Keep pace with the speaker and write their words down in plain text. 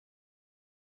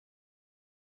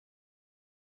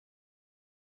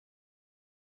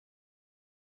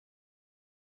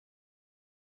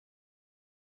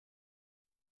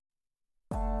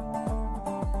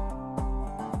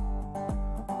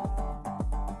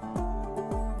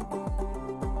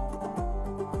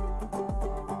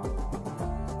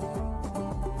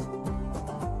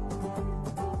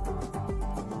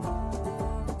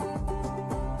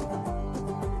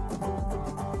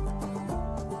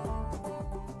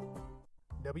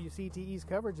WCTE's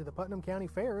coverage of the Putnam County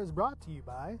Fair is brought to you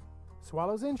by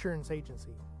Swallows Insurance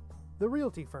Agency, The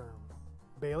Realty Firm,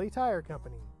 Bailey Tire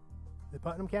Company, the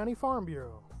Putnam County Farm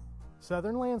Bureau,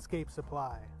 Southern Landscape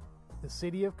Supply, the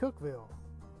City of Cookeville,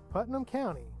 Putnam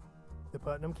County, the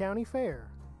Putnam County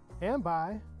Fair, and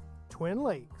by Twin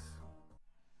Lakes.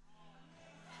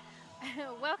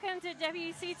 Welcome to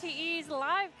WCTE's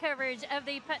live coverage of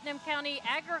the Putnam County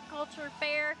Agriculture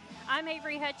Fair. I'm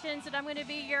Avery Hutchins, and I'm going to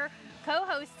be your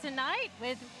co-host tonight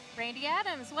with Randy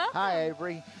Adams. Welcome. Hi,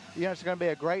 Avery. You know, it's going to be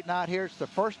a great night here. It's the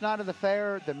first night of the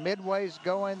fair. The midway's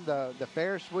going. The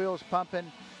Ferris wheel's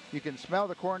pumping. You can smell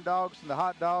the corn dogs and the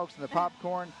hot dogs and the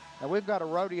popcorn. And we've got a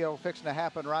rodeo fixing to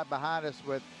happen right behind us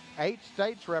with 8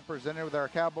 states represented with our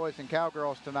cowboys and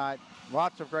cowgirls tonight.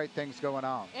 Lots of great things going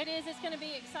on. It is. It's going to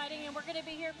be exciting, and we're going to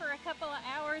be here for a couple of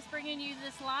hours bringing you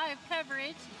this live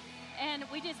coverage. And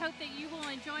we just hope that you will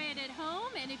enjoy it at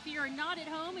home. And if you're not at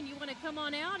home and you want to come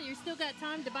on out, you still got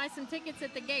time to buy some tickets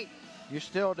at the gate. You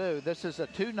still do. This is a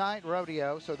 2-night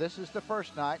rodeo, so this is the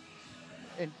first night.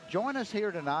 And join us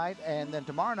here tonight, and then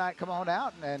tomorrow night come on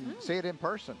out and see it in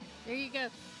person. There you go.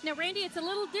 Now, Randy, it's a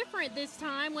little different this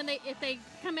time if they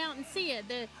come out and see it.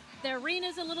 The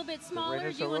arena's a little bit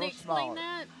smaller. Do you want to explain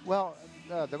that? Well,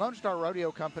 the Lone Star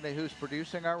Rodeo company who's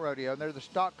producing our rodeo, and they're the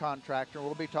stock contractor.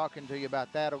 We'll be talking to you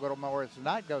about that a little more as the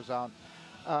night goes on.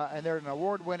 And they're an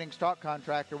award-winning stock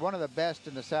contractor, one of the best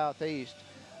in the Southeast.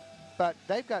 But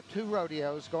they've got 2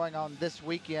 rodeos going on this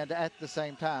weekend at the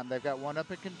same time. They've got one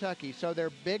up in Kentucky, so their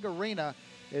big arena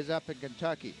is up in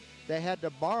Kentucky. They had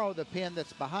to borrow the pen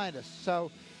that's behind us.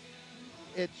 So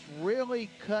it's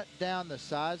really cut down the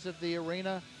size of the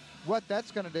arena. What that's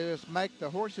going to do is make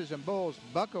the horses and bulls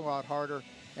buck a lot harder,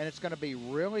 and it's going to be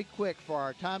really quick for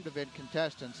our timed event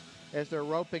contestants as they're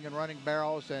roping and running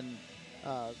barrels and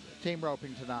team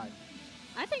roping tonight.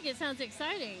 I think it sounds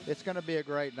exciting. It's going to be a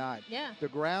great night. Yeah. The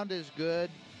ground is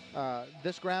good.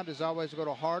 This ground is always a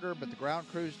little harder, but the ground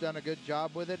crew's done a good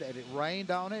job with it, and it rained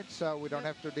on it, so we don't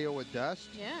have to deal with dust.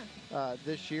 Yeah.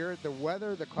 This year, the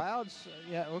weather, the clouds,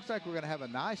 it looks like we're going to have a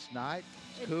nice night.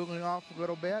 It's cooling off a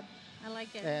little bit. I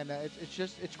like it. And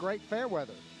it's great fair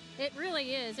weather. It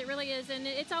really is. It really is. And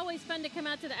it's always fun to come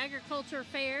out to the Agriculture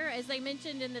Fair, as they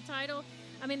mentioned in the title.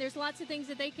 I mean, there's lots of things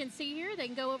that they can see here. They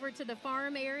can go over to the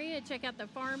farm area and check out the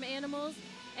farm animals.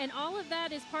 And all of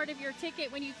that is part of your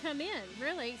ticket when you come in,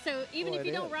 really. So even if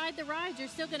you don't ride the rides, you're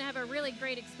still going to have a really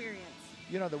great experience.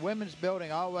 You know, the women's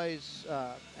building always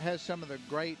has some of the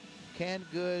great canned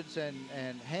goods and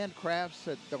handcrafts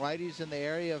that the ladies in the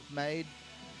area have made.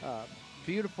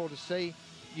 Beautiful to see.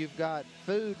 You've got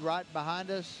food right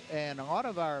behind us, and a lot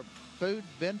of our food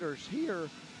vendors here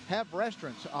have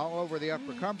restaurants all over the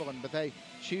Upper Cumberland, but they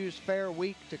choose Fair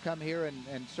Week to come here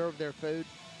and serve their food.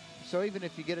 So even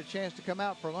if you get a chance to come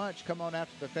out for lunch, come on out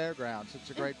to the fairgrounds. It's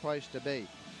a great place to be.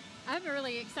 I'm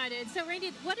really excited. So,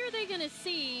 Randy, what are they going to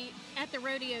see at the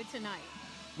rodeo tonight?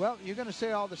 Well, you're going to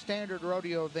see all the standard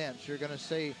rodeo events. We're going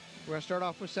to start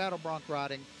off with saddle bronc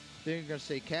riding. Then you're going to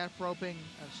see calf roping,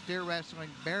 steer wrestling,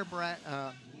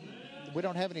 we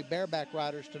don't have any bareback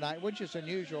riders tonight, which is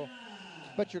unusual.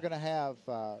 But you're going to have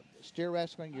steer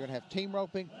wrestling. You're going to have team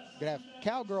roping. You're going to have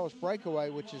Cowgirls Breakaway,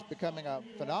 which is becoming a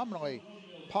phenomenally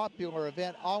popular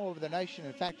event all over the nation.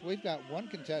 In fact, we've got one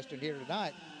contestant here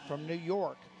tonight from New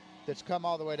York that's come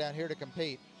all the way down here to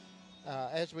compete.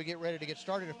 As we get ready to get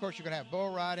started, of course, you're going to have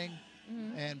bull riding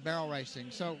and barrel racing.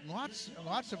 So lots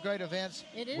of great events.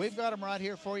 It is. We've got them right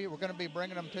here for you. We're going to be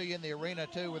bringing them to you in the arena,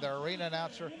 too, with our arena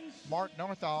announcer, Mark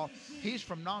Northall. He's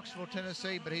from Knoxville,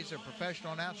 Tennessee, but he's a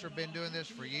professional announcer, been doing this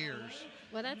for years.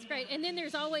 Well, that's great. And then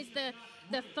there's always the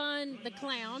fun, the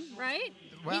clown, right?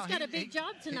 Well, he's got a big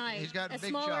job tonight. He's got a big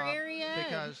smaller job area.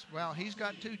 Because, well, he's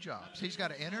got 2 jobs. He's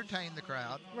got to entertain the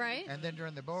crowd. Right. And then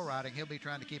during the bull riding, he'll be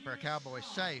trying to keep our cowboys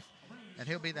safe. And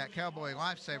he'll be that cowboy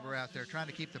lifesaver out there trying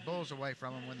to keep the bulls away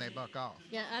from them when they buck off.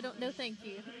 Yeah, I don't know. Thank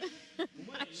you.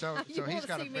 So he's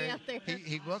got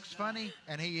he looks funny,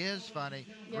 and he is funny.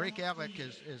 Yeah. Greek Alec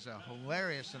is a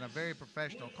hilarious and a very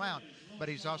professional clown, but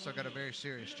he's also got a very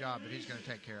serious job that he's going to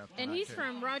take care of tonight, and he's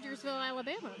from Rogersville,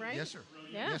 Alabama, right? Yes, sir.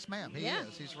 Yeah. Yes, ma'am. He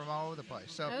is. He's from all over the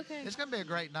place. So it's going to be a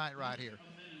great night right here.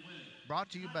 Brought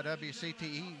to you by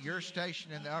WCTE, your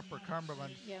station in the Upper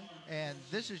Cumberland. Yeah. And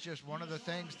this is just one of the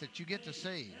things that you get to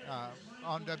see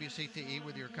on WCTE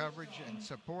with your coverage and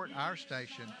support our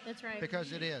station. That's right.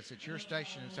 Because it's your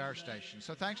station, it's our station.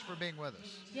 So thanks for being with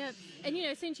us. Yep.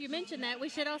 And, since you mentioned that, we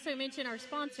should also mention our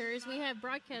sponsors. We have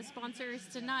broadcast sponsors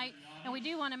tonight, and we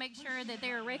do want to make sure that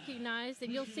they are recognized,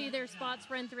 and you'll see their spots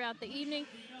run throughout the evening.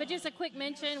 But just a quick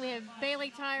mention, we have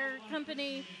Bailey Tire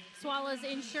Company, Swallows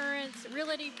Insurance,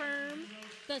 Realty Firm,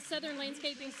 the Southern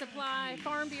Landscaping Supply,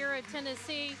 Farm Bureau of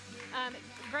Tennessee,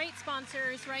 great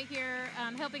sponsors right here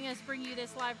helping us bring you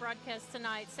this live broadcast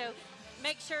tonight. So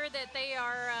make sure that they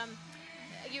are,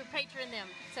 you patron them.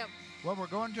 So. Well, we're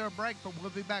going to a break, but we'll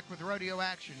be back with rodeo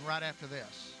action right after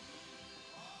this.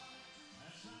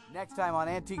 Next time on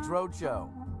Antiques Roadshow.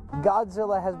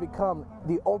 Godzilla has become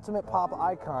the ultimate pop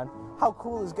icon. How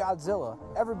cool is Godzilla?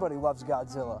 Everybody loves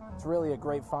Godzilla. It's really a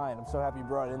great find. I'm so happy you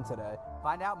brought it in today.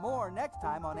 Find out more next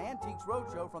time on Antiques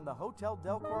Roadshow from the Hotel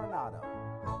del Coronado.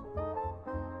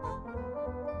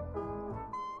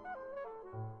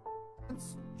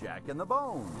 Jack and the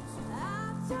Bones.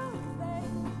 I don't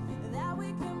think that we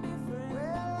can be friends.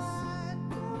 Well, I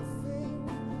don't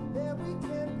think that we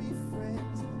can be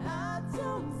friends. I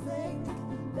don't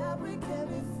think that we can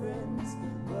be friends,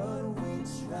 but we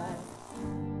try.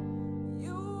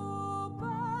 You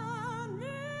burn me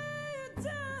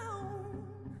down,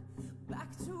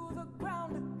 back to the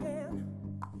ground again.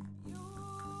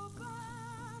 You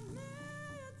burn me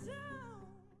down.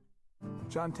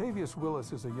 Jontavius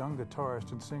Willis is a young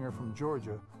guitarist and singer from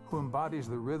Georgia who embodies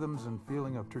the rhythms and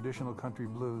feeling of traditional country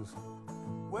blues.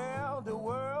 Well, the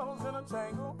world's in a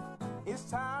tangle. It's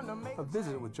time to make a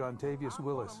visit with Jontavius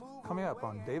Willis, coming up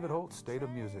on David Holt's State of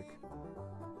Music.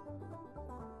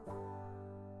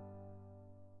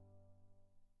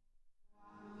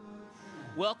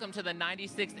 Welcome to the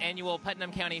 96th Annual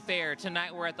Putnam County Fair.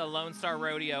 Tonight we're at the Lone Star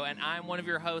Rodeo, and I'm one of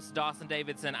your hosts, Dawson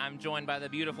Davidson. I'm joined by the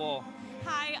beautiful...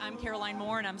 Hi, I'm Carolyn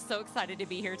Moore, and I'm so excited to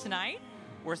be here tonight.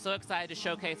 We're so excited to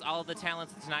showcase all of the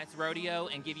talents of tonight's rodeo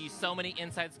and give you so many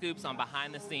inside scoops on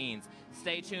behind the scenes.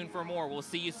 Stay tuned for more. We'll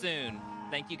see you soon.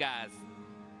 Thank you, guys.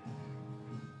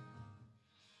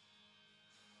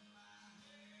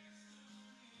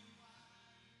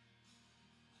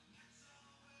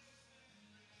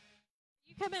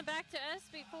 You coming back to us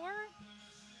before?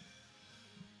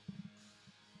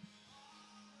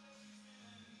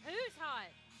 Who's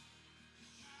hot?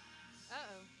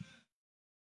 Uh-oh.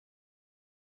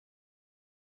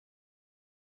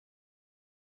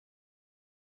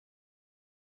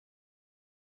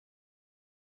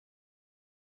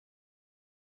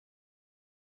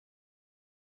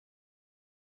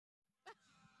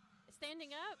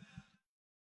 Standing up.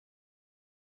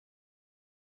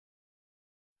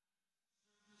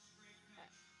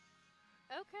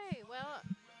 Okay, well,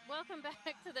 welcome back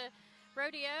to the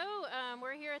rodeo.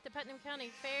 We're here at the Putnam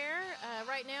County Fair.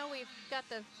 Right now we've got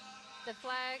the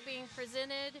flag being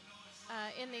presented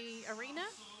in the arena.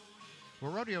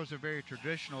 Well, rodeo is a very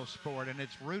traditional sport, and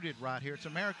it's rooted right here. It's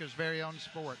America's very own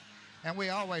sport. And we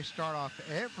always start off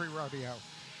every rodeo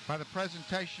by the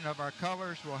presentation of our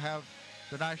colors. We'll have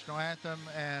the national anthem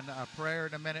and a prayer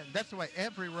in a minute. And that's the way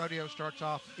every rodeo starts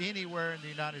off anywhere in the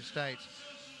United States.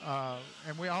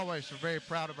 And we always are very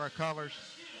proud of our colors.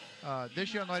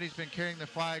 This young lady's been carrying the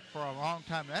flag for a long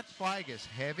time. That flag is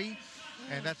heavy,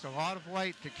 and that's a lot of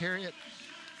weight to carry it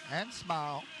and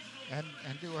smile and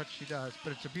do what she does.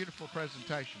 But it's a beautiful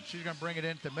presentation. She's going to bring it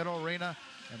into the middle arena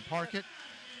and park it.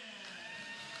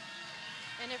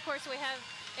 And, of course, we have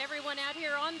everyone out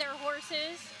here on their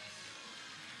horses.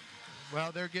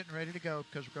 Well, they're getting ready to go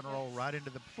because we're going to roll right into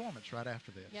the performance right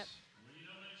after this. Yep. Well, you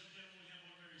know, ladies and gentlemen, we have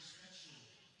one very special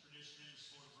tradition in the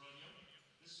sport of rodeo.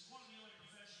 This is one of the only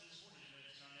professional sporting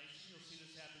events in our nation. You'll see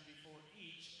this happen before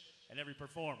each and every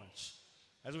performance.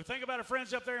 As we think about our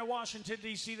friends up there in Washington,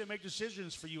 D.C. that make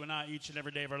decisions for you and I each and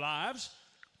every day of our lives,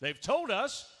 they've told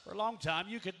us for a long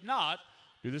time you could not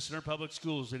do this in our public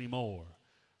schools anymore.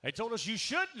 They told us you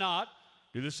should not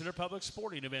do this in our public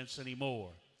sporting events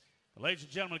anymore. But ladies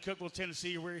and gentlemen, of Cookeville,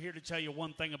 Tennessee, we're here to tell you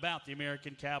one thing about the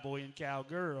American cowboy and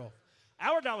cowgirl.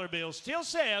 Our dollar bill still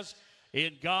says,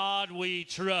 "In God we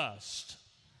trust."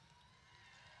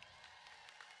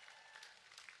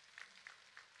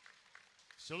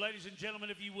 So, ladies and gentlemen,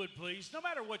 if you would please, no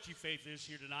matter what your faith is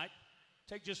here tonight,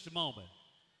 take just a moment,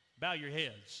 bow your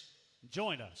heads, and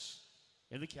join us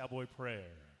in the cowboy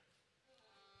prayer.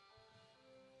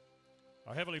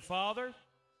 Our Heavenly Father,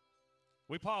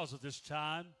 we pause at this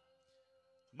time,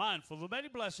 mindful of the many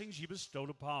blessings you bestowed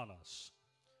upon us.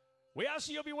 We ask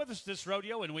that you'll be with us this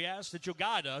rodeo, and we ask that you'll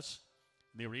guide us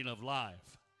in the arena of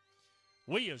life.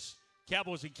 We, as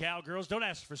cowboys and cowgirls, don't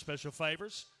ask for special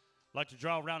favors, like to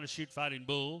draw around a shoot-fighting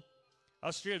bull,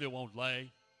 a steer that won't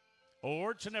lay,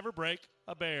 or to never break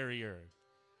a barrier.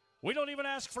 We don't even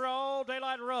ask for all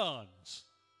daylight runs.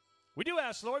 We do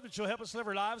ask, Lord, that you'll help us live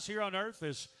our lives here on earth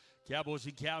as cowboys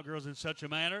and cowgirls in such a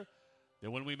manner that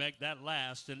when we make that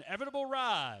last inevitable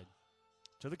ride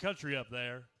to the country up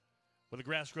there, where the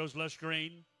grass grows lush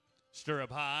green, stir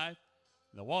up high,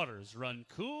 and the waters run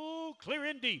cool, clear,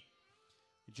 and deep,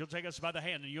 and she'll take us by the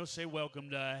hand, and you'll say, "Welcome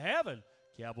to heaven,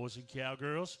 cowboys and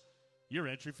cowgirls. Your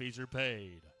entry fees are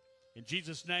paid." In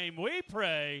Jesus' name we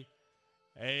pray,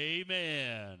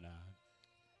 amen.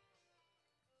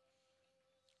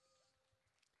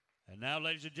 And now,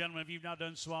 ladies and gentlemen, if you've not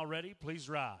done so already, please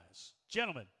rise.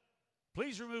 Gentlemen,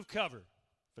 please remove cover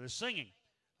for the singing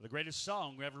of the greatest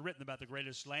song ever written about the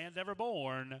greatest land ever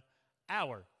born,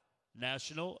 our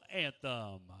national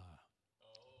anthem.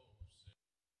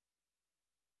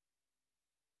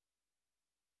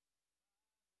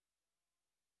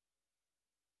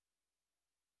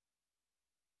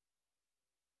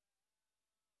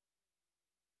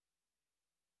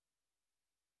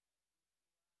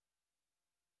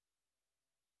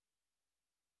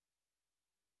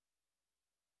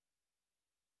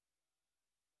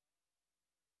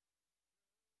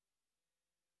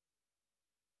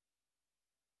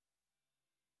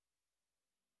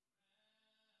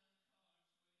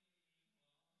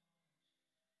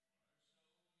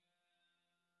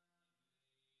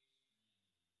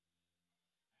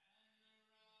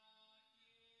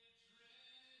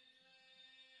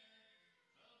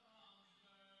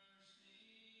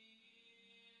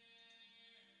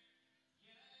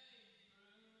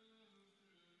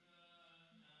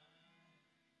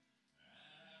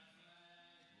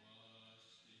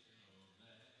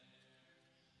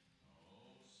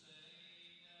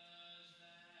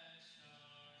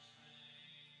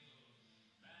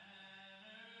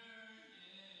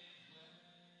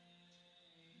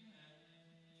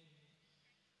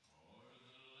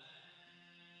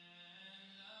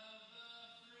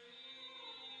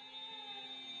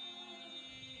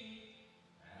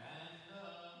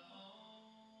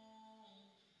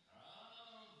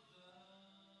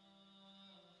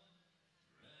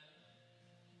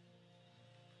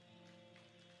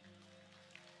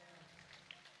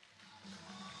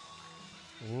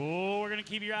 Oh, we're going to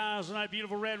keep your eyes on that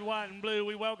beautiful red, white, and blue.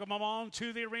 We welcome them on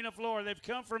to the arena floor. They've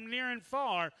come from near and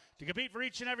far to compete for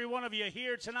each and every one of you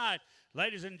here tonight.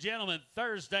 Ladies and gentlemen,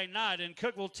 Thursday night in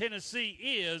Cookeville, Tennessee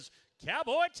is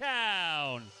Cowboy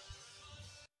Town.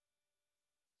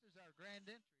 This is our grand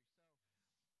entry.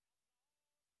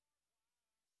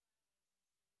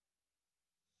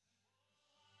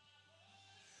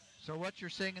 So what you're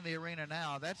seeing in the arena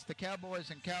now, that's the cowboys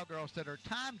and cowgirls that are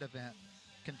timed event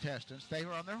contestants. They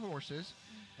were on their horses,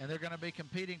 and they're going to be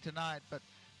competing tonight, but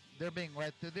they're being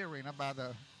led through the arena by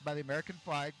the American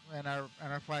flag and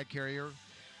our flag carrier.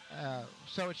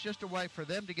 So it's just a way for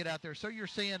them to get out there. So you're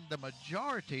seeing the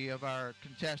majority of our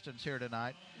contestants here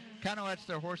tonight kind of lets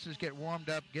their horses get warmed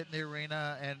up, get in the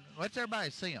arena, and lets everybody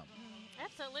see them.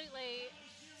 Absolutely.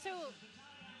 So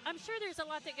I'm sure there's a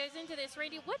lot that goes into this.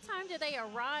 Randy, what time do they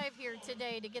arrive here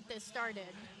today to get this started?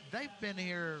 They've been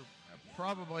here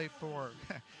probably for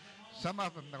some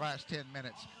of them the last 10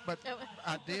 minutes, but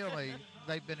ideally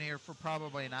they've been here for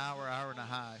probably an hour, hour and a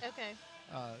half. Okay.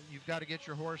 You've got to get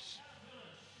your horse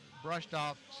brushed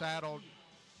off, saddled,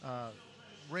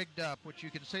 rigged up, which you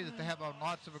can see that they have on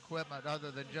lots of equipment other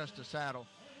than just a saddle.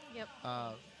 Yep.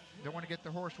 They want to get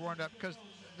the horse warmed up because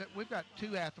we've got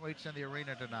two athletes in the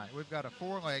arena tonight. We've got a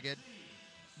four-legged,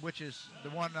 which is the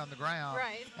one on the ground,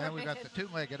 right, and then we've got the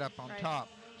two-legged up on top.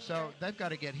 So they've got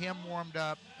to get him warmed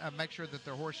up, make sure that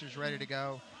their horse is ready to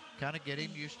go, kind of get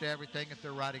him used to everything if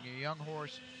they're riding a young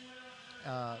horse.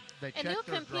 They check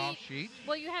their draw sheet.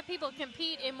 Will you have people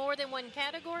compete in more than one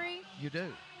category? You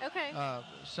do. Okay.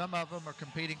 Some of them are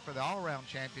competing for the all-around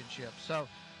championship. So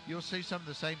you'll see some of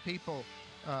the same people,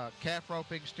 calf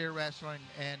roping, steer wrestling,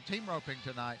 and team roping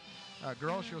tonight.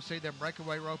 Girls, you'll see them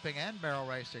breakaway roping and barrel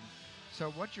racing. So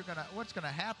what's gonna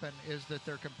happen is that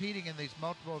they're competing in these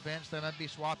multiple events. They might be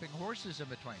swapping horses in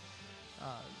between.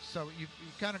 So you've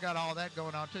kind of got all that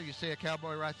going on too. You see a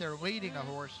cowboy right there leading a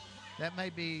horse. That may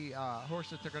be a horse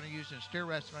that they're going to use in steer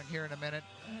wrestling here in a minute.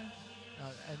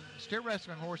 And steer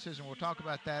wrestling horses, and we'll talk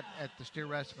about that at the steer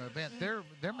wrestling event,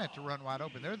 they're meant to run wide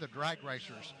open. They're the drag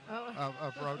racers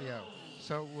of rodeo.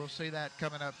 So we'll see that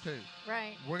coming up too.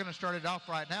 Right. We're going to start it off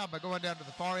right now by going down to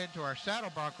the far end to our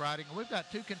saddle bronc riding. We've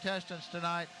got two contestants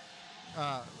tonight.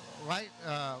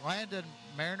 Landon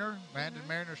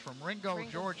Mariner's from Ringgold,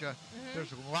 Georgia.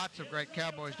 There's lots of great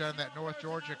cowboys down in that North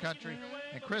Georgia country.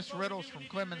 And Chris Riddle's from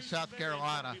Clemens, South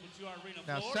Carolina.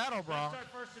 Now, saddle bronc,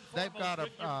 they've got a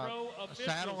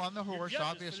saddle on the horse,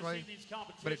 obviously,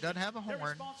 but it doesn't have a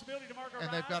horn, and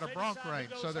they've got a bronc rein.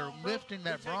 So they're lifting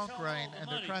that bronc rein, and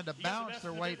they're trying to balance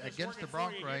their weight against the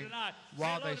bronc rein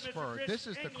while they spur. This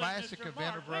is the classic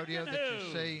event of rodeo that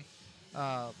you see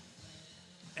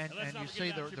And you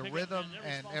see the rhythm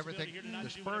and everything. The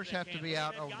spurs have to be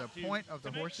out over the point of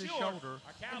the horse's shoulder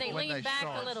They when lean they back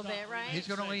start. a little bit, right? He's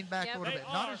going to lean back a little bit,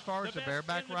 not as far as a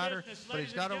bareback rider, but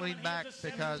he's got to lean back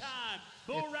because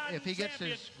if he gets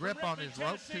his grip on his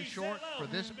rope too short for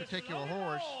this particular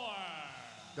horse,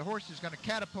 the horse is going to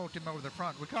catapult him over the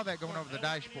front. We call that going over the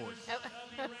dashboard.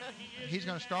 He's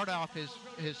going to start off,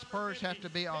 his spurs have to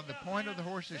be on the point of the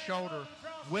horse's shoulder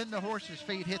when the horse's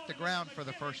feet hit the ground for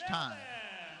the first time.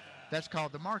 That's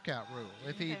called the mark-out rule.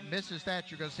 If he misses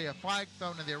that, you're going to see a flag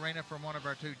thrown in the arena from one of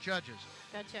our two judges.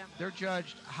 Gotcha. They're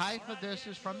judged, half of this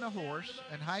is from the horse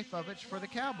and half of it's for the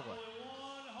cowboy.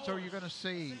 So you're going to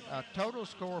see a total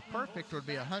score perfect would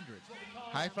be 100.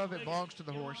 Half of it belongs to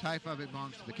the horse, half of it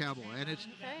belongs to the cowboy. And it's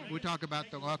we talk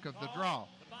about the luck of the draw.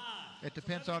 It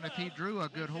depends on if he drew a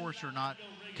good horse or not,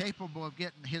 capable of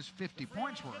getting his 50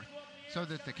 points worth, so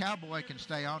that the cowboy can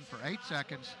stay on for 8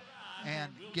 seconds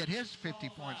and get his 50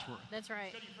 points worth. That's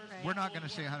right. We're not going to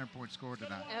see a 100-point score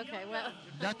tonight. Okay, well.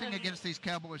 Nothing against these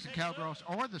cowboys and cowgirls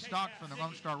or the stock from the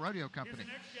Lone Star Rodeo Company.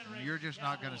 You're just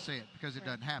not going to see it because it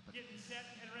doesn't happen.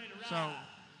 So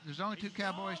there's only 2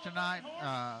 cowboys tonight.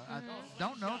 I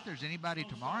don't know if there's anybody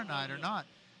tomorrow night or not,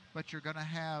 but you're going to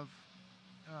have,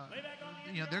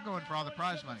 they're going for all the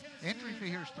prize money. Entry fee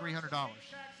here is $300.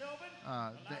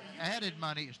 The added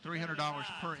money is $300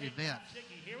 per event.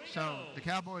 So the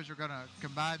Cowboys are going to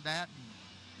combine that.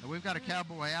 And we've got a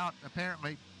cowboy out,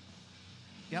 apparently.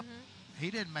 Yep.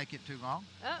 He didn't make it too long.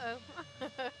 Uh-oh.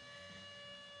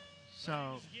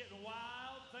 So.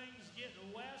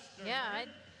 Yeah.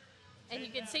 And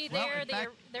you can see there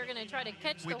they're going to try to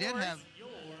catch the horse.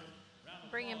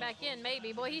 Bring him back in,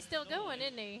 maybe. Boy, he's still going,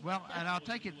 isn't he? Well, and I'll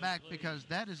take it back because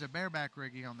that is a bareback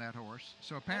rigging on that horse.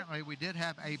 So apparently we did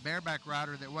have a bareback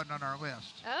rider that wasn't on our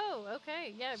list. Oh,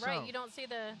 okay. Yeah, right. So You don't see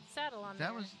the saddle on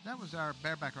there. That was our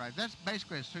bareback rider. That's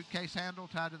basically a suitcase handle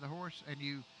tied to the horse, and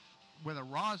you, with a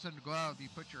rosin glove, you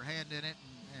put your hand in it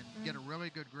and get a really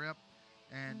good grip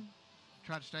and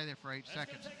try to stay there for 8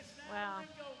 seconds. Wow.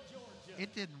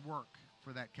 It didn't work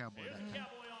for that cowboy that time.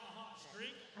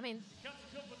 I mean,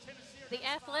 the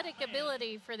athletic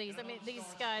ability for these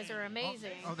guys are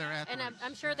amazing. Oh, they're athletes. And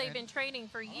I'm sure they've been training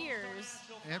for years.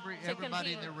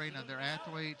 Everybody in the arena, they're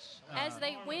athletes. As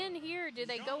they win here, do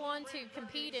they go on to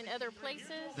compete in other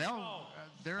places?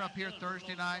 They're up here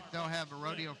Thursday night. They'll have a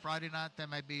rodeo Friday night. They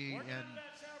may be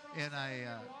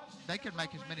they could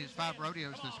make as many as 5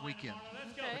 rodeos this weekend.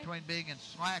 Okay. Between being in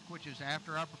slack, which is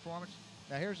after our performance.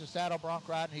 Now here's the saddle bronc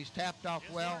riding. He's tapped off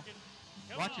well.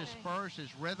 Watch his spurs,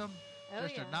 his rhythm.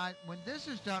 Just a night. When this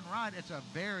is done right, it's a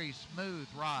very smooth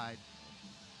ride.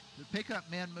 The pickup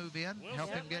men move in,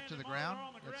 help him get to the ground.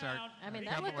 That's our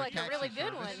that looked like a really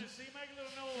good one.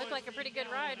 Looked like a pretty good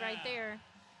ride right there.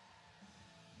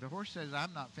 The horse says,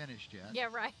 I'm not finished yet. Yeah,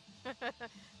 right.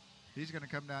 He's going to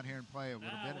come down here and play a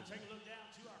little bit. We'll take a look down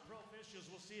to our pro officials.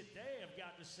 We'll see what they have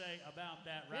got to say about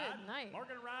that ride. Good night.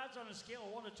 Marking rides on a scale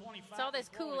of 1 to 25. It's all this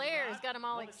cool air has got them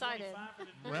all excited.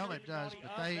 Well, it does,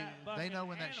 but they know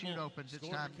when that chute opens, it's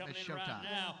time. It's showtime.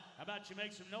 Now, how about you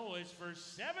make some noise for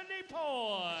 70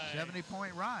 points?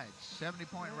 70-point ride.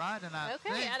 70-point ride, and I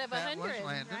think out of that 100, was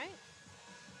landed. right?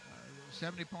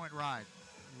 70-point ride.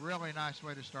 Really nice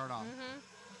way to start off.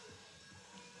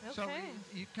 Okay. So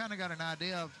you kind of got an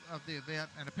idea of the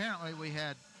event, and apparently we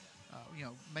had,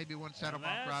 maybe one saddle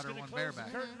bronc rider, one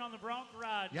bareback. Curtain on the bronc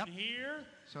ride here.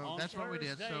 So that's what we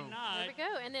did. So there we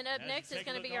go. And then up next is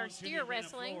going to be our steer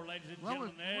wrestling. Well,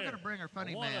 we're going to bring our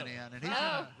funny man in, and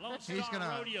he's going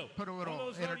to put a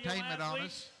little entertainment on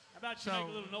us. So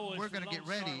we're going to get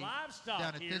ready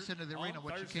down at this end of the arena.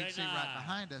 What you can't see right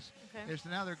behind us is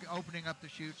now they're opening up the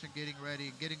chutes and getting ready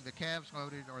and getting the calves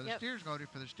loaded or the steers loaded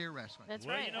for the steer wrestling. That's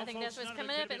right. I think that's what's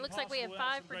coming up. It looks like we have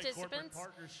 5 participants.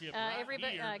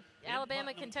 Everybody,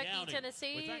 Alabama, Kentucky,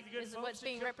 Tennessee is what's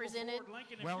being represented.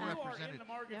 Well represented.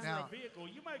 Now,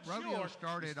 rodeo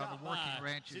started on the working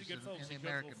ranches in the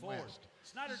American West.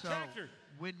 So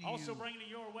when you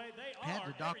had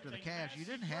to doctor the calves, you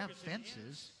didn't have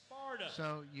fences.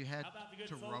 So you had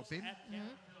to rope him,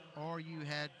 or you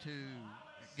had to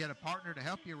get a partner to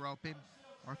help you rope him,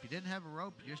 or if you didn't have a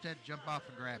rope, you just had to jump off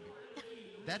and grab him.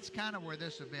 That's kind of where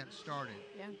this event started.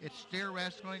 It's steer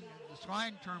wrestling. The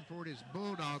slang term for it is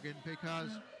bulldogging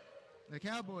because the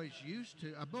cowboys used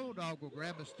to, a bulldog will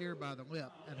grab a steer by the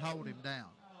lip and hold him down.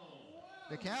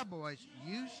 The cowboys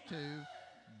used to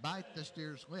bite the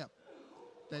steer's lip.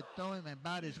 They'd throw him and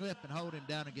bite his lip and hold him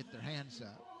down and get their hands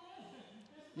up.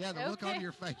 Yeah, the look on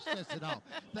your face says it all.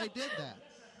 They did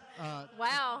that.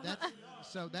 Wow.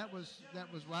 so that was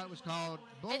why it was called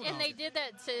Bulldog. And they did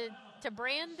that to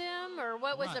brand them, or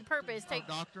what was the purpose?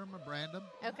 Doctor them and brand them.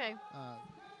 Okay.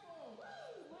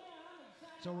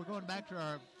 So we're going back to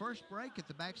our first break at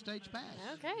the Backstage Pass.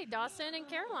 Okay, Dawson and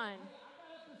Caroline.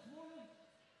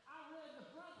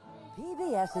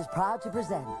 PBS is proud to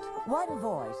present One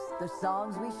Voice, the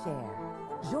songs we share.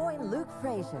 Join Luke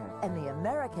Frazier and the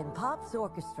American Pops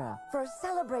Orchestra for a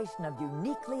celebration of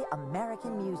uniquely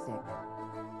American music.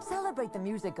 Celebrate the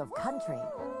music of country.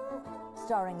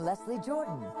 Starring Leslie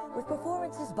Jordan, with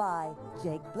performances by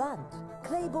Jake Blunt,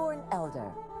 Claiborne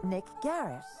Elder, Nick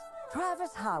Garris,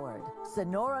 Travis Howard,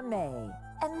 Sonora May,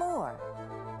 and more.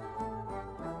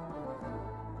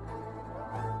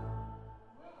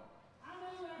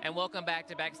 And welcome back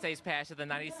to Backstage Pass at the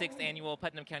 96th Annual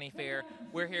Putnam County Fair.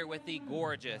 We're here with the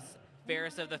gorgeous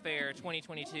Fairest of the Fair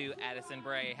 2022, Addison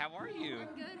Bray. How are you?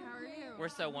 I'm good. How are you? We're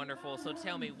so wonderful. So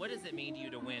tell me, what does it mean to you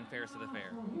to win Fairest of the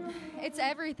Fair? It's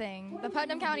everything. The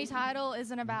Putnam County title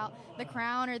isn't about the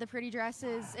crown or the pretty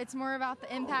dresses. It's more about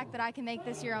the impact that I can make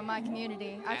this year on my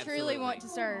community. I truly want to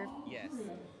serve. Yes.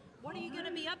 What are you going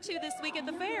to be up to this week at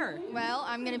the fair? Well,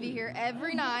 I'm going to be here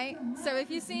every night, so if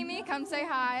you see me, come say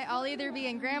hi. I'll either be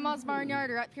in Grandma's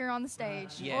barnyard or up here on the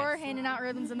stage, or handing out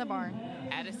ribbons in the barn.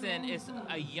 Addison is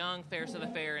a young Fairest of the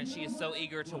Fair, and she is so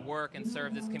eager to work and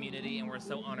serve this community, and we're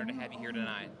so honored to have you here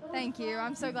tonight. Thank you.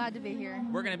 I'm so glad to be here.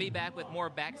 We're going to be back with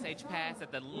more Backstage Pass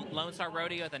at the Lone Star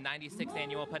Rodeo at the 96th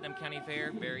Annual Putnam County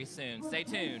Fair very soon. Stay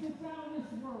tuned.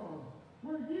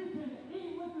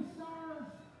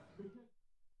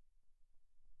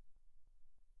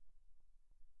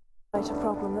 A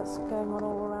problem that's going on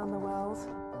all around the world.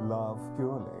 Love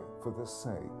purely for the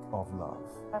sake of love.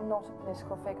 I'm not a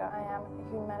political figure. I am a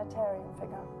humanitarian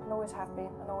figure, and always have been,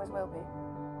 and always will be.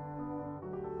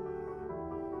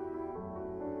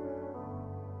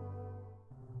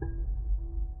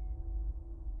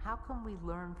 How can we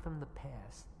learn from the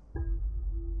past?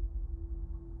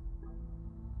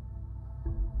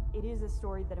 It is a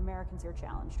story that Americans are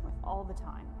challenged with all the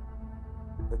time.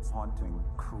 It's haunting,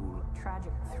 cruel,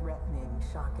 tragic, threatening,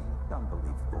 shocking,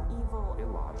 unbelievable, evil,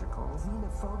 illogical,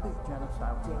 xenophobic,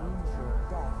 genocidal, danger,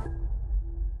 death.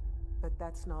 But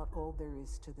that's not all there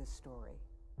is to this story.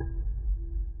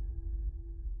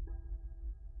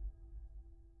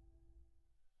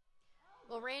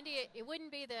 Well, Randy, it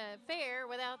wouldn't be the fair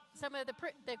without some of the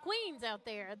queens out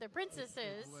there, the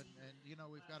princesses. And you know,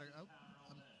 we've got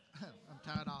I'm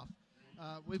tied off.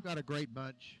 We've got a great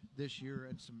bunch this year,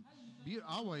 and some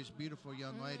always beautiful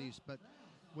young ladies. But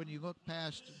when you look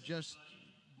past just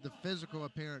the physical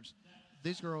appearance,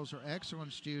 these girls are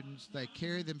excellent students. They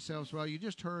carry themselves well. You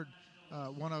just heard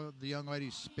one of the young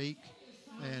ladies speak,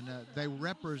 and they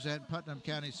represent Putnam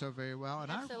County so very well.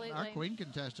 And our queen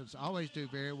contestants always do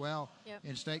very well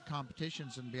in state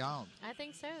competitions and beyond. I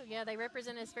think so. Yeah, they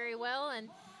represent us very well, and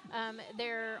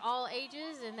they're all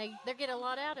ages, and they get a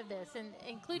lot out of this, and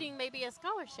including maybe a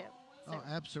scholarship. So. Oh,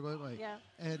 absolutely. Yeah.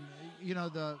 And you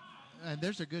know and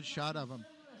there's a good shot of them,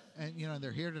 and you know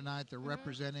they're here tonight. They're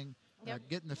representing,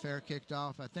 getting the fair kicked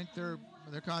off. I think their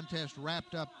contest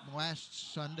wrapped up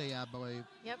last Sunday, I believe.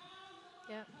 Yep.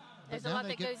 Yep. There's a lot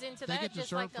that goes into that,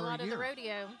 just like a lot of the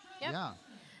rodeo. Yep. Yeah.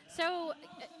 So,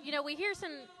 you know, we hear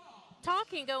some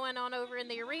talking going on over in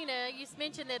the arena. You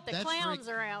mentioned that the clowns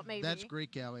are out, maybe. That's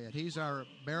Greek Elliott. He's our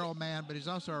barrel man, but he's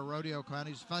also our rodeo clown.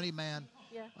 He's a funny man,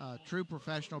 true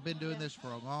professional, been doing this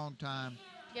for a long time.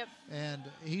 Yep. And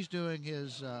he's doing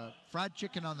his fried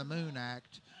chicken on the moon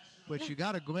act, which you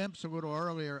got a glimpse a little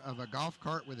earlier of a golf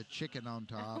cart with a chicken on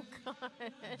top. Oh, God.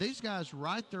 These guys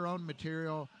write their own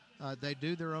material. They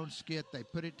do their own skit. They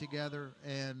put it together,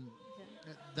 and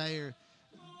they've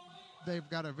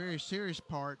got a very serious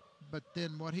part. But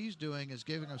then what he's doing is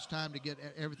giving us time to get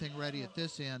everything ready at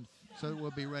this end, so that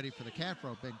we'll be ready for the calf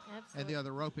roping and the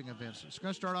other roping events. It's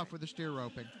going to start off with the steer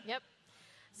roping. Yep.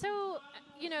 So,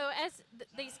 you know, as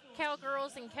these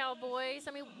cowgirls and cowboys,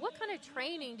 I mean, what kind of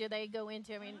training do they go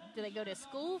into? I mean, do they go to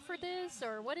school for this,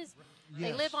 or what is?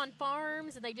 Yes. They live on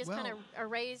farms and they just kind of are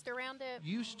raised around it.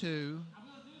 Used to,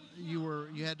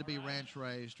 you had to be ranch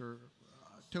raised or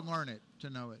to learn it, to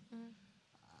know it. Mm-hmm.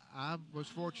 I was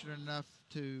fortunate enough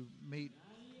to meet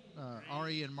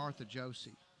R.E. and Martha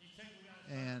Josie,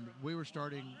 and we were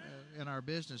starting in our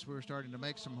business. We were starting to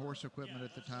make some horse equipment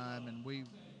at the time, and we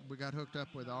got hooked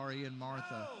up with R.E. and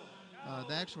Martha.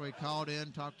 They actually called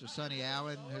in, talked to Sonny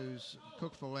Allen, who's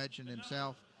Cookeville legend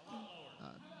himself,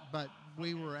 but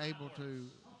we were able to,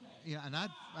 you know, and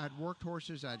I'd worked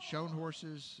horses, I'd shown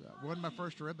horses, won my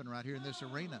first ribbon right here in this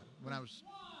arena when I was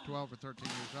 12 or 13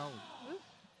 years old.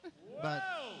 But,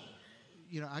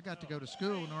 you know, I got to go to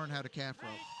school and learn how to calf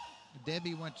rope.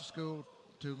 Debbi went to school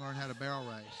to learn how to barrel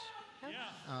race.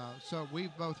 So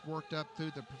we've both worked up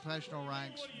through the professional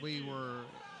ranks. We were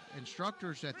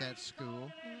instructors at that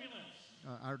school.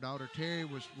 Our daughter Terry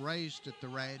was raised at the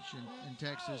ranch in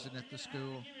Texas and at the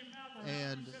school,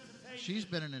 and she's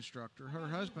been an instructor. Her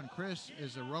husband Chris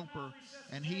is a roper,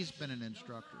 and he's been an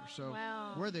instructor. So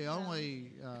we're the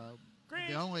only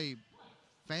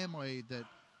family that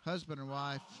husband and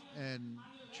wife and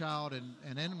child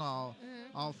and in-law,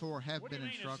 all four have been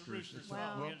instructors. It's the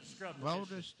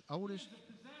oldest.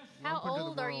 How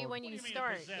old are you when you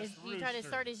start? Do you try to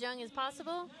start as young as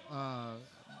possible?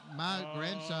 My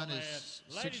grandson is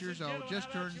 6 years old.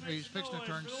 He's fixing to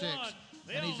turn 6,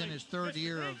 and he's in his third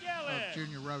year of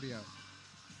junior rodeo.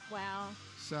 Wow.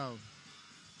 So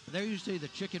there you see the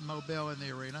chicken mobile in the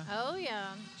arena. Oh,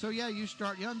 yeah. So, yeah, you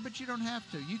start young, but you don't have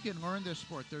to. You can learn this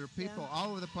sport. There are people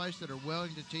all over the place that are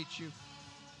willing to teach you.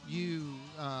 You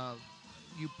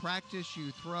practice,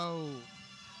 you throw.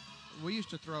 We used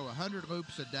to throw 100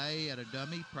 loops a day at a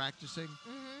dummy practicing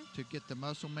to get the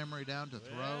muscle memory down to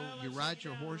throw. You ride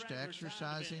your horse to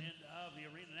exercise him.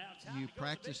 You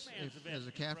practice, as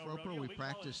a calf roper, we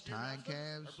practice tying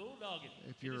calves.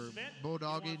 If you're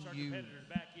bulldogging,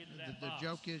 the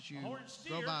joke is you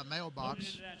go by a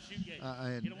mailbox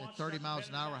and at 30 miles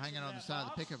an hour hanging on the side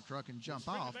of the pickup truck and jump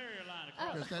off.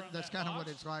 Because that's kind of what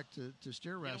it's like to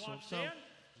steer wrestle. So,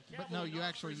 but no, you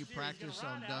practice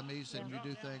on dummies and you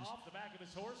do things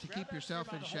to keep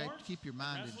yourself in shape, to keep your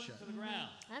mind in shape.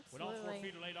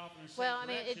 Absolutely. Well, I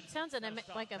mean, it sounds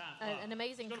like an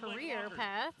amazing career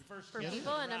path for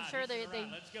people, and I'm sure they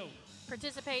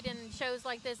participate in shows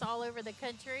like this all over the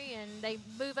country, and they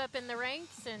move up in the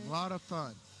ranks. And a lot of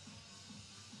fun.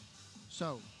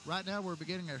 So right now we're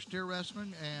beginning our steer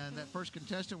wrestling, and that first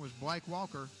contestant was Blake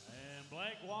Walker.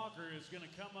 Blake Walker is going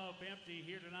to come up empty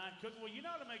here tonight. Cookeville, you know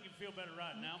how to make him feel better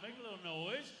right now. Make a little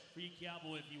noise for you,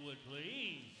 Cowboy, if you would,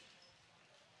 please.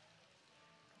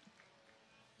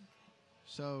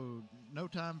 So no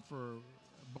time for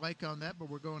Blake on that, but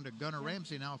we're going to Gunnar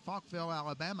Ramsey now, Falkville,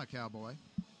 Alabama Cowboy.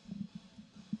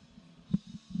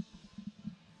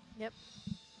 Yep.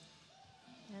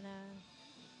 And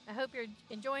I hope you're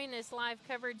enjoying this live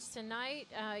coverage tonight.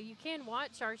 You can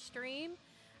watch our stream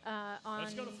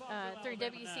through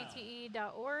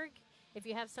WCTE.org. If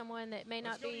you have someone that may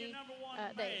not be,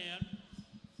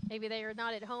 maybe they are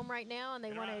not at home right now and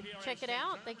they want to check it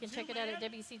out, they can check it out at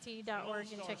WCTE.org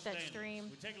and check that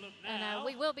stream. And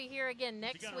we will be here again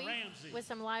next week with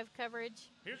some live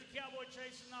coverage. Here's a Cowboy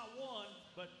chasing not one,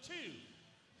 but two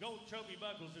gold trophy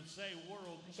buckles that say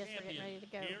world champion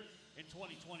here in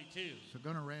 2022. So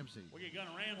Gunnar Ramsey. We'll get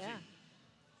Gunnar Ramsey. Yeah.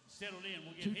 Settled in.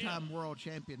 We'll get two-time world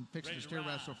champion fixing to steer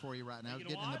wrestle for you right now.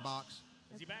 Getting in the box.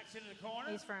 As he backs into the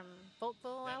corner. He's from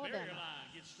Folkville, Alabama.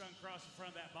 Line gets strung across the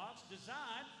front of that box.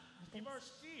 Designed to give our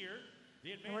steer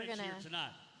the advantage here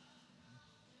tonight.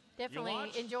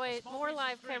 Definitely enjoy more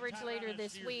live coverage later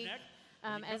this week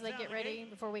as they get ready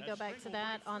before we go back to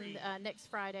that on next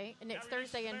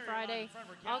Thursday and Friday,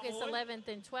 August 11th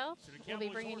and 12th. We'll be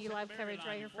bringing you live coverage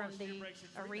right here from the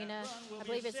arena. I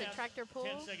believe it's a tractor pull.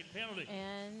 10-second penalty.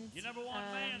 And your number one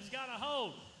man's got a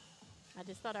hold. I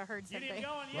just thought I heard something.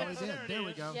 Well, he did. There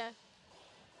we go. Yeah.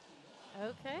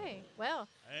 Okay. Well.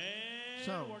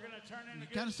 So you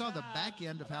kind of saw the back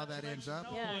end of how that ends up.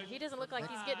 Yeah. He doesn't look like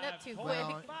he's getting up too quick.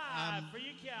 Well, I'm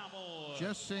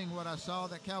just seeing what I saw.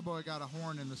 That Cowboy got a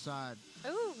horn in the side.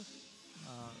 Ooh.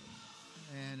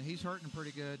 And he's hurting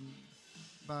pretty good.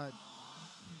 But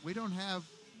we don't have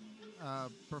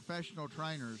professional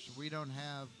trainers. We don't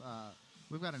have.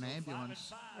 We've got an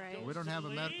ambulance. Right. We don't have a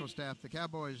medical staff. The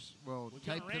Cowboys will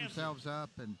tape themselves up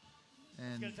and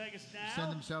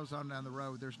send themselves on down the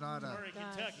road. There's not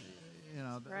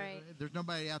there's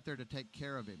nobody out there to take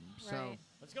care of him. So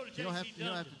he'll have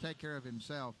to take care of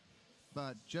himself.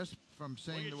 But just from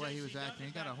seeing the way he was acting,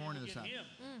 he got a horn in the side.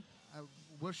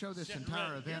 We'll show this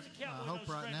entire event, I hope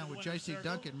right now, with J.C.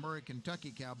 Duncan, Murray,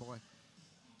 Kentucky Cowboy.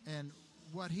 And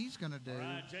what he's going to do,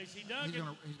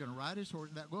 he's going to ride his horse.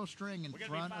 That little string in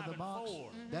front of the box,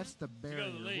 that's the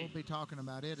barrier. We'll be talking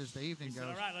about it as the evening goes.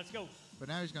 All right, let's go. But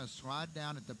now he's going to slide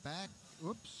down at the back.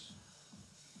 Oops.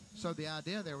 So the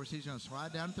idea there was he's going to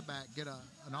slide down at the back, get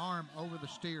an arm over the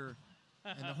steer,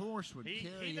 and the horse would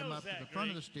carry him up to the front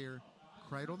of the steer,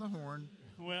 cradle the horn,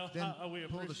 then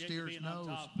pull the steer's nose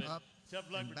up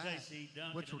and back,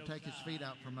 which will take his feet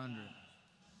out from under it.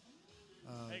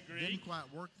 Didn't quite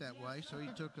work that way, so he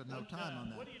took no time on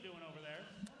that. What are you doing over there?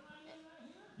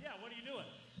 Yeah, what are you doing?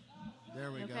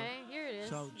 There we go. Okay, here it is.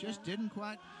 So just didn't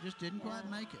quite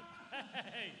make it.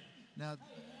 Hey. Now,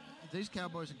 these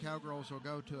cowboys and cowgirls will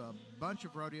go to a bunch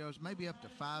of rodeos, maybe up to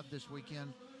 5 this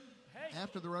weekend.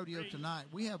 After the rodeo tonight,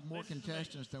 we have more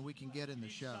contestants than we can get in the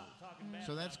show.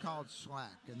 So that's called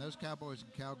slack. And those cowboys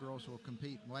and cowgirls will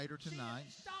compete later tonight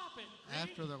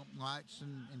after the lights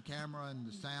and camera and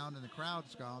the sound and the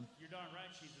crowd's gone.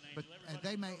 But and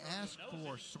they may ask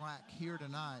for slack here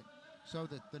tonight so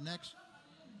that the next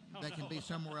they can be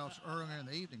somewhere else earlier in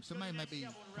the evening. Somebody may be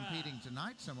competing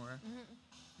tonight somewhere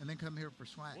and then come here for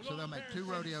slack. So they'll make 2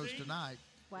 rodeos tonight.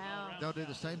 Wow. They'll do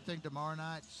the same thing tomorrow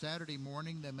night. Saturday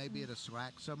morning, they may be at a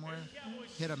slack somewhere.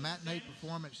 Hit a matinee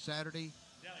performance Saturday.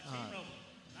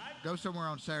 Go somewhere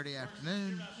on Saturday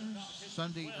afternoon,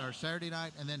 Sunday or Saturday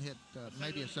night, and then hit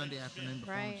maybe a Sunday afternoon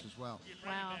performance as well.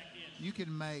 Wow. You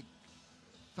can make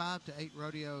 5 to 8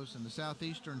 rodeos in the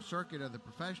southeastern circuit of the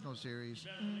professional series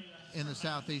in the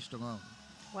southeast alone.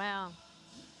 Wow.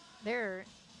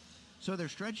 So they're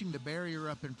stretching the barrier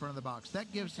up in front of the box.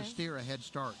 That gives the steer a head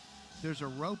start. There's a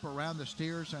rope around the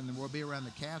steers and will be around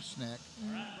the calf's neck.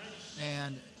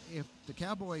 And if the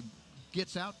cowboy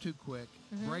gets out too quick,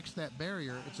 breaks that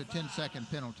barrier, it's a 10-second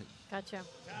penalty. Gotcha.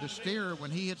 The steer, when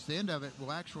he hits the end of it,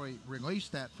 will actually release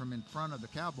that from in front of the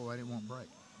cowboy and it won't break.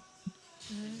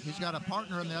 He's got a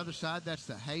partner on the other side, that's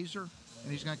the hazer,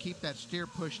 and he's going to keep that steer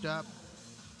pushed up.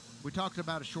 We talked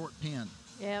about a short pin.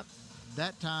 Yep.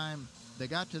 That time, they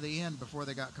got to the end before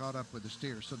they got caught up with the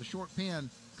steer. So the short pin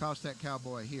cost that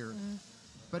cowboy here.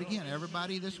 But again,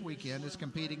 everybody this weekend is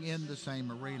competing in the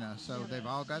same arena, so they've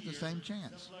all got the same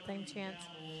chance. Same chance.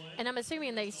 And I'm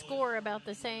assuming they score about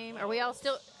the same. Are we all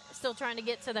still trying to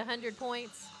get to the 100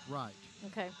 points? Right.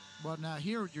 Okay. Well, now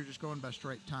here you're just going by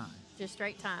straight time. Just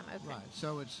straight time. Okay. Right.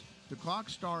 So it's the clock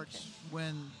starts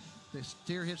when the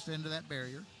steer hits the end of that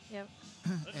barrier. Yep.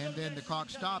 And then the clock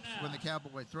stops when the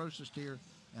cowboy throws the steer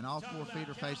and all 4 feet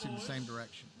are facing the same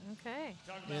direction. Okay.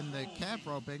 In the calf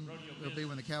roping, it'll be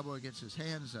when the cowboy gets his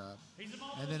hands up.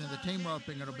 And then in the team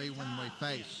roping, it'll be when we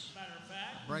face.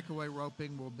 Breakaway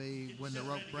roping will be when the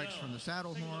rope breaks from the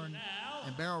saddle horn.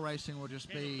 And barrel racing will just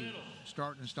be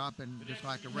starting and stopping just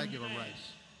like a regular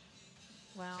race.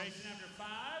 Wow. Chasing after 5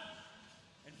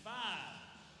 and 5.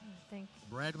 I think.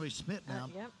 Bradley Smith now.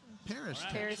 Yep. Paris,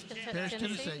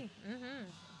 Tennessee.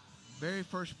 Very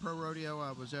first pro rodeo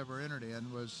I was ever entered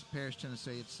in was Paris,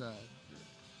 Tennessee. It's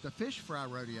the fish fry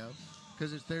rodeo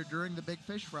because it's there during the big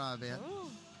fish fry event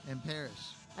in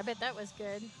Paris. I bet that was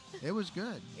good. It was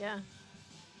good. Yeah.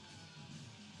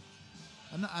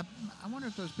 I wonder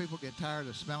if those people get tired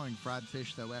of smelling fried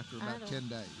fish, though, after about 10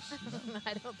 days.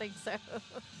 I don't think so.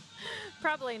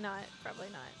 Probably not. Probably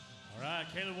not. All right,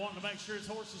 Caleb wanting to make sure his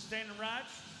horse is standing right.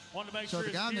 Wanting to make So sure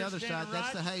the guy on the other side, right.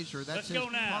 that's the hazer. That's Let's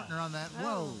his partner on that.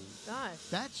 Whoa. Gosh.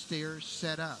 That steer's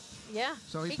set up. Yeah.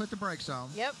 So he put the brakes on.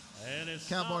 Yep. And it's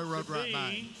Cowboy rode right by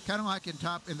him. Kind of like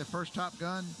in the first Top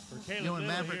Gun. Caleb You know, when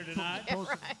Little Maverick here tonight. pulls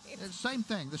it's the same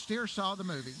thing. The steer saw the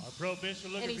movie. Our pro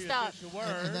bishop looking And he for stopped. the official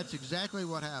word. And that's exactly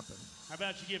what happened. How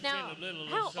about you give Now, Caleb Little a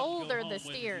little how something to old go are home the with, if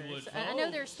you steers? would, I know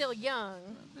they're still young.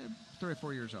 3 or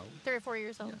 4 years old. 3 or 4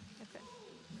 years old. Yeah. Okay.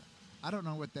 I don't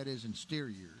know what that is in steer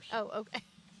years. Oh, okay.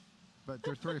 But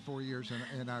they're 3 or 4 years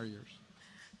in our years.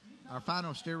 Our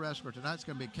final steer wrestler tonight's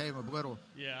going to be Caleb Little.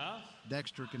 Yeah.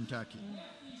 Dexter, Kentucky.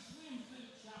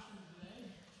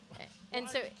 And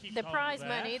so the prize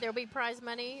money, there'll be prize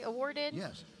money awarded?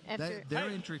 Yes. After Their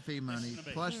entry fee money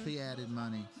plus the added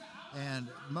money. And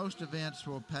most events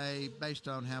will pay based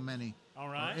on how many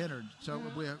are entered. So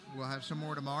we'll have some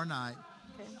more tomorrow night.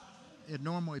 Okay. It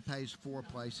normally pays 4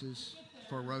 places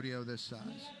for a rodeo this size.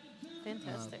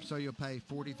 Fantastic. So you'll pay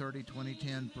 40, 30, 20,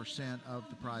 10% of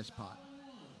the prize pot.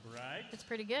 Right. It's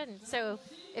pretty good. So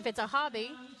if it's a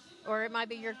hobby, or it might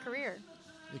be your career.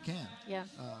 It can. Yeah.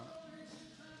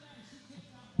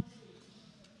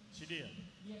 She did.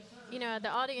 You know, the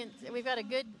audience, we've got a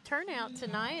good turnout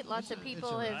tonight. Lots of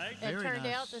people have turned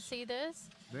out to see this.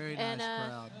 Very and, nice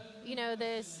crowd. You know,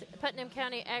 this Putnam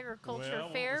County Agriculture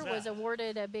Fair was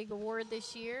awarded a big award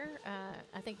this year.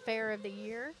 I think Fair of the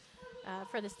Year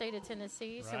for the state of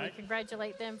Tennessee. So we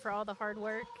congratulate them for all the hard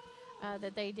work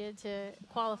that they did to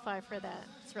qualify for that.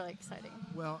 It's really exciting.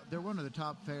 Well, they're one of the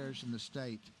top fairs in the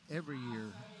state every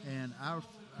year. And our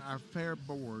fair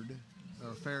board,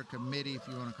 or fair committee, if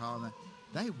you want to call them that,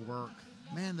 they work.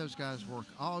 Man, those guys work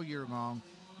all year long.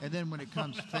 And then when it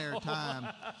comes fair time,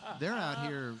 they're out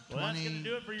here 20,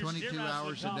 22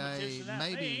 hours a day,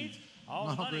 maybe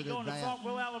longer than that,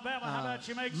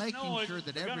 making sure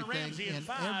that everything in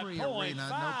every arena,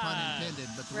 no pun intended,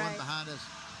 but the one behind us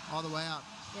all the way out,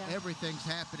 everything's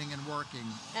happening and working.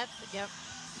 Yep.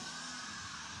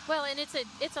 Well, and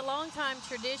it's a long time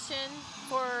tradition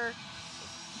for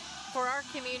for our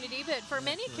community, but for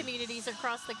many communities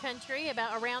across the country.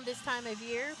 About around this time of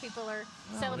year, people are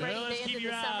celebrating the end of the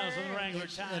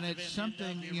summer. And it's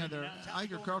something, you know, the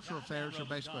agricultural fairs are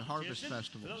basically harvest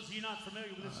festivals.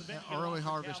 Early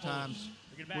harvest times.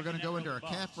 We're going to go into our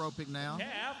calf roping now.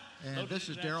 And this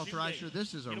is Daryl Thrasher.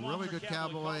 This is a really good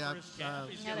cowboy. I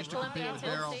used to compete with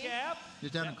Daryl.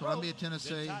 He's down in Columbia,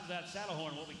 Tennessee.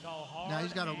 Now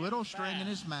he's got a little string in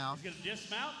his mouth.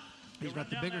 He's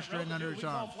got the bigger string under his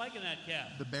arm.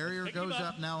 The barrier goes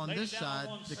up now on this side.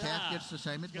 The calf gets the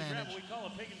same advantage.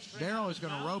 Daryl is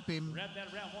going to rope him,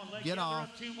 get off,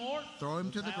 throw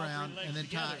him to the ground, and then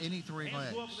tie any 3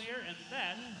 legs.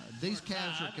 These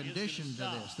calves are conditioned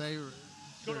to this.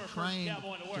 They're trained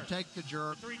to take the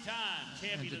jerk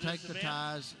and to take the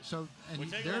ties. So, and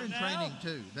they're in training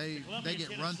too. They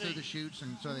get run through the chutes,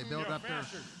 and so they build up their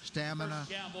stamina.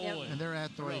 And they're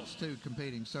athletes too,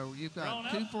 competing. So you've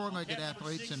got 2 4-legged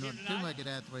athletes and a 2-legged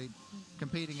athlete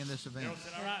competing in this event.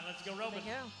 All right, let's go roping.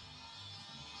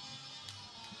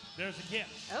 There's a kick.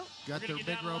 Oh, got their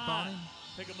big rope on him.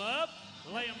 Pick him up.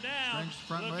 Lay him down. Strings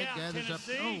front leg, gathers up.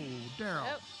 Oh, Daryl.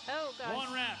 Oh, gosh.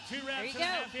 1 wrap, 2 wraps, and a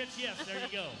half hitch. Yes, there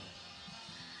you go.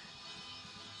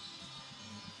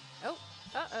 Oh,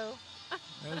 uh-oh.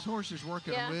 His horse is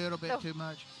working a little bit too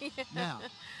much. Now,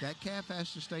 that calf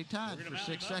has to stay tied for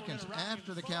 6 seconds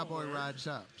after the cowboy rides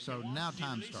up. So now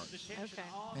time starts. Okay.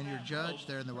 And your judge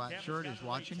there in the white shirt is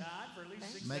watching,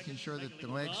 making sure that the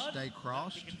legs stay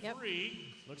crossed. Yep.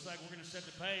 Looks like we're going to set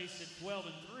the pace at 12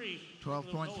 and 3.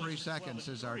 12.3 seconds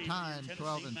is our time,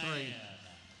 12 and 3.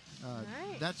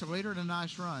 That's a leader and a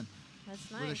nice run. That's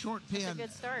nice. With a short pin, That's a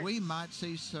good start. we might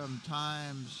see some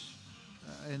times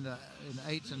in the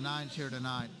 8s and 9s here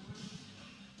tonight.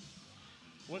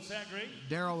 What's that, Greg?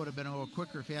 Daryl would have been a little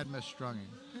quicker if he hadn't misstrung him.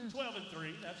 12 and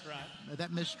 3, that's right.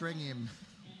 That misstringing him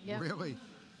really.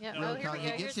 Yeah. Really Here we go. he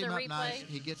gets Here's him the up replay. nice.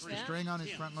 He gets the string on his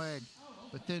front leg,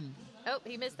 but then Oh,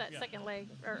 he missed that second leg.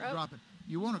 drop it.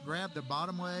 You want to grab the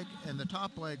bottom leg, and the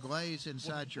top leg lays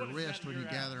inside your wrist when you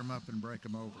gather them up and break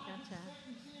them over.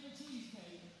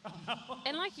 Gotcha.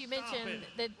 And like you mentioned,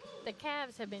 the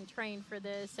calves have been trained for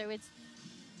this, so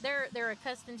they're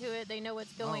accustomed to it. They know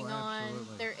what's going on.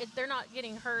 They're not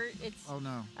getting hurt. It's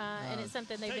and it's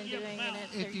something they've been doing, and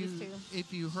they're used to.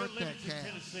 If you hurt that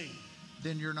calf,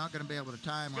 then you're not going to be able to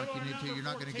tie him like you need to. You're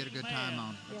not going to get a good time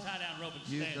on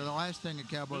him. The last thing a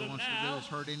cowboy wants to do is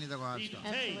hurt any of the livestock.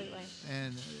 Absolutely.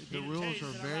 And the rules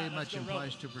are very much in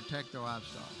place to protect the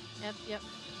livestock. Yep.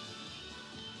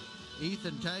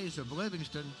 Ethan Tays of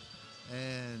Livingston,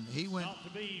 and he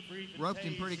roped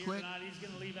him pretty quick.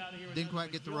 Didn't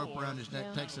quite get the rope around his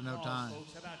neck. Takes him no time.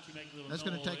 That's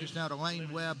going to take us now to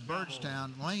Lane Webb,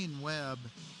 Birdstown. Lane Webb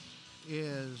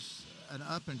is an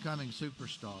up-and-coming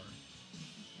superstar.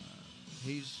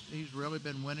 He's really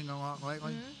been winning a lot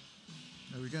lately.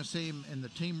 We're going to see him in the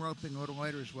team roping a little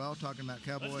later as well, talking about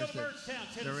cowboys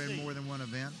that are in more than one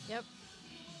event. Yep.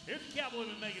 Here's a cowboy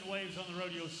been making waves on the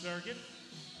rodeo circuit.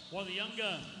 One of the young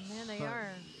guns. Man, they are.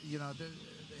 You know,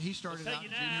 he started out in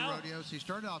junior rodeos. He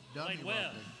started off dummy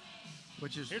roping,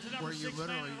 which is where you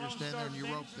literally just stand there and you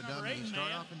rope the dummy. He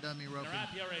started off in dummy roping.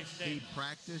 He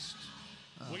practiced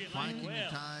flanking and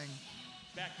tying,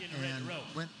 and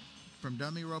went from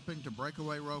dummy roping to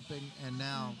breakaway roping, and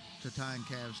now to tying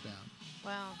calves down.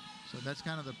 Wow. So that's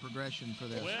kind of the progression for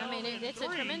this. I mean, it's a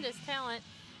tremendous talent.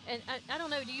 And I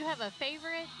don't know, do you have a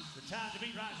favorite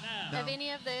of any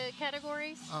of the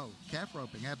categories? Oh, calf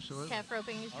roping, absolutely. Calf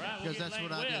roping. Because that's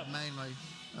what I did mainly.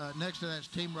 Next to that's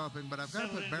team roping, but I've got to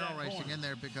put barrel racing in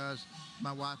there because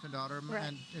my wife and daughter,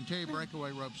 and Terry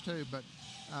breakaway ropes too, but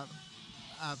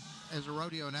as a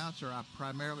rodeo announcer, I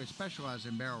primarily specialize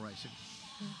in barrel racing.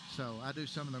 So I do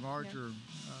some of the larger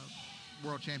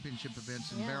world championship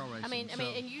events in barrel racing. I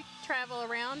mean, and you travel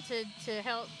around to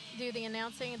help do the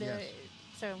announcing. Yes.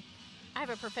 So I have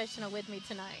a professional with me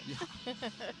tonight. All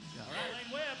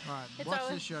right, watch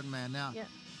this young man now. Yeah.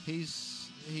 He's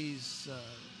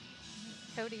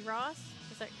Cody Ross.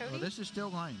 Is that Cody? Well, this is still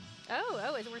Lane.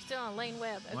 Oh, we're still on Lane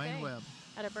Webb. Okay. Lane Webb.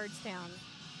 Out of Birdstown.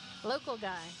 Local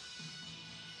guy.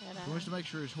 He wants to make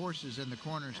sure his horse is in the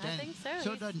corner standing. I think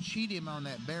so it doesn't cheat him on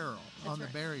that barrel, the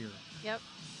barrier. Yep.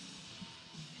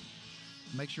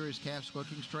 Make sure his calf's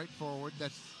looking straight forward.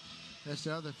 That's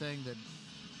the other thing that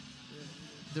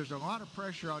there's a lot of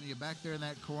pressure on you back there in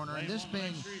that corner. And this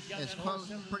being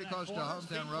pretty close to a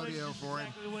hometown rodeo for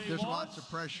him, there's lots of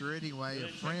pressure anyway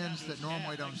of friends that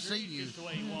normally don't see you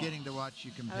getting to watch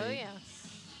you compete. Oh, yeah.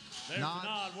 There's the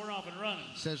nod. We're off and running.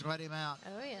 Says let him out.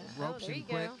 Oh, yeah. Ropes him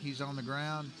quick. He's on the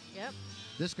ground. Yep.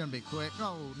 This is going to be quick.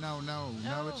 No, it's not. We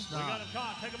got him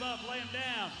caught. Pick him up. Lay him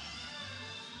down.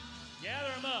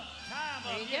 Gather him up. Tie him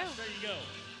up. There you Yes, go. there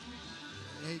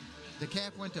you go. The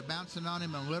calf went to bouncing on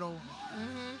him a little,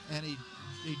 and he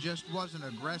just wasn't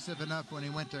aggressive enough when he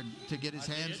went to get his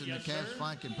hands in the calf's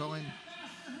flank and pull him.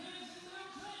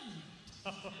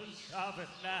 Oh, stop it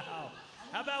now.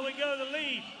 How about we go to the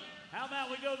lead? How about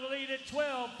we go to the lead at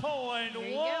 12.1?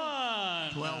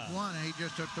 12-1, and he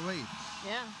just took the lead.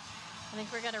 Yeah. I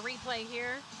think we're going to replay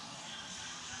here.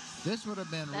 This would have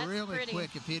been That's really pretty.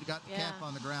 quick if he had got the calf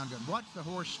on the ground. Watch the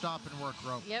horse stop and work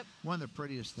rope. Yep. One of the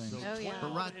prettiest things. Oh, yeah.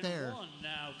 But right there,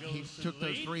 he took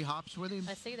those 3 hops with him.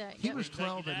 I see that. He Yep. was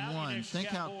 12-1. Think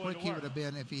how quick he would have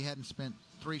been if he hadn't spent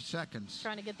 3 seconds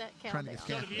Trying to get that count trying to get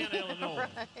down. the calf. Illinois.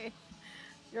 Right.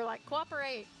 You're like,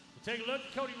 cooperate. Take a look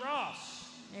at Cody Ross.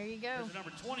 There you go. There's the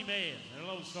number 20 man in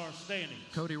Lone Star standing.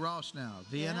 Cody Ross now,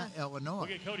 Vienna, Illinois.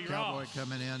 Look at Cody Cowboy Ross.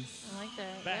 coming in. I like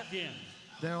that. Back in.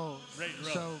 They'll Ready to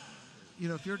roll. so, you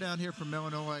know, if you're down here from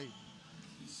Illinois,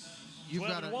 you've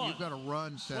got 12-1. a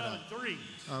run set up 12-3.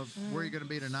 of where you're going to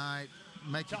be tonight.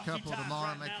 Make a Top couple two times tomorrow,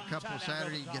 right make now. a couple Tie down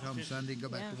Saturday, double get home competition. Sunday, go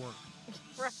back Yeah. to work.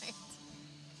 Right.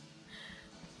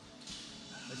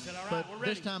 They said, all right, But we're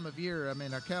ready. this time of year, I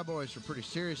mean, our Cowboys are pretty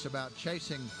serious about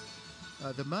chasing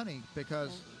the money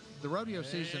because the rodeo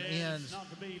season ends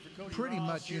pretty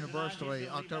much universally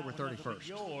October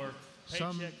 31st.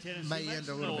 Some may end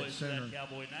a little bit sooner.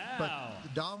 But the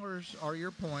dollars are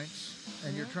your points,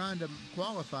 and you're trying to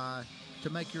qualify to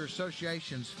make your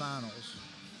association's finals.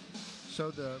 So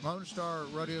the Lone Star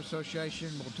Rodeo Association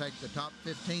will take the top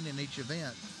 15 in each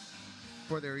event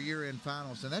for their year-end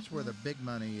finals, and that's where the big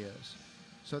money is.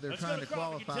 So they're Let's trying go to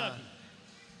Crawford, qualify. Kentucky.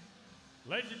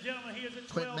 Ladies and gentlemen, he is a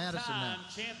Clint Madison 12-time now.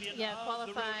 champion Yeah, of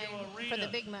qualifying the rodeo for arena.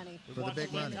 the big money. For the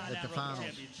big money at the finals.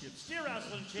 Steer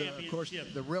wrestling championship. Of course,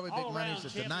 the really big money is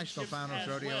at the all-around National championships Finals as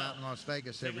Rodeo well. out in Las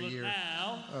Vegas Take a every look year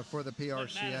now. for the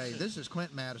PRCA. Madison. This is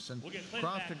Clint Madison, We'll get Clint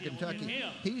Crofton, back in. We'll get Kentucky.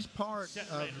 him He's part set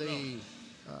of ready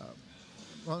to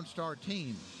the Lone Star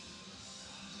team.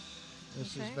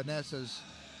 This is Okay. Vanessa's,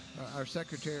 our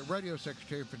secretary, radio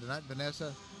secretary for tonight,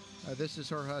 Vanessa. This is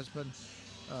her husband,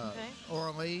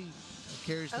 Orly,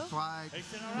 carries the Oh. flag. They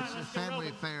said, all right, It's a let's go family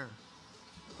rolling. affair.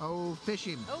 Oh, fish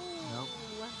him. Oh.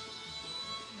 Nope.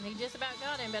 And he just about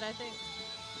got him, but I think.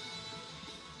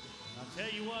 I'll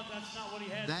tell you what, that's not what he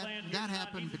had That planned here that tonight.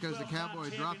 happened He's a because the 12-time Cowboy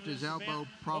champion dropped in his this elbow event.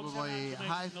 probably Both sides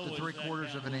half make to noise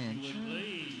 3/4 of an that inch, Cowboy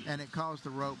lead. and it caused the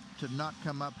rope to not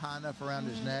come up high enough around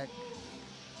his neck.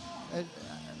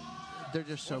 There are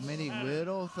just so many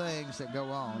little things that go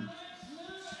on.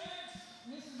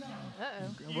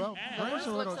 Uh-oh. Well, Gray's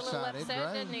a little Looks a little excited.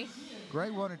 upset, doesn't he? Gray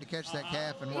wanted to catch that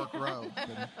calf and work rope.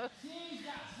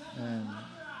 And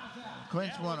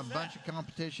Clint's won a bunch of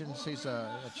competitions. He's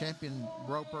a champion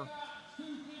roper.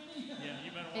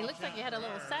 He looks like he had a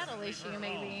little saddle issue,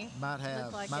 maybe. Might have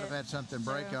Looked like might have it. had something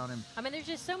break So, on him. I mean, there's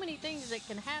just so many things that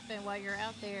can happen while you're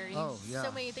out there. Oh, yeah.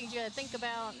 So many things you got to think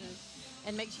about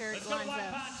and make sure it Let's go to lines White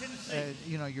up. Pine, Tennessee.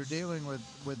 You know, you're dealing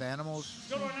with animals,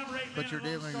 Go to our number 8 but man you're in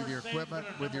Lone dealing Star with your standing equipment,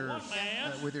 for with your number 1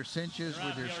 man. with your cinches,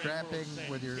 with your strapping,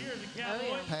 with your Here's the Oh, Cowboy.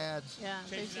 yeah. pads. Yeah,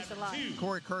 there's just a lot.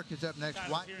 Corey Kirk is up next.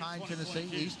 White Pine, Tennessee,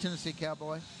 East Tennessee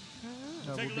Cowboy. Mm-hmm.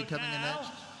 Will Take a be look coming in now.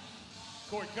 next.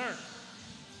 Corey Kirk.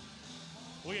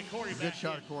 We'll get Corey Good back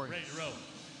shot in, of Corey. ready to roll.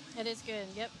 It is good.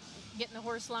 Yep. Getting the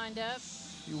horse lined up.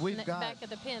 We've in the got back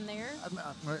of the pin there.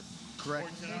 correct. Corey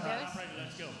said, There all he right, goes. I'm ready,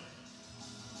 let's go.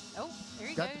 Oh, there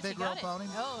he Got goes. the big he got rope it. on him.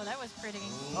 Oh, that was pretty.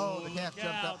 Oh, the calf Look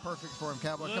jumped out. up perfect for him,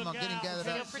 Cowboy. Come on, get him Look gathered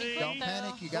out. up. Pretty quick, Don't though.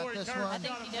 panic. You got Corey this Kirk. I one.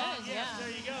 think he does, Yes, yeah. there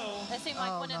you go. That seemed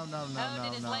like Oh, when no, no, no,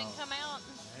 did his no, leg no. come out?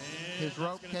 And His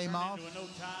rope that's gonna came turn off. into a no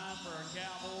time for our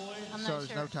Cowboys. I'm So not there's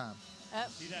sure. no time.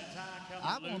 See that tie coming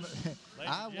I want loose? to. Ladies I and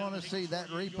want gentlemen, to see that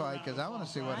replay because I want to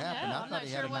see what I happened. know, I I'm thought not he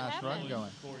had sure a what nice run happened.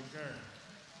 going. Corey Kirk.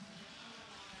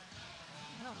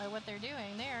 I don't know what they're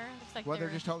doing there. Looks like Well, they're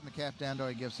just holding the calf down till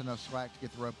he gives enough slack to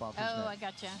get the rope off his Oh, I neck.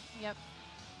 gotcha. Yep.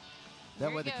 That There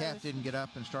way he the calf goes. didn't get up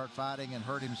and start fighting and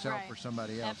hurt himself Right. or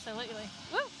somebody else. Absolutely.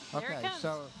 Woo! There it Okay, comes.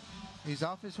 so he's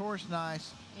off his horse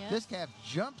nice. Yeah. This calf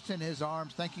jumps in his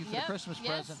arms. Thank you for Yep, the Christmas yes,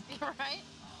 present. You're right.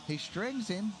 He strings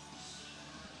him.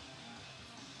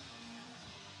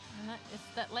 And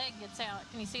that leg gets out.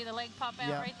 Can you see the leg pop out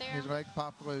Yeah, right there? his leg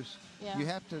popped loose. Yeah.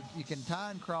 You can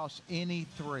tie and cross any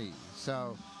three.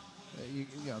 So, you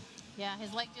know, Yeah,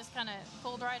 his leg just kind of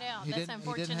pulled right out. he That's didn't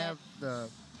unfortunate. have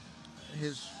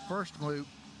his first loop,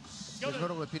 his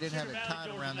middle loop, he didn't have it tied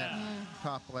around that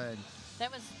top leg.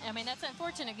 That was, I mean, that's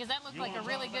unfortunate because that looked like a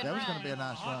really good That run. was gonna be a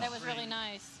nice run. That was really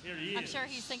nice. Here he I'm is. sure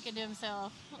he's thinking to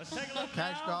himself. Let's take a look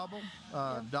Cash now.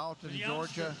 Gobble, Dalton, The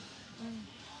Georgia. youngster.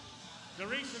 The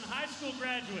recent high school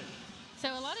graduate. So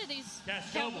a lot of these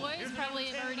cowboys probably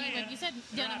have already, like you said,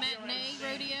 done a matinee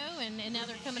rodeo, and now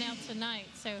they're coming out tonight.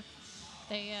 So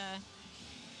they.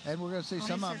 And we're going to see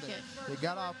some of them. They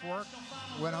got off work,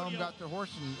 went home, got their horse,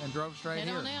 and drove straight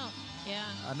here. On out. Yeah.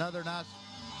 Another nice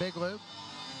big loop.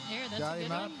 There, that's got a good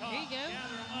him up. one. There you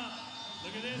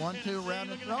go. 1, 2, round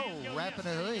and throw. Wrapping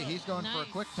a hui. He's going for a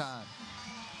quick time.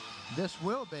 This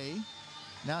will be.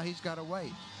 Now he's got to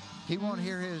wait. He won't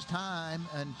hear his time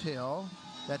until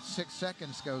that 6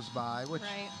 seconds goes by, which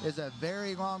is a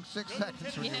very long 6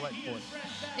 seconds when you wait for it.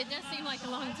 It does seem like a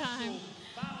long time.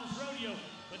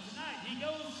 But tonight he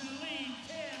goes to the lead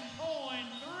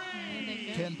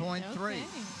 10.3. 10.3.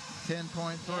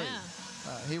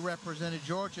 10.3. He represented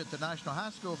Georgia at the National High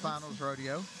School Finals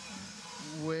Rodeo,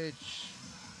 which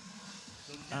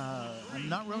I'm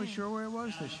not really sure where it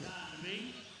was this year.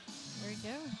 There you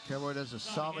go. Cowboy does a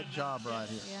solid job right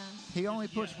here. Yeah. He only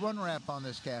puts one wrap on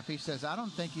this calf. He says, I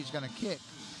don't think he's going to kick,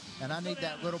 and I need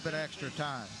that little bit extra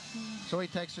time. So he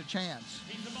takes a chance.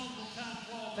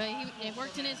 But it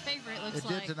worked in his favor, it looks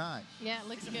like. It did tonight. Yeah, it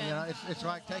looks good. You know, it's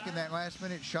like taking that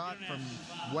last-minute shot from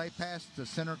way past the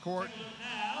center court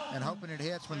and hoping it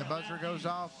hits when the buzzer goes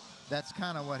off. That's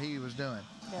kind of what he was doing.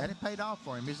 Yeah. And it paid off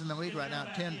for him. He's in the lead right now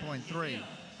at 10.3.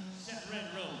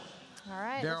 All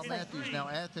right. Daryl Matthews, now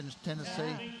Athens,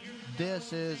 Tennessee.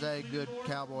 This is a good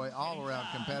cowboy, all-around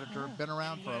competitor. Been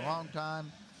around for a long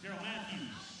time.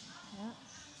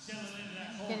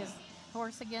 Get his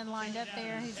horse again lined up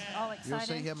there. He's all excited.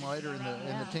 You'll see him later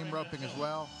in the team roping as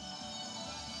well.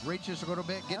 Reaches a little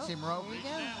bit, gets him roped. There we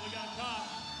go.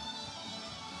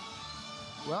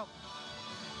 Well,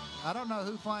 I don't know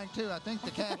who flanked who. I think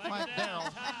the calf flanked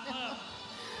Daryl.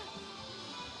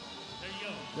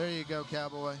 There you go,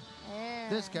 cowboy. There.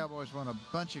 This cowboy's won a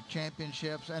bunch of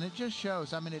championships, and it just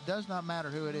shows. I mean, it does not matter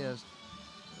who it is.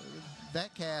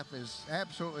 That calf is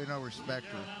absolutely no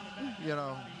respecter. You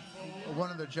know,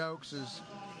 one of the jokes is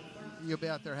you'll be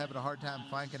out there having a hard time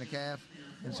flanking a calf,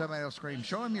 and somebody will scream,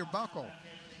 "Show him your buckle,"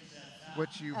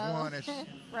 which you've won. It's,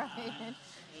 right.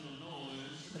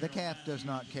 The calf does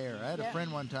not care. I had a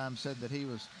friend one time said that he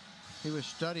was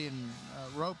studying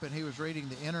rope, and he was reading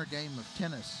the inner game of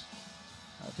tennis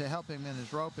to help him in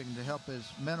his roping, to help his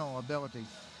mental ability.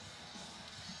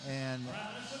 And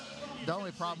the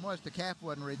only problem was the calf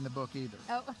wasn't reading the book either.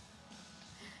 Oh.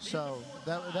 So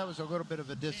that was a little bit of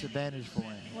a disadvantage for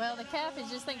him. Well, the calf is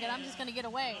just thinking, I'm just going to get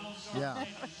away. Yeah.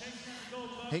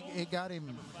 He got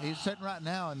him. He's sitting right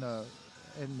now in the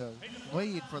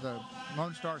lead for the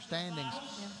Lone Star standings.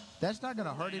 Yeah. That's not going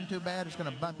to hurt him too bad. It's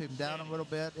going to bump him down a little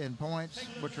bit in points,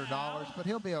 which are dollars, but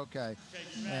he'll be okay.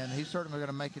 And he's certainly going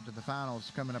to make it to the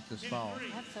finals coming up this fall.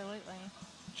 Absolutely.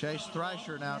 Chase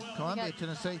Thrasher now, Columbia,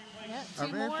 Tennessee. Our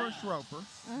very first roper,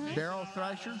 Daryl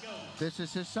Thrasher. This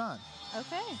is his son.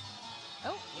 Okay.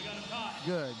 Oh.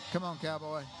 Good. Come on,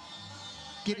 cowboy.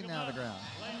 Get him out of the ground.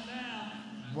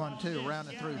 1, 2, round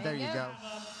it through. There you go.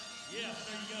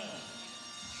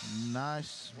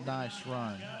 Nice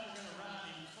run.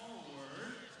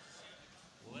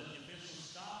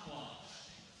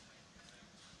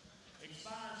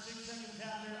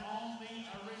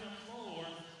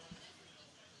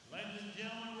 Ladies and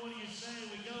gentlemen, what do you say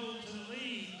we go to the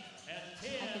lead at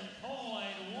 10.1?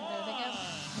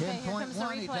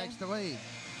 10.1, he takes the lead.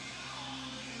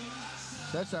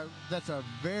 That's a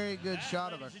very good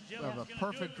shot of a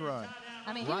perfect run.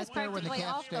 I mean, right he was there when the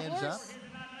calf off stands the up. horse.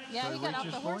 Yeah, so he got off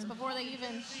the horse point. before he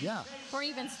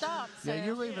even stopped. So Yeah,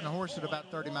 you're leaving a horse at about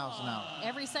 30 miles an hour.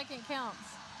 every second counts.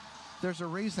 There's a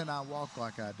reason I walk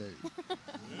like I do.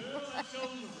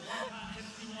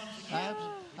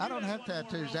 I don't have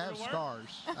tattoos. I have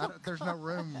scars. There's no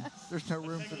room. There's no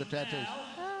room for the tattoos.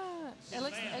 It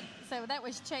looks so. That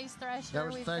was Chase Thrasher. That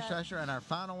was Chase Thrasher, and our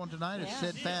final one tonight is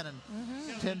Sid Fannin,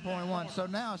 10.1. So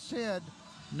now Sid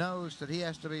knows that he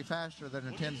has to be faster than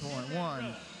a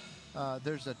 10.1.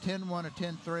 There's a 10.1, a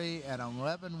 10.3, and an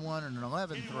 11.1 and an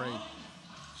 11.3.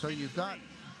 So you've got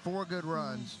 4 good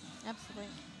runs. Absolutely.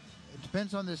 It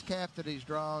depends on this calf that he's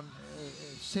drawn.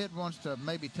 Sid wants to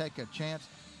maybe take a chance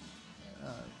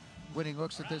when he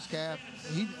looks at this calf.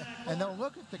 And they'll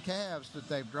look at the calves that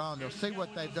they've drawn. They'll see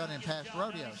what they've done in past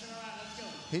rodeos.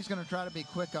 He's going to try to be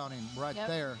quick on him right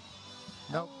there.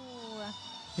 Nope. Oh.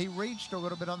 He reached a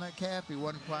little bit on that calf. He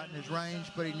wasn't quite in his range,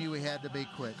 but he knew he had to be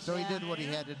quick. So he did what he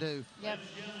had to do. Yep.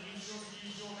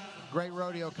 Great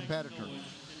rodeo competitor.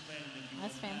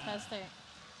 That's fantastic.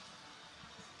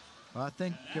 Well, I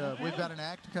think we've got an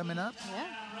act coming up. Yeah.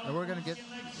 And we're going to get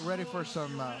ready for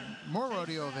some more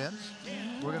rodeo events.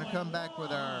 We're going to come back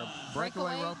with our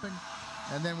breakaway roping,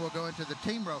 and then we'll go into the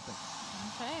team roping.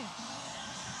 Okay.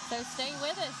 So stay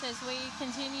with us as we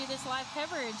continue this live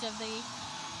coverage of the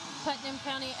Putnam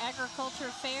County Agriculture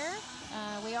Fair.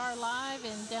 We are live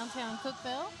in downtown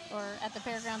Cookeville, or at the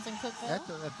fairgrounds in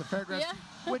Cookeville. At the fairgrounds,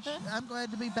 which I'm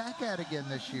glad to be back at again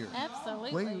this year.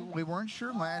 Absolutely. We weren't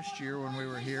sure last year when we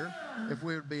were here if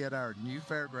we would be at our new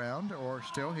fairground or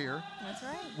still here. That's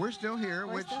right. We're still here,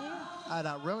 We're still here. And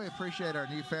I really appreciate our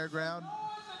new fairground,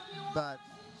 but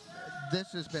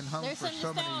this has been home There's for some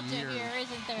so many nostalgia years. here,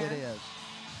 isn't there? It is.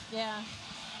 Yeah.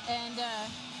 And,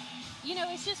 you know,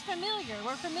 it's just familiar.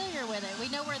 We're familiar with it. We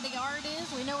know where the art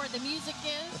is. We know where the music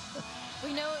is.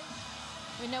 we know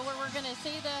where we're going to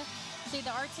see the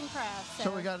arts and crafts.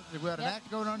 So we got an act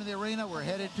going on in the arena. We're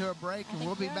headed to a break, and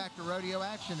we'll be back to rodeo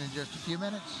action in just a few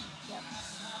minutes. Yep.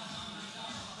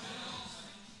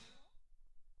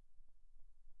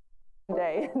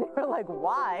 Day. They were like,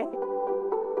 why?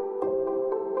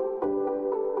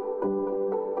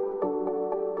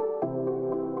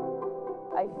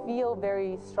 I feel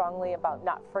very strongly about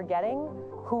not forgetting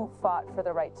who fought for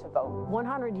the right to vote.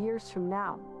 100 years from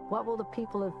now, what will the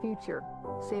people of the future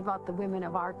say about the women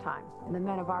of our time and the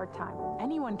men of our time?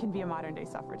 Anyone can be a modern-day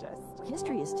suffragist.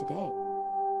 History is today.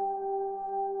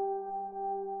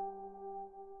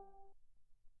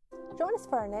 Join us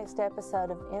for our next episode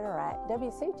of Interact,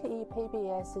 WCTE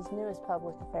PBS's newest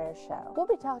public affairs show. We'll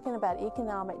be talking about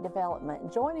economic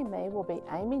development. Joining me will be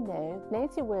Amy New,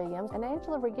 Nancy Williams, and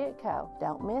Angela Rigitko.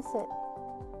 Don't miss it.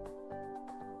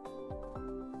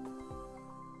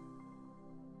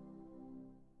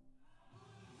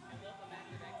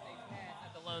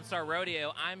 Lone Star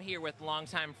Rodeo. I'm here with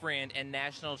longtime friend and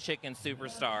national chicken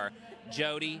superstar,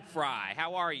 Jody Fry.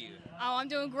 How are you? Oh, I'm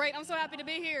doing great. I'm so happy to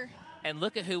be here. And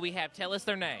look at who we have. Tell us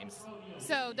their names.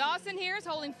 So Dawson here is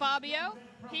holding Fabio.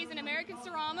 He's an American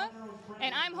Sarama.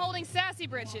 And I'm holding Sassy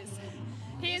Britches.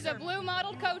 He is a blue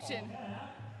mottled Cochin.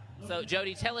 So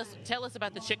Jody, tell us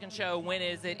about the chicken show. When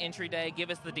is it? Entry day.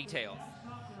 Give us the details.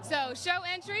 So show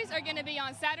entries are going to be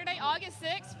on Saturday, August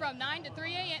 6th from 9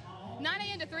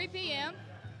 a.m. to 3 p.m.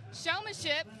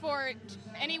 Showmanship for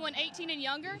anyone 18 and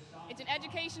younger. It's an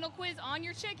educational quiz on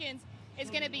your chickens. It's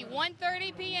going to be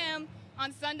 1:30 p.m.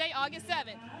 on Sunday, August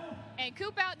 7th. And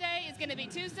Coop Out Day is going to be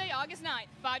Tuesday, August 9th,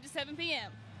 5 to 7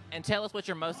 p.m. And tell us what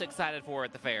you're most excited for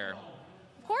at the fair.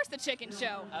 Of course, the chicken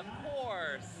show. Of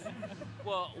course.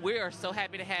 Well, we are so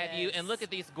happy to have you. And look at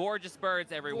these gorgeous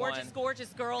birds, everyone. Gorgeous, gorgeous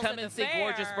girls Come at the and see fair.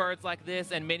 gorgeous birds like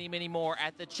this and many, many more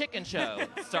at the chicken show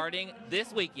starting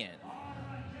this weekend.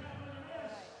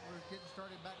 We're getting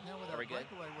started back now with our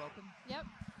breakaway roping. Yep.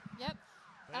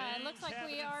 Looks like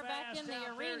we are back in the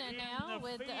arena now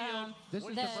with This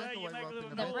is the breakaway roping.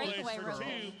 The breakaway roping.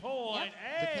 Yep.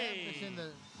 The calf is in the.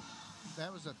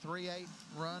 That was a 3/8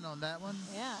 run on that one.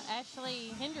 Yeah, Ashley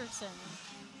Henderson.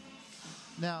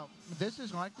 Now, this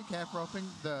is like the calf roping.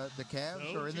 The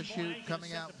calves are in the chute,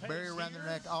 coming out, barrier around their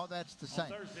neck. All that's the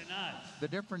same. The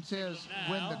difference is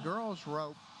when the girls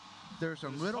rope, there's a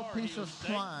little piece of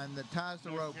twine that ties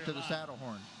the rope to the saddle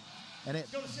horn, and it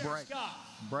breaks.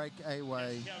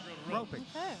 Breakaway roping.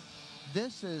 Okay.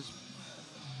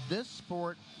 This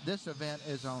sport, this event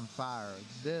is on fire.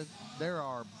 There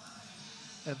are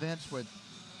events with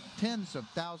tens of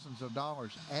thousands of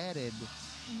dollars added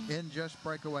in just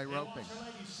breakaway roping.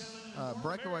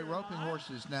 Breakaway roping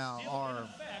horses now are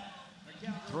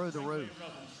through the roof.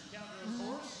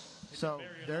 So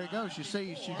there you go. You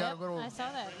see, she got a little. I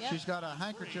saw that. Yep. She's got a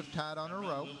handkerchief tied on her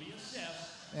rope,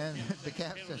 and the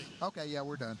calf says, "Okay, yeah,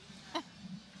 we're done."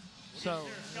 So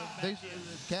these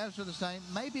calves are the same,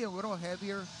 maybe a little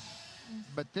heavier,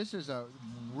 but this is a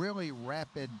really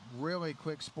rapid, really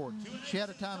quick sport. She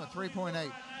had a time of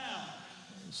 3.8.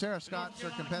 Sarah Scott's her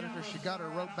competitor. She got her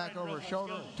rope back over her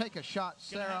shoulder. Take a shot,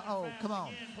 Sarah. Oh, come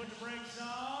on.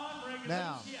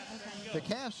 Now, the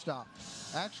calf stopped,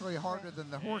 actually harder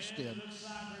than the horse did,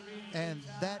 and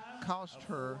that cost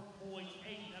her.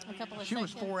 A couple of She was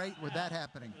seconds. 4.8 with that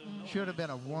happening. Should have been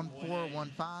a 1.4,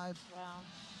 1.5. Wow.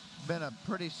 Been a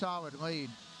pretty solid lead.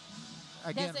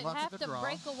 Again, Does it luck have of the to draw.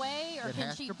 break away, or It can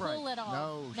has she to break. pull it off?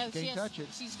 No, she can't touch it.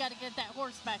 She's got to get that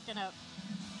horse backing up.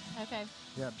 Okay.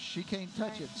 Yep, she can't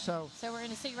touch Right. it. So So we're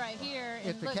going to see right here. And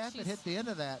if the look, calf had she's- hit the end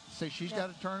of that, see, she's Yeah.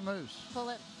 got to turn loose. Pull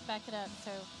it, back it up.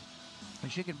 So.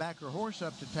 And she can back her horse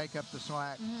up to take up the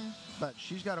slack, but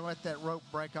she's got to let that rope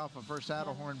break off of her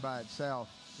saddle horn by itself.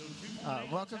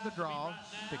 Luck of the draw,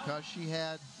 because she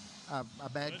had a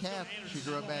bad calf. She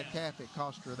drew a bad calf. It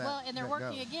cost her that. Well, and they're that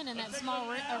working go. again in that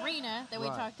small arena that we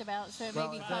Right. talked about, so it Well,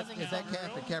 may be if that, causing if that some.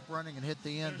 calf had kept running and hit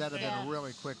the end, that'd have been a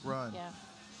really quick run. Yeah.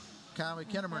 Kylie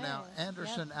Kinnemer now, Okay.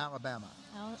 Anderson, Yep. Alabama.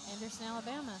 Anderson,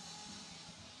 Alabama.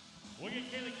 We'll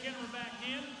get Kaylee Kinnemer back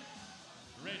in.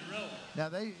 Now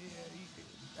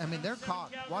they're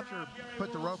caught. Watch her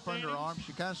put the rope under her arm.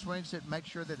 She kind of swings it, make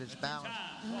sure that it's balanced,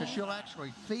 because she'll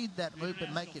actually feed that loop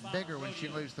and make it bigger when she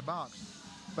leaves the box.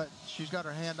 But she's got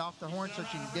her hand off the horn so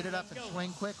she can get it up and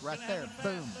swing quick right there.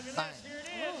 Boom, bang.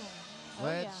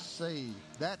 Let's see.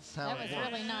 That's how it works. That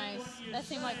was really nice. That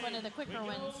seemed like one of the quicker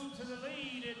ones. To the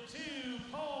lead at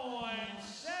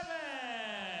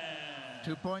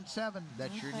 2.7. 2.7.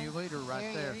 That's your new leader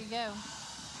right there. There you go.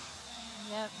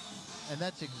 Yep. And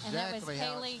that's exactly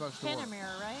how it's supposed to work.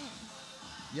 Kennemer, right?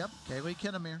 Yep, Kaylee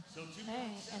Kennemer.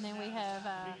 Okay, and then we have,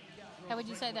 how would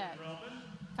you say that?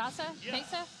 Casa?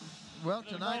 Casa? Well,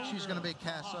 tonight she's going to be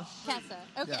Casa. Casa,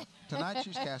 okay. Yeah, tonight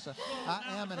she's Casa.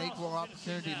 I am an equal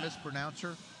opportunity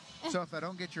mispronouncer, so if I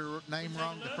don't get your name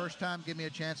wrong the first time, give me a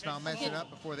chance and I'll mess it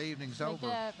up before the evening's over.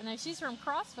 Now, she's from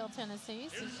Crossville, Tennessee.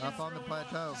 So she's up on the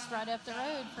plateau. Just right up the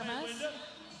road from us.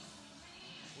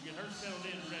 We'll get her settled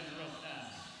in and ready to rope now.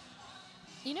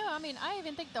 You know, I mean, I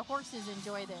even think the horses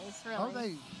enjoy this, really.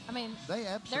 Oh, they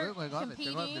absolutely love it. They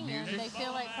love the music. And they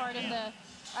feel like part of the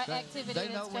activity They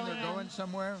know that's when going they're going on.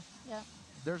 somewhere. Yeah.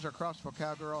 There's our Crossville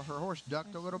cowgirl. Her horse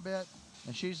ducked a little bit,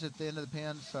 and she's at the end of the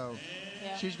pen, so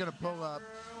she's going to pull up.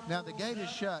 Now, the gate is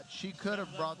shut. She could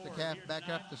have brought the calf back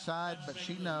up the side, but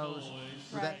she knows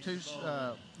with that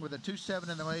with a 2.7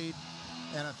 in the lead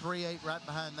and a 3.8 right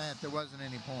behind that, there wasn't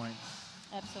any point.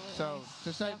 Absolutely. So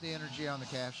to save the energy on the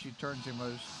calf, she turns him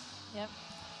loose. Yep.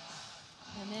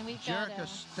 And then we've Jerica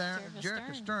got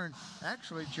Jerica Stern,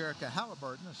 actually Jerica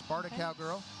Halliburton, a Sparta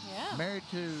cowgirl, married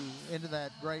into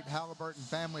that great Halliburton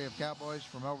family of cowboys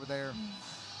from over there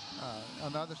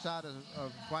on the other side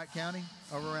of White County,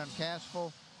 over around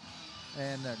Cassville,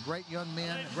 and great young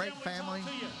men, a great family.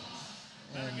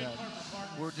 And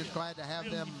we're just glad to have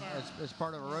them as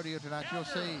part of a rodeo tonight. You'll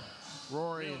see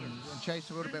Rory and Chase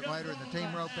a little bit later in the team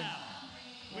roping.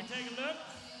 We take a look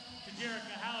to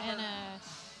Jerica Halliburton. And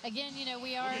again, you know,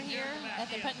 we are here at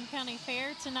the Putnam County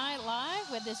Fair tonight live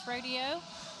with this rodeo.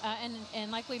 And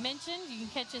like we mentioned, you can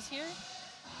catch us here.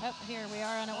 Oh, here we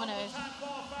are. I don't want to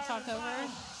talk over her.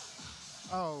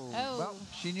 Oh, well,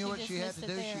 she knew what she had to do.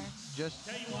 There. She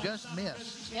just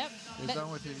missed. Yep. Is on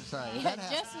with you to say. Yeah,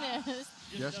 just missed.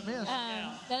 Just missed.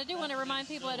 But I do want to remind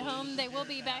people at home they will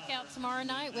be back out tomorrow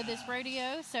night with this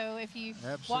rodeo. So if you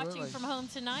watching from home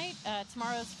tonight,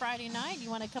 tomorrow's Friday night, you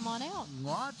want to come on out.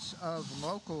 Lots of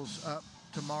locals up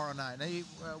tomorrow night.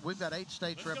 We've got 8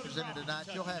 states represented tonight.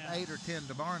 You'll have 8 or 10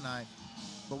 tomorrow night.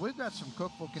 But we've got some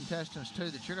Cookeville contestants, too,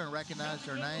 that you're going to recognize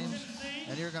their names,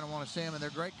 and you're going to want to see them. And they're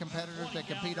great competitors. They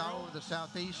compete all over the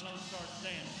Southeast.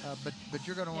 But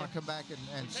you're going to want to come back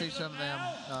and see some of them.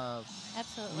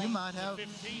 Absolutely. You might have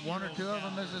 1 or 2 of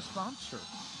them as a sponsor.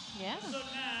 Yeah,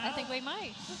 I think we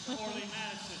might.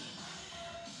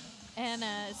 And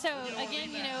so,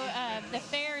 again, you know, the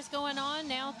fair is going on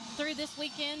now through this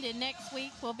weekend, and next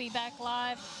week we'll be back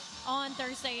live on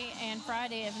Thursday and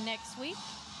Friday of next week.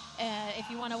 If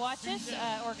you want to watch us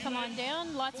or come on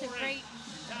down, lots of great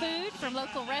food from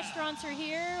local restaurants are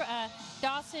here.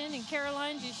 Dawson and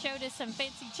Carolyn just showed us some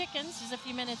fancy chickens just a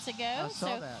few minutes ago. I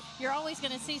saw that. You're always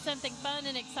going to see something fun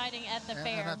and exciting at the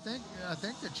fair. And I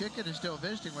think the chicken is still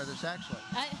visiting with us, actually.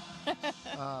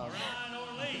 A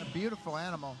beautiful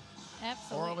animal.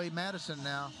 Absolutely. Orly Madison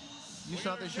now. You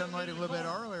saw this young lady a little bit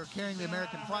earlier carrying the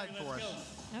American flag for us.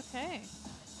 Okay.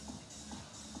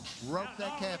 Rope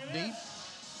that calf deep,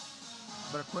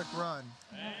 but a quick run.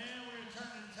 And we're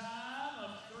turning time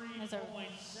of 3.7. That's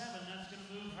going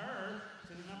to move her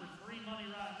to the number 3 money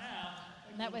right now.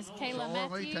 That was Kayla so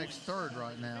Matthews. Orly takes 3rd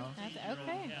right now. That's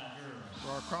okay.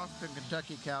 For our Crofton,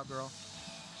 Kentucky cowgirl.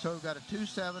 So we've got a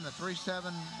 2.7, a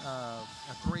 3.7, a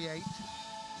 3.8.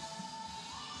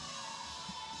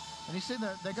 And you see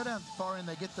they go down far and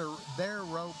they get their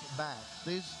rope back.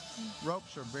 These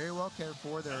ropes are very well cared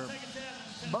for.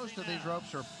 Most of these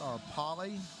ropes are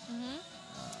poly.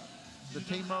 The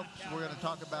team ropes we're going to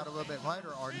talk about a little bit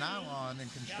later are nylon in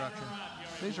construction.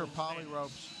 These are poly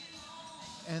ropes.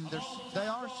 And they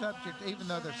are subject, even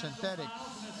though they're synthetic,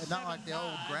 and not like the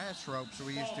old grass ropes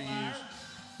we used to use,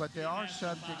 but they are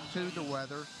subject to the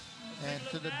weather and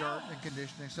to the dirt and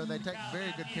conditioning. So they take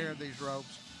very good care of these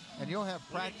ropes. And you'll have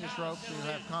practice ropes and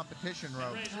you'll have competition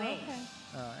ropes. Okay.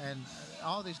 And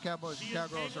all these cowboys and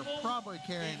cowgirls are probably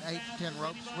carrying 8 to 10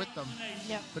 ropes with them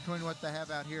between what they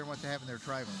have out here and what they have in their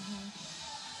trailer.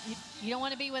 You don't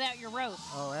want to be without your rope.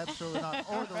 Oh, absolutely not.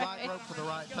 Or the right rope for the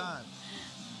right time.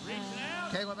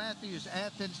 Kayla Matthews,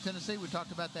 Athens, Tennessee. We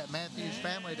talked about that Matthews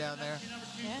family down there.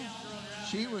 Yeah.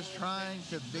 She was trying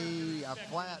to be a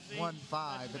flat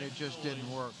 1.5, and it just didn't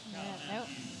work. Yeah, nope.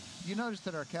 You notice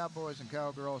that our cowboys and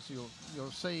cowgirls, you'll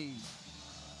see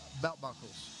belt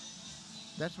buckles.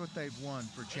 That's what they've won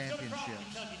for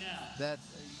championships. That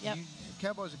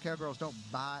cowboys and cowgirls don't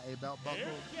buy a belt buckle.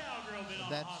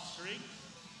 That's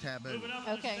taboo.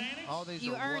 Okay. All these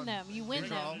you are earn them. You win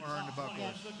these them. are all earned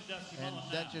buckles. And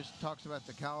that just talks about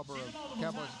the caliber of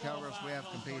cowboys and cowgirls we have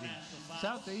competing.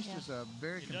 Southeast is a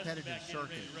very competitive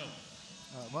circuit.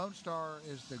 Lone Star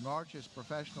is the largest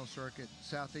professional circuit.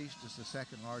 Southeast is the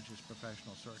second largest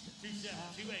professional circuit.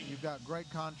 You've got great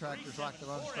contractors like the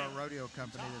Lone Star Rodeo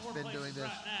Company that's been doing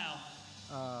this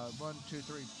 1, 2,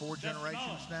 3, 4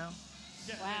 generations now.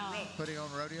 Wow. Putting on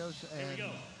rodeos. And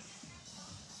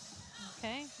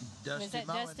okay. Dusty Was that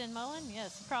Mullen. Dustin Mullen?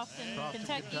 Yes, Crofton,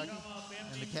 Kentucky.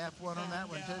 And the calf won on that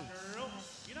one too.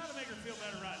 You know how to make her feel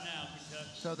better right now, Kentucky.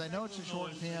 So they know it's a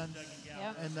short pin,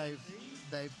 and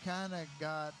they've kind of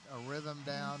got a rhythm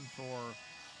down for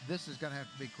this is going to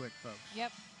have to be quick, folks.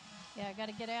 Yep. Yeah, I got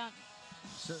to get out,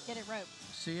 get it roped.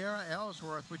 Sierra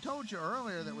Ellsworth, we told you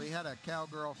earlier that we had a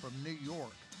cowgirl from New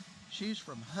York. She's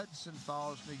from Hudson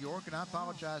Falls, New York, and I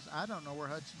apologize, I don't know where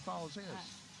Hudson Falls is.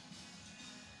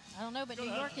 I don't know, but New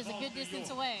York is a good distance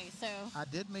away, so. I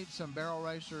did meet some barrel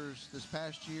racers this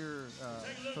past year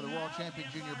for the World Champion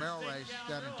Junior Barrel Race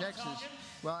down in Texas.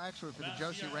 Well, actually for the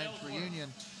Josie Ranch reunion,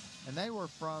 and they were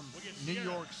from New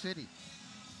York City.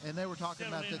 And they were talking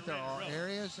about that there are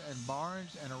areas and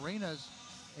barns and arenas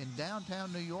in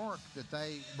downtown New York that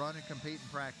they run and compete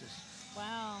and practice.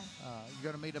 Wow. You're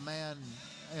going to meet a man,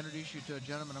 introduce you to a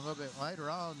gentleman a little bit later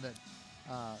on that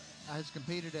has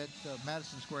competed at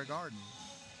Madison Square Garden.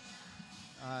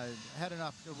 Had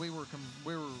enough. We were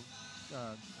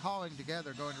hauling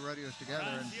together, going to rodeos together,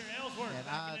 and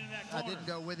I didn't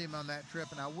go with him on that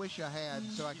trip, and I wish I had,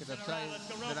 so I could have said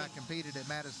that I competed at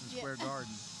Madison Square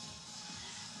Garden.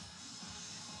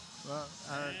 Well,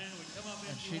 and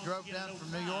she drove down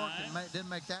from New York and didn't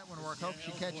make that one work. Hope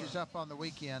she catches up on the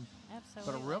weekend.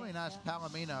 Absolutely. But a really nice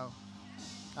Palomino.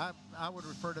 I would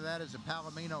refer to that as a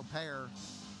Palomino pair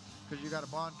because you got a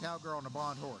blonde cowgirl and a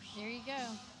blonde horse. There you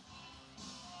go.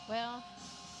 Well,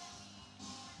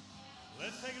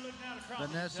 let's take a look now to Crofton,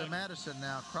 Vanessa Kentucky. Madison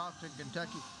now, Crofton,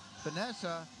 Kentucky.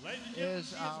 Vanessa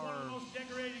is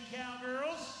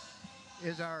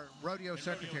our rodeo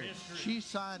secretary. She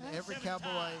signed every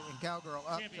cowboy and cowgirl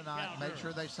up tonight, made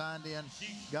sure they signed in,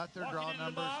 got their draw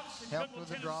numbers, helped with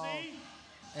the draw,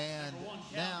 and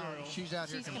now she's out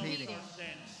here competing.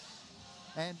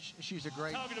 And she's a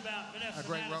great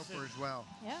roper as well.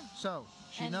 Yeah. So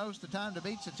she knows the time to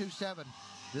beat's a 2.7.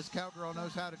 This cowgirl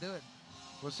knows how to do it.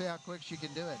 We'll see how quick she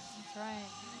can do it. That's right.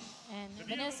 And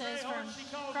Vanessa is from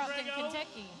Crofton,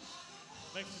 Kentucky.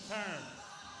 Makes a turn.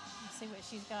 Let's see what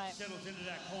she's got. Settles into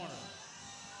that corner.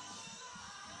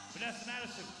 Vanessa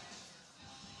Madison.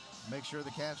 Make sure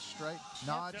the calf's straight.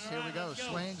 Nods. Here we go.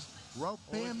 Swings. Rope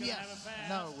him. Yes.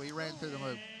 No, we ran through the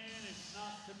loop.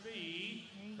 There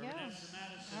you go.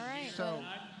 All right. So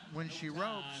when she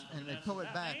ropes and they pull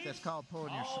it back, that's called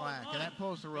pulling your slack, and that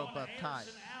pulls the rope up tight.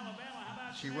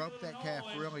 She roped that calf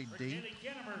really deep,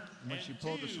 and when she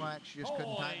pulled the slack, she just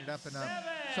couldn't tighten it up enough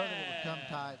so that it would come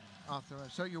tight off the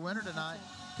rope. So your winner tonight,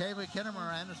 Kaylee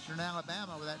Kinnemer, Anderson,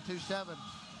 Alabama, with that 2.7.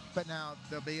 But now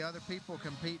there'll be other people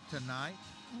compete tonight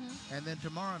and then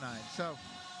tomorrow night. So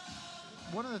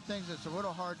one of the things that's a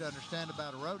little hard to understand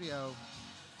about a rodeo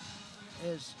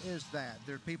is that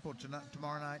there are people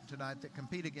tomorrow night, tonight that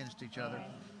compete against each other.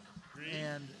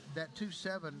 And that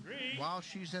 2.7, while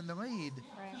she's in the lead,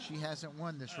 she hasn't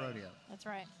won this rodeo. That's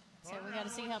right. So we got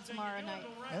to see how tomorrow night.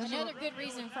 Another good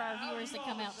reason for our viewers to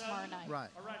come out tomorrow night. Right.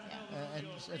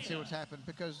 Yeah. And see what's happened,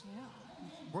 because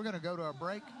we're going to go to our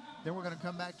break. Then we're going to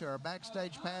come back to our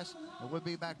Backstage Pass, and we'll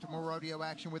be back to more rodeo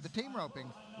action with the team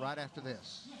roping right after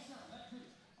this.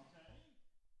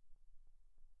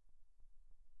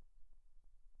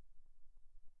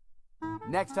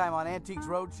 Next time on Antiques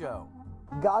Roadshow.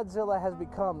 Godzilla has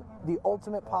become the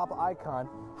ultimate pop icon.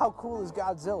 How cool is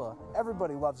Godzilla?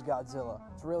 Everybody loves Godzilla.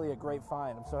 It's really a great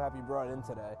find. I'm so happy you brought it in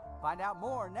today. Find out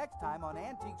more next time on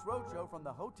Antiques Roadshow from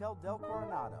the Hotel Del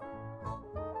Coronado.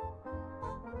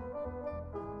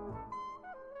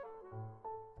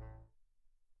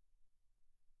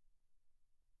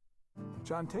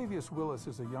 Jontavius Willis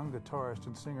is a young guitarist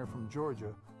and singer from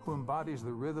Georgia who embodies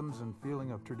the rhythms and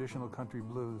feeling of traditional country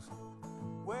blues.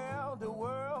 Well, the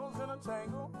world's in a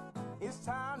tangle. It's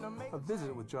time to make A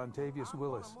visit with Jontavius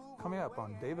Willis, coming up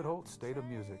on David Holt's State of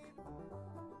Music.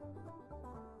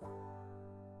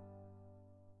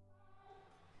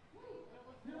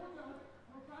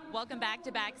 Welcome back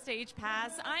to Backstage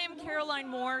Pass. I am Caroline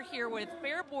Moore here with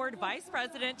Fair Board Vice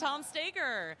President Tom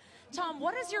Stager. Tom,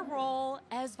 what is your role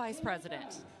as Vice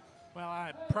President? Well,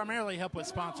 I primarily help with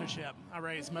sponsorship. I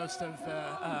raise most of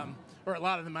the, or a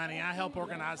lot of the money. I help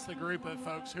organize the group of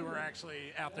folks who are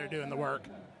actually out there doing the work.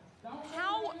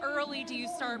 How early do you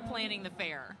start planning the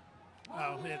fair?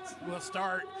 Oh,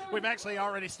 we've actually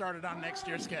already started on next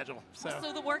year's schedule.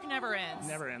 So the work never ends?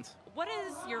 Never ends. What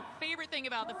is your favorite thing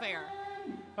about the fair?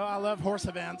 Oh, I love horse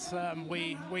events.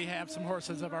 We have some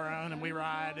horses of our own, and we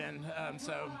ride, and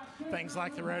so things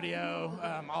like the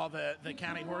rodeo, all the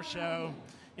county horse show,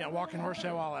 walking horse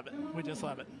show, all of it. We just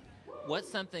love it.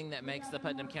 What's something that makes the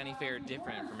Putnam County Fair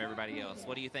different from everybody else?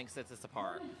 What do you think sets us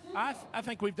apart? I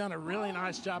think we've done a really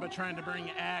nice job of trying to bring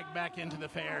ag back into the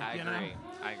fair. I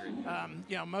agree.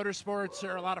 Motorsports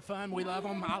are a lot of fun. We love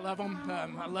them. I love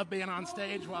them. I love being on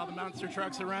stage while the monster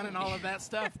trucks are running, all of that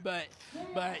stuff. But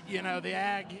the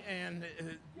ag and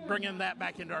bringing that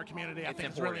back into our community, I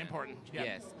think is really important. Yep.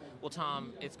 Yes. Well,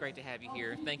 Tom, it's great to have you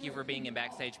here. Thank you for being in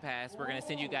Backstage Pass. We're going to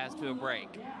send you guys to a break.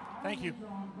 Thank you.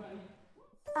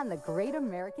 On the Great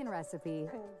American Recipe.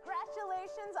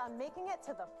 Congratulations on making it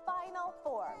to the Final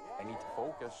Four. I need to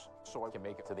focus so I can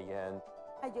make it to the end.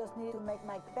 I just need to make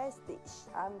my best dish.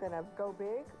 I'm going to go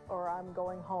big or I'm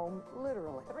going home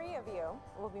literally. 3 of you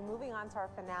will be moving on to our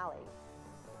finale.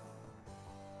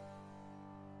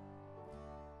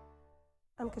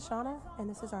 I'm Kashana, and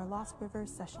this is our Lost River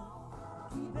session.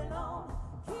 Keeping on,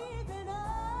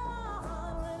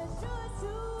 when it should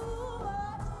too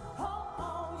much. Hold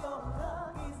on, your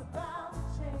luck is about to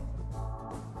change.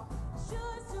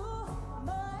 Should too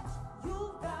much,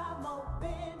 you've got more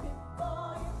bend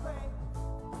before you break.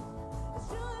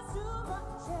 Should too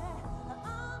much, yeah.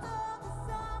 All of the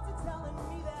signs are telling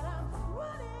me that I'm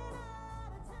running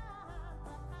out of time.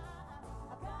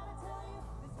 I gotta tell you,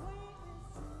 this weight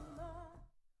is too much.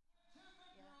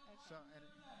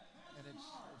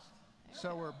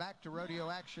 So we're back to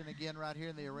rodeo action again right here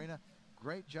in the arena.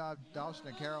 Great job, Dawson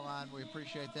and Carolyn. We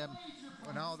appreciate them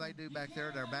and all they do back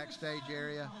there at our backstage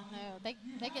area. I know.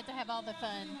 They get to have all the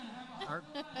fun. Our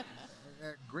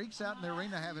Greek's out in the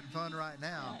arena having fun right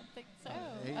now. I think so.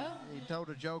 He told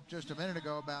a joke just a minute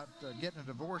ago about getting a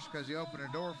divorce because he opened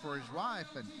a door for his wife,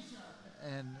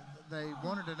 and they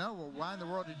wanted to know, well, why in the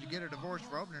world did you get a divorce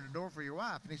for opening a door for your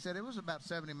wife? And he said it was about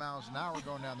 70 miles an hour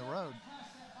going down the road.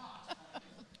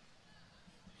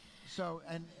 So,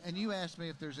 and you asked me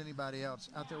if there's anybody else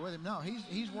out there with him. No,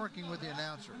 he's working with the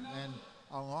announcer, and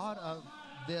a lot of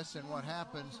this and what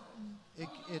happens,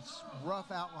 it's rough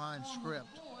outline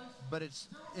script, but it's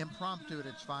impromptu at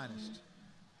its finest.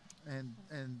 And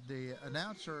the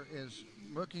announcer is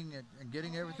looking at and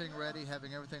getting everything ready,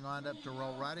 having everything lined up to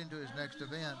roll right into his next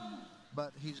event,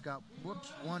 but he's got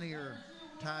one ear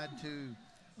tied to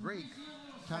Greek,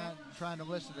 trying to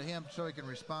listen to him so he can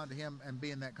respond to him and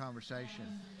be in that conversation.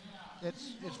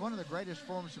 It's one of the greatest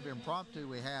forms of impromptu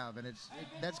we have, and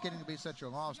that's getting to be such a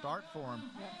lost art form,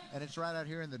 and it's right out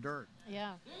here in the dirt.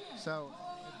 Yeah. So,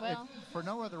 if for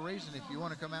no other reason, if you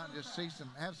want to come out and just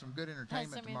have some good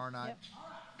entertainment tomorrow night,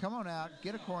 come on out,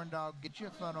 get a corn dog, get you a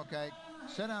funnel cake,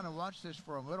 sit down and watch this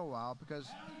for a little while because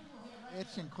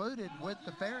it's included with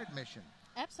the fair admission.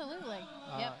 Absolutely.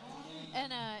 Yep.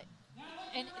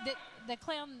 And the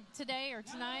clown today or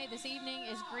tonight, this evening,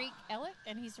 is Greek Ellick,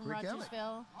 and he's from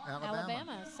Rogersville,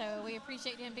 Alabama. So we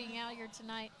appreciate him being out here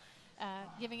tonight,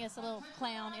 giving us a little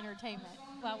clown entertainment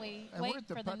while we wait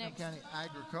for the Putnam next. County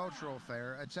Agricultural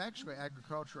Fair. It's actually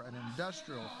agricultural and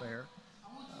industrial fair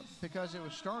because it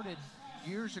was started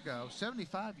years ago,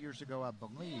 75 years ago, I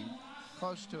believe,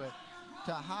 close to it,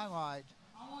 to highlight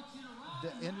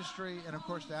the industry and, of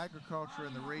course, the agriculture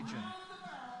in the region.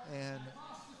 And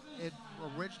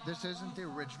this isn't the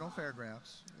original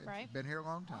fairgrounds. It's been here a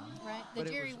long time. Right. The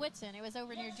Jerry Whitson. It was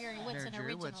over near Jerry Whitson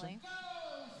originally.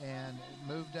 And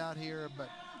moved out here, but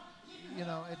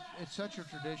it's such a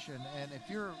tradition. And if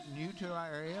you're new to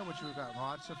our area, which we've got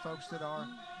lots of folks that are,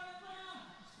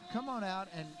 come on out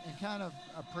and kind of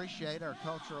appreciate our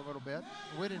culture a little bit.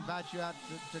 We'd invite you out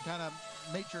to kind of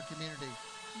meet your community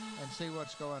and see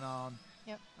what's going on.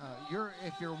 Yep.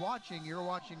 If you're watching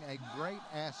a great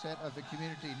asset of the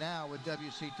community now with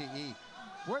WCTE.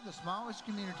 We're the smallest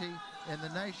community in the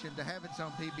nation to have its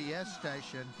own PBS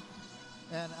station,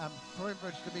 and I'm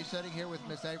privileged to be sitting here with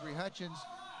Miss Avery Hutchins,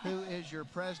 who is your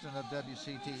president of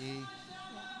WCTE.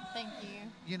 Thank you.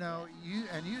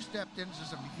 You stepped into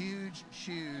some huge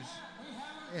shoes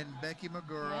in Becky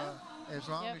Magura. As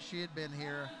long as she had been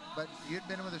here, but you'd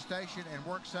been with the station and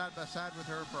worked side by side with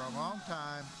her for a long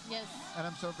time. Yes. And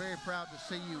I'm so very proud to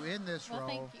see you in this role.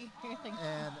 Thank you. Thank you.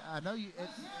 And I know you.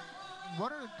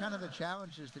 What are kind of the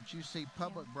challenges that you see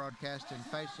public broadcasting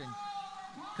facing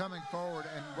coming forward,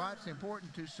 and why it's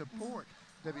important to support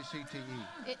WCTE.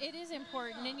 It is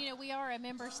important, and we are a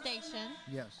member station.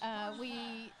 Yes.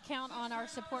 We count on our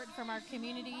support from our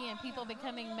community and people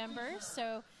becoming members.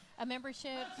 So a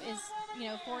membership is,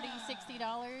 $40,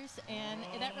 $60, and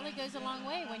that really goes a long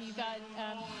way when you've got,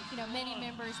 many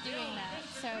members doing that.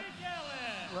 So.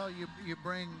 Well, you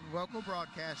bring local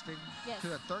broadcasting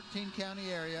to a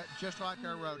 13-county area, just like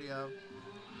our rodeo.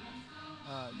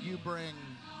 You bring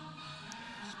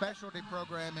specialty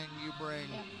programming. You bring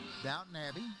Downton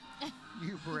Abbey.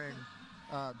 You bring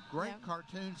great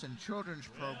cartoons and children's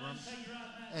programs.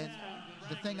 And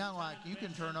the thing I like, you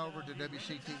can turn over to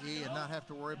WCTE and not have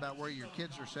to worry about where your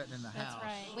kids are sitting in the house. That's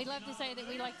right. We love to say that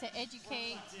we like to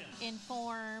educate,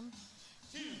 inform,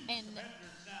 and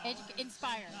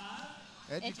inspire.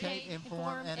 Educate,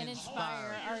 inform, and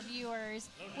inspire our viewers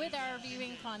with our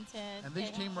viewing content. And these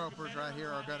team ropers right here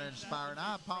are going to inspire. And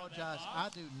I apologize, I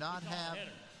do not have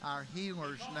our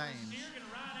healers' names.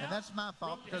 And that's my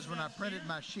fault, because when I printed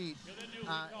my sheet,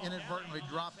 I inadvertently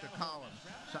dropped a column.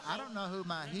 So I don't know who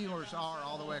my healers are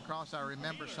all the way across. I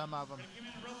remember some of them.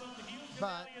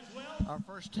 But our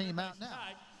first team out now.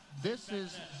 This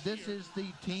is the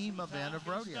team event of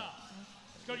rodeo.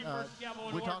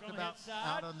 We talked about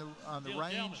out on the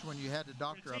range when you had to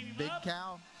doctor a big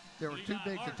cow. They were too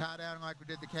big to tie down like we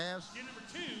did the calves.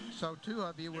 So two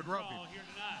of you would rope him.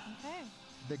 Okay.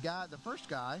 The first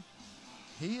guy,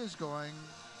 he is going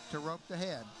to rope the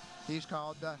head. He's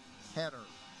called the header.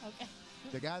 Okay.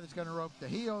 The guy that's going to rope the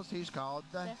heels, he's called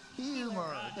the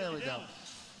heeler. There we go.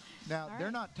 Now,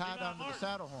 they're not tied onto the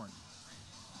saddle horn.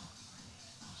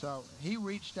 So he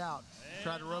reached out,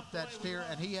 tried to rope that steer,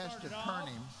 and he has to turn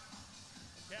him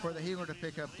for the heeler to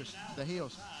pick up the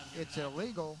heels. It's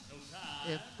illegal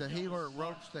if the heeler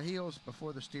ropes the heels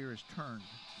before the steer is turned.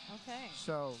 Okay.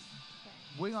 So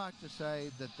we like to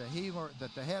say that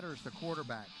the header is the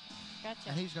quarterback. Gotcha.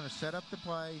 And he's going to set up the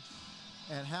play,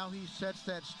 and how he sets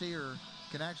that steer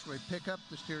can actually pick up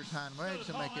the steer's hind legs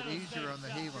and make it easier on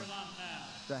the heeler.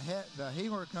 The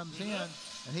heeler comes in,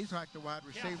 and he's like the wide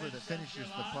receiver that finishes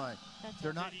the play.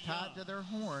 They're not tied to their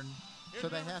horn, so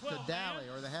they have to dally,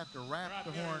 or they have to wrap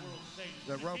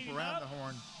the rope around the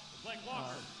horn.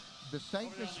 The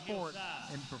safest sport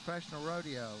in professional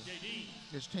rodeo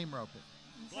is team roping.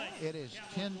 It is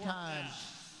 10 times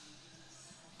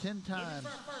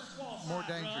more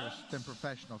dangerous than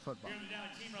professional football.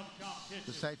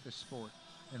 The safest sport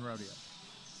in rodeo.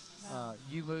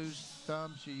 You lose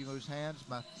thumbs, you lose hands.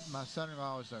 My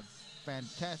son-in-law is a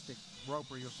fantastic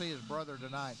roper. You'll see his brother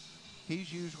tonight.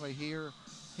 He's usually here.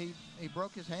 He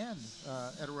broke his hand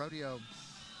at a rodeo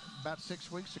about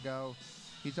 6 weeks ago.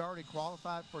 He's already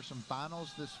qualified for some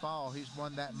finals this fall. He's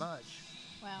won that much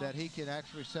that he can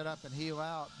actually set up and heel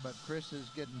out. But Chris is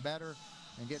getting better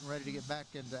and getting ready to get back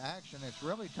into action. It's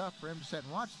really tough for him to sit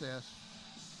and watch this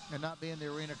and not be in the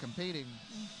arena competing.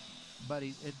 But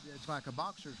it's like a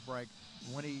boxer's break.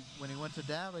 When he went to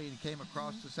dally, he came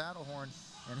across the saddle horn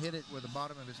and hit it with the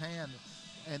bottom of his hand.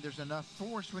 And there's enough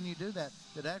force when you do that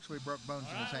actually broke bones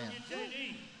in his hand.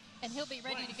 And he'll be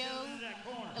ready to go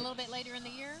a little bit later in the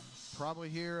year? Probably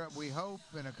here, we hope,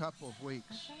 in a couple of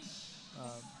weeks.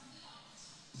 Okay.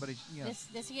 But he's,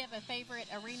 Does he have a favorite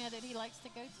arena that he likes to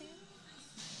go to?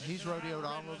 He's rodeoed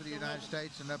all over the United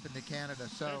States and up into Canada.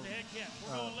 So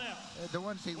the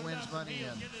ones he wins money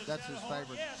in, that's his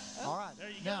favorite. All right,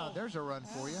 now there's a run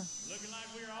for you. Looking like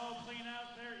we're all clean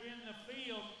out there in the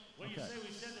field. When you say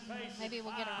we set the pace, maybe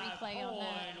we'll get a replay on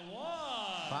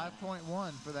that.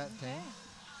 5.1 for that team.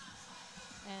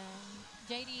 And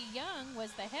J.D. Young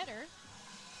was the header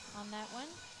on that one.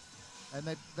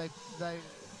 And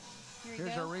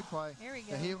here's our replay. Here we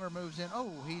go. The heeler moves in.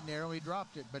 Oh, he narrowly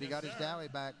dropped it, but he got his dally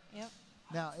back. Yep.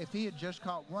 Now, if he had just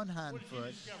caught one hind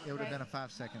foot, it would have been a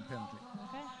 5-second penalty.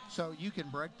 Okay. So you can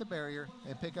break the barrier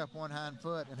and pick up one hind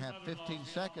foot and have 15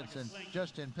 seconds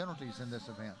just in penalties in this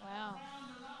event. Wow.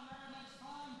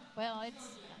 Well,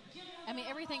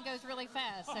 everything goes really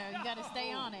fast, so you got to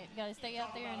stay on it. You got to stay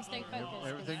out there and stay focused.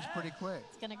 Everything's pretty quick.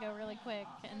 It's going to go really quick.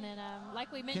 And then,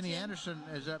 like we mentioned, Kenny Anderson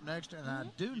is up next, and I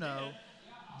do know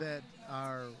that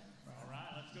our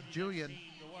Julian's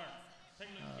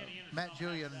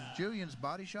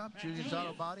Body Shop, Julian's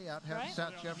Auto Body out here in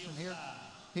South Jefferson here.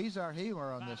 He's our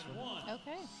healer on this one.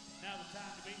 Okay.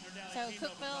 So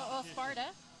Cookeville, Sparta.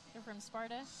 They're from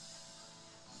Sparta,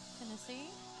 Tennessee.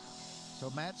 So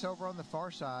Matt's over on the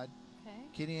far side. Okay.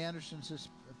 Kenny Anderson's his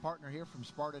partner here from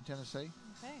Sparta, Tennessee.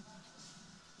 Okay.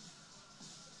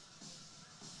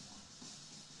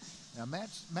 Now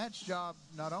Matt's job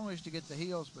not only is to get the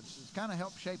heels, but it's kind of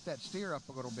help shape that steer up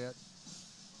a little bit.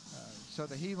 So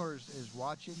the healer is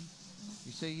watching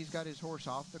You see, he's got his horse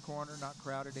off the corner, not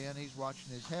crowded in. He's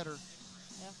watching his header,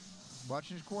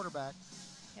 watching his quarterback.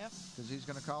 Yep. Because he's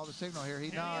going to call the signal here. He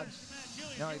Here nods. he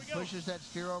is. Now Here he we go. pushes that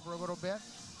steer over a little bit.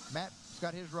 Matt's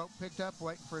got his rope picked up,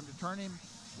 waiting for him to turn him.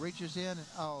 Reaches in.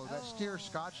 Oh, that steer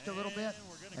scotched a little bit,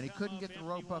 and he couldn't get the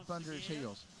rope up under his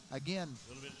heels. Again,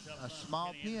 a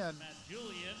small pin.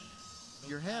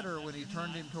 Your header, when he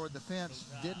turned him toward the fence,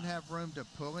 didn't have room to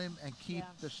pull him and keep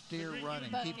the steer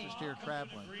running, keep the steer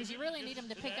traveling. Because you really need them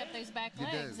to pick up those back You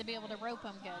legs do. to be able to rope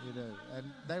them good. You do.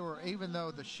 And they were, even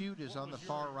though the chute is on the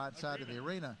far right side of the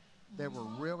arena, they were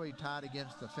really tight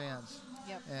against the fence.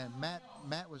 Yep. And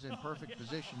Matt was in perfect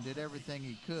position, did everything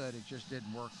he could. It just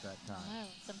didn't work that time. No,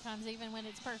 sometimes even when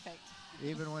it's perfect.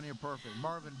 Even when you're perfect.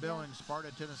 Marvin Billings,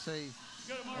 Sparta, Tennessee.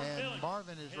 And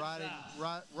Marvin is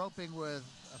roping with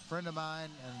a friend of mine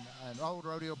and an old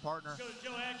rodeo partner,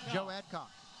 Joe Adcock.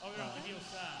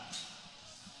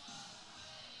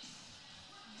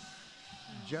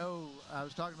 Joe, I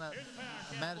was talking about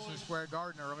Madison Square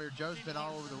Garden earlier. Joe's been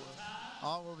all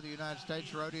over the United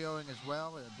States rodeoing as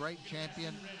well. A great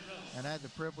champion, and I had the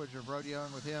privilege of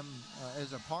rodeoing with him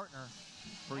as a partner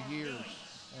for years,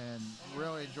 and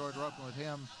really enjoyed roping with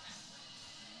him.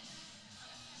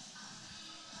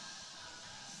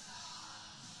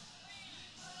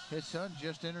 His son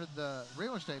just entered the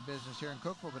real estate business here in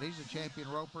Cookeville, but he's a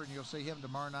champion roper, and you'll see him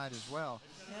tomorrow night as well.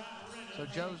 So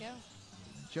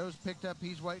Joe's picked up.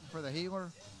 He's waiting for the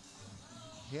heeler.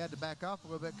 He had to back off a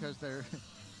little bit because they're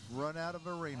run out of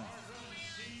arena.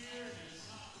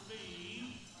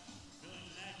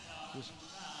 Just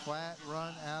flat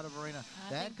run out of arena.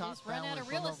 I think just run out of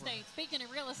real estate. Speaking of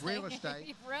real estate,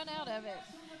 you've run out of it.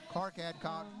 Clark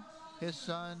Adcock, his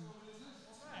son,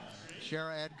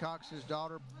 Shara Adcock's his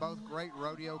daughter, both great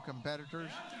rodeo competitors.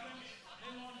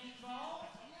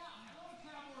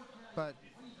 But,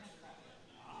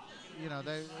 you know,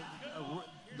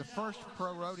 the first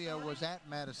pro rodeo was at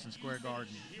Madison Square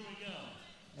Garden.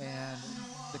 And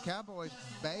the Cowboys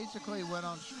basically went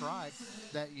on strike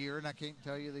that year, and I can't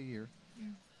tell you the year.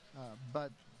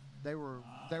 But they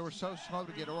were so slow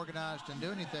to get organized and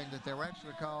do anything that they were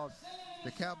actually called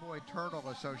the Cowboy Turtle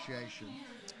Association.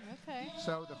 Okay.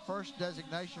 So the first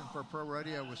designation for pro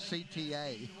rodeo was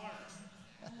CTA.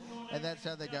 And that's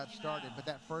how they got started. But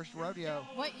that first rodeo...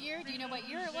 What year? Do you know what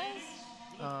year it was?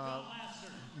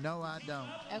 No, I don't.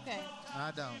 Okay.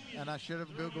 I don't. And I should have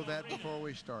Googled that before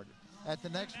we started. At the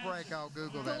next break, I'll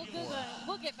Google that for us.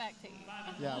 We'll get back to you.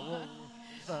 Yeah, we'll...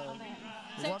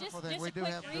 So just a we quick do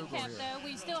have Google recap, here. though.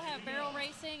 We still have barrel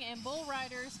racing and bull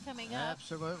riders coming up.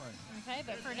 Absolutely. Okay,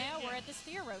 but for now, we're at the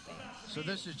steer roping. So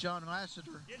this is John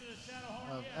Lassiter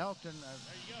of Elkton.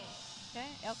 Okay,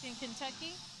 Elkton,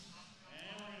 Kentucky.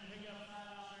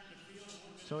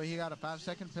 So he got a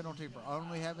 5-second penalty for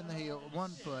only having the heel,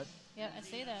 1 foot. Yeah, I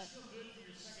see that.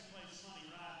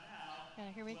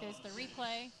 Okay, here we go. The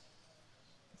replay.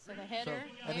 So the header.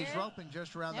 And he's roping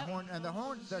just around the horn. And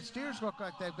the steers look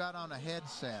like they've got on a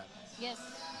headset. Yes.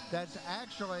 That's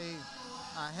actually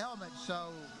a helmet, so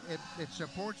it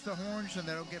supports the horns and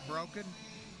they don't get broken.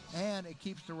 And it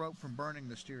keeps the rope from burning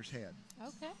the steer's head.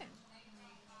 Okay.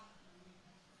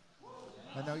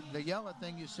 And the yellow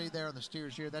thing you see there on the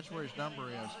steer's ear, that's where his number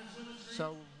is.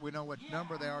 So we know what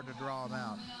number they are to draw them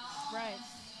out. Right.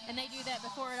 And they do that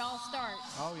before it all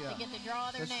starts. Oh, yeah. They get to draw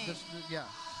their name. Yeah.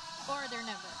 Or their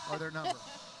number. Or their number.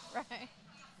 Right.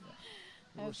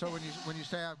 Yeah. Okay. So when you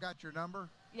say, I've got your number,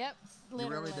 yep,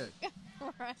 literally. you really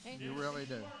do. Right. You really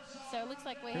do. So it looks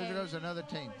like we Here goes another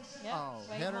team. Yep. Oh,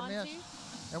 header miss.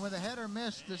 And when the header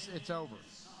missed, it's over.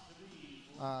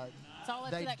 It's all up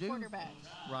to that quarterback.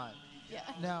 Right. Yeah.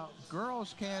 Now,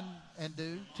 girls can and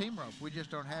do team rope. We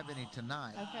just don't have any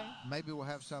tonight. Okay. Maybe we'll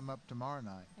have some up tomorrow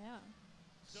night. Yeah.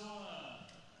 So,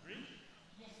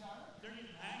 they're getting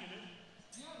hang of it.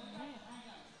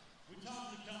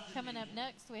 Coming up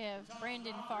next, we have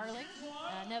Brandon Farley,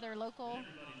 another local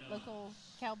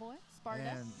cowboy, Sparta.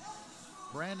 And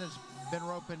Brandon's been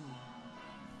roping.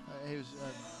 He was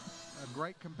a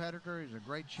great competitor. He's a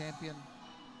great champion.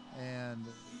 And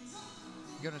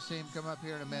you're going to see him come up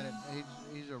here in a minute.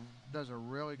 He does a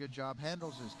really good job,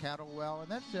 handles his cattle well,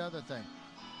 and that's the other thing.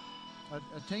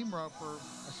 A team roper,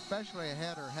 especially a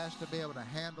header, has to be able to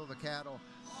handle the cattle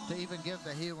to even give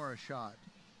the heeler a shot.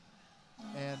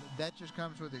 And that just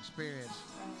comes with experience.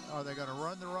 Are they going to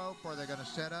run the rope? Are they going to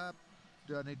set up?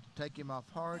 Do I need to take him off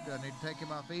hard? Do I need to take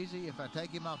him off easy? If I take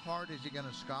him off hard, is he going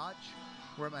to scotch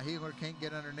where my heeler can't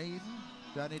get underneath?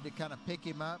 Do I need to kind of pick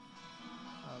him up?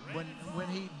 When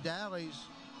he dallies,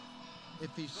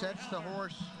 if he sets the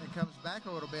horse and comes back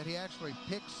a little bit, he actually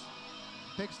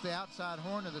picks the outside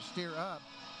horn of the steer up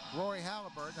Rory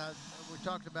Halliburton. We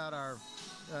talked about our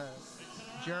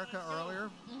Jerica earlier.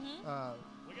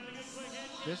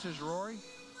 This is Rory.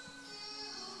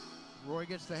 Rory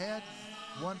gets the head,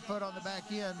 1 foot on the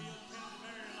back end.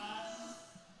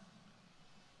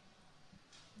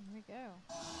 There we go.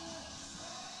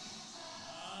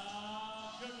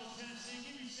 Cookeville, Tennessee,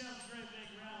 give yourselves a great big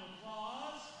round of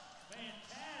applause.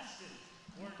 Fantastic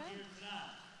work here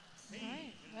tonight.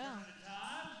 Right, well.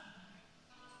 Time,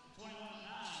 21-9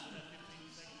 with that 15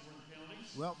 seconds worth of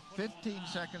penalties. Well, 15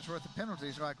 seconds worth of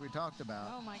penalties like we talked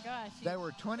about. Oh my gosh. They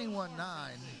were 21-9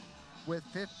 with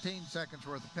 15 seconds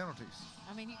worth of penalties.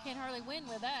 I mean, you can't hardly win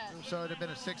with that. So it'd have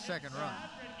been a 6-second run.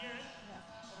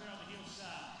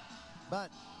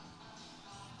 But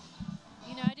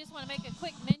you know, I just want to make a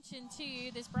quick mention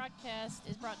too. This broadcast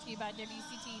is brought to you by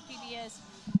WCTE PBS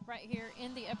right here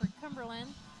in the Upper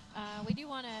Cumberland. We do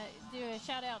want to do a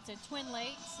shout out to Twin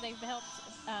Lakes. They've helped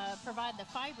provide the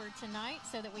fiber tonight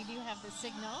so that we do have the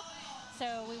signal.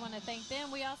 So we want to thank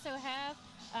them. We also have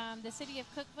the city of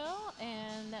Cookeville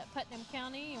and Putnam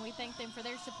County, and we thank them for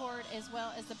their support, as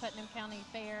well as the Putnam County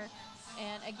Fair.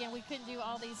 And again, we couldn't do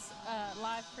all these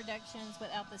live productions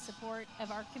without the support of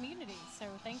our community. So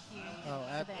thank you. Oh,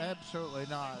 absolutely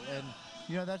not. And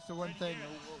you know, that's the one thing.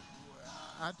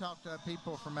 I talk to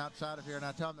people from outside of here, and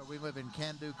I tell them that we live in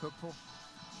Can-Do Cookeville.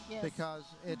 Yes. Because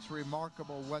it's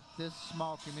remarkable what this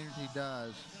small community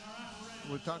does.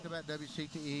 We've talked about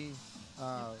WCTE.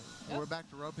 We're back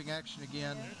to roping action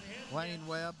again. Lane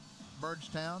Webb,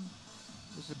 Birdstown.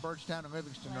 This is Birdstown and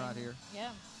Livingston right here.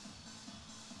 Yeah.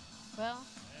 Well.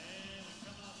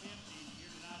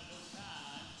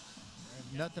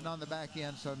 Nothing on the back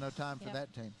end, so no time for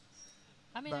that team.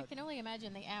 I mean, I can only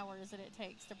imagine the hours that it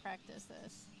takes to practice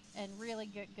this and really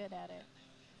get good at it.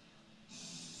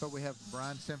 But we have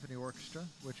Bryan Symphony Orchestra,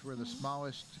 which we're the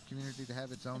smallest community to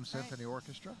have its own symphony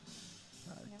orchestra.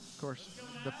 Of course,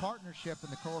 the partnership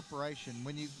and the cooperation,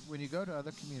 when you go to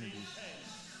other communities,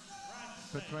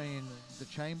 between the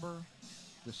chamber,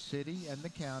 the city, and the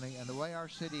county, and the way our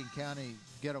city and county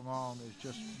get along is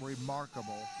just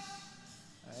remarkable.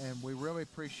 And we really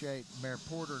appreciate Mayor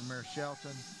Porter and Mayor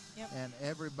Shelton and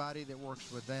everybody that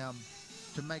works with them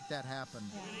to make that happen.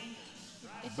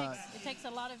 Yeah. It takes a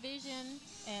lot of vision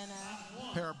and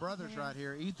a pair of brothers right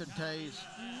here, Ethan Tays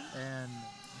and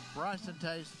Bryson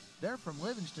Tays. They're from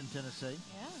Livingston, Tennessee.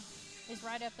 Yeah, it's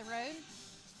right up the road.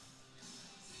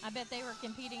 I bet they were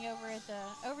competing over at the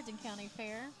Overton County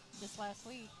Fair just last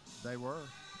week. They were.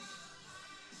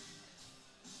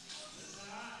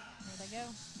 There they go.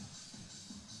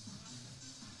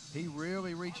 He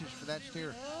really reaches for that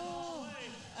steer.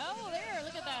 Oh, there,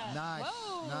 look at that. Nice,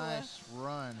 Whoa. nice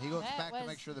run. He looks back to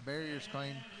make sure the barrier's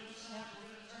clean. Yep.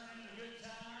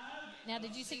 Now,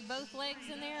 did you see both legs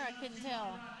in there? I couldn't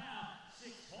tell. Nice.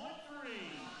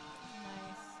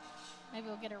 Maybe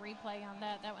we'll get a replay on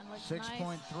that. That one looks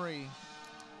 6.3.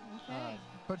 Okay.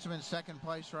 Puts him in second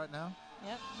place right now.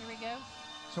 Yep, here we go.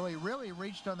 So he really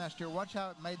reached on that steer. Watch how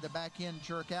it made the back end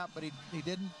jerk out, but he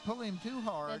didn't pull him too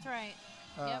hard. That's right.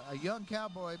 A young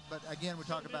cowboy, but again, we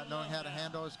talk about knowing how to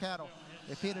handle his cattle.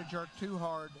 If he'd have jerked too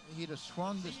hard, he'd have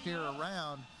swung the steer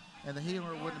around, and the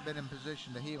healer wouldn't have been in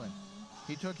position to heal him.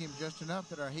 He took him just enough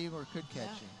that our healer could catch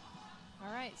him.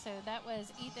 All right, so that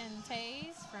was Ethan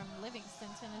Tays from Livingston,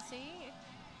 Tennessee.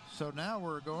 So now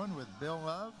we're going with Bill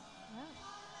Love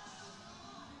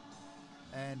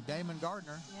and Damon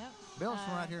Gardner. Yep. Bill's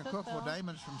from right here in Cookeville.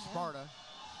 Damon's from Sparta.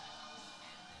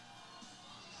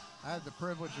 I had the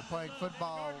privilege of playing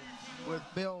football with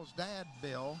Bill's dad,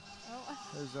 Bill,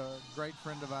 who's a great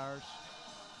friend of ours.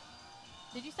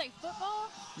 Did you say football?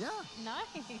 Yeah. Nice.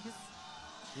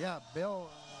 Yeah,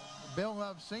 Bill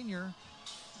Love Sr.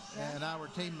 and I were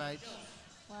teammates.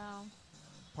 Wow.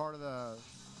 Part of the...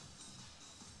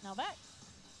 Now that...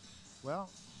 Well...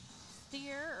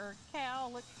 Steer or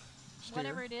cow,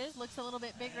 whatever it is, looks a little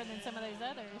bit bigger than some of those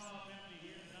others.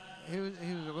 He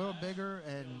was a little bigger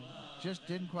and just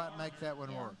didn't quite make that one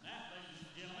work. Okay.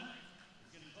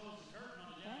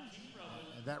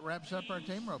 And that wraps up our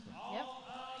team roping. Yep.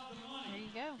 There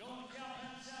you go.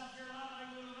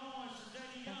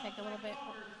 Gonna take a little break.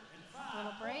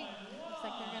 Looks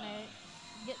like they're gonna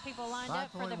get people lined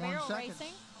up for the barrel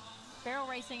racing. Barrel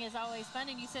racing is always fun,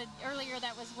 and you said earlier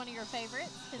that was one of your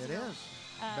favorites. It is.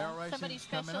 Barrel racing somebody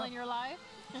special in your life.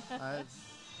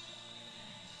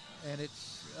 And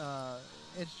it's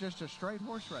just a straight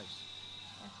horse race.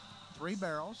 3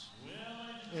 barrels.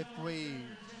 If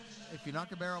you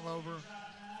knock a barrel over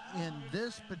in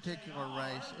this particular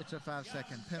race, it's a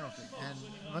 5-second penalty. And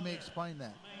let me explain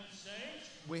that.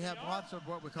 we have lots of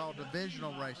what we call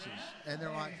divisional races, and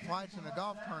they're like flights in a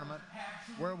golf tournament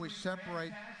where we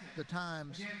separate the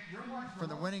times from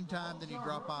the winning time, then you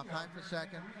drop off half a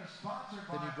second,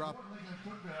 then you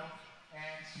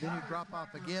drop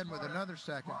off again with another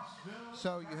second.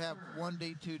 So you have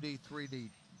 1D, 2D, 3D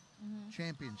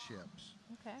championships.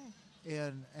 Okay.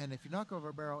 And if you knock over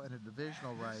a barrel in a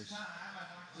divisional race,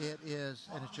 it is,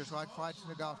 and it's just like flights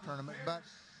in a golf tournament, but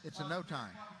it's a no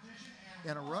time.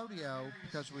 In a rodeo,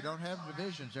 because we don't have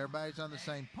divisions, everybody's on the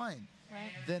same plane,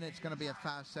 then it's going to be a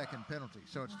 5-second penalty.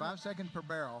 So it's 5 seconds per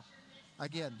barrel.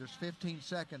 Again, there's 15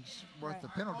 seconds worth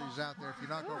of penalties out there if you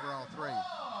knock over all three.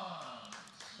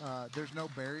 There's no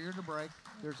barrier to break.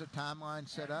 There's a timeline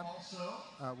set up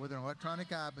with an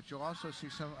electronic eye, but you'll also see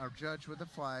our judge with a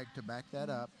flag to back that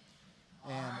up.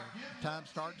 And time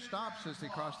starts and stops as they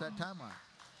cross that timeline.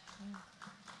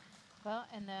 Well,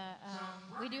 and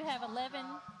we do have 11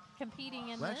 competing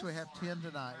in we this. actually have 10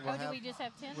 tonight. Do we just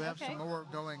have 10? We have some more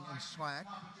going in slack.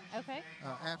 Okay.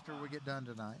 After we get done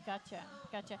tonight. Gotcha.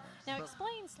 Now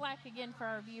explain slack again for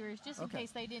our viewers, just in case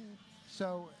they didn't.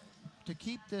 So, to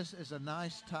keep this as a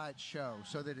nice, tight show,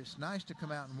 so that it's nice to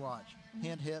come out and watch.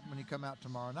 Hint, when you come out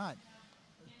tomorrow night.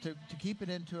 To keep it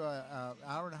into a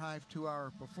hour and a half,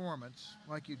 2-hour performance,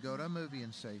 like you'd go to a movie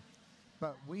and see.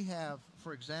 But we have,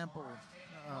 for example,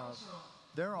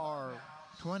 there are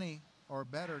 20 or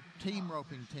better team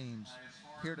roping teams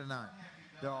here tonight.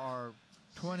 There are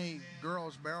 20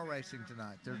 girls barrel racing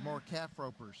tonight. There's more calf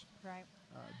ropers. Right.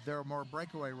 There are more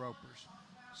breakaway ropers.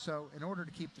 So in order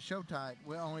to keep the show tight,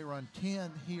 we only run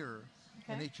 10 here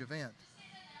in each event.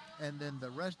 And then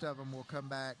the rest of them will come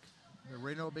back. The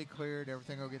arena will be cleared,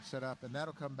 everything will get set up, and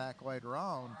that'll come back later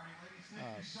on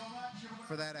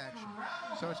for that action.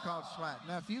 So it's called slack.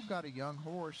 Now, if you've got a young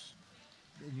horse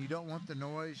and you don't want the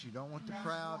noise, you don't want the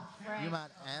crowd, you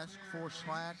might ask for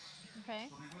slack. Okay.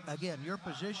 Again, your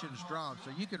position's drawn,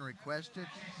 so you can request it,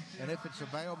 and if it's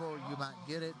available, you might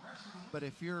get it. But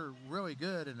if you're really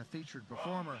good and a featured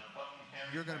performer,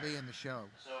 you're going to be in the show.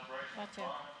 Gotcha.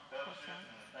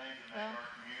 Well,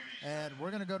 and we're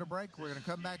going to go to break. We're going to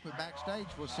come back with Backstage.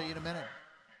 We'll see you in a minute.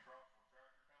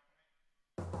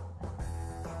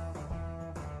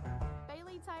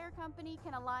 Bailey Tire Company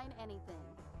can align anything.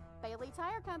 Bailey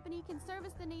Tire Company can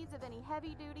service the needs of any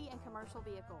heavy-duty and commercial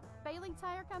vehicle. Bailey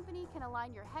Tire Company can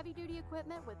align your heavy-duty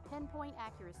equipment with pinpoint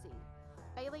accuracy.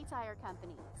 Bailey Tire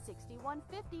Company,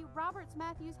 6150 Roberts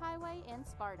Matthews Highway in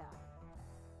Sparta.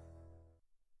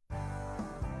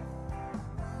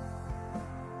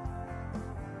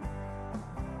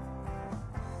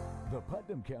 The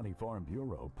Putnam County Farm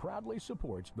Bureau proudly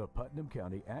supports the Putnam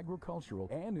County Agricultural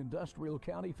and Industrial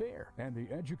County Fair and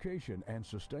the education and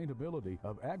sustainability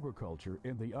of agriculture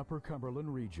in the Upper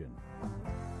Cumberland region.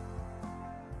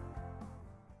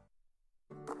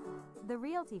 The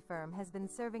Realty firm has been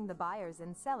serving the buyers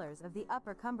and sellers of the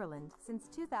Upper Cumberland since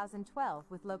 2012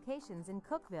 with locations in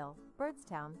Cookeville,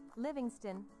 Byrdstown,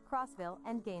 Livingston, Crossville,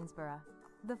 and Gainsborough.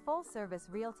 The full-service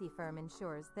realty firm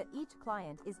ensures that each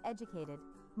client is educated,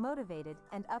 motivated,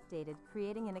 and updated,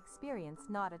 creating an experience,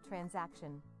 not a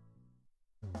transaction.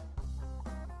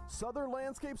 Southern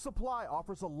Landscape Supply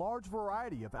offers a large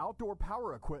variety of outdoor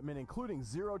power equipment, including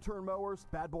zero-turn mowers,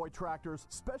 bad boy tractors,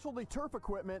 specialty turf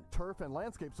equipment, turf and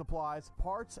landscape supplies,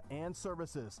 parts, and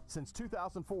services. Since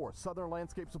 2004, Southern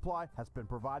Landscape Supply has been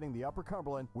providing the Upper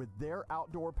Cumberland with their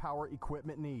outdoor power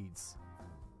equipment needs.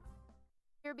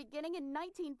 Beginning in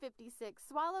 1956,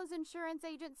 Swallows Insurance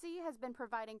Agency has been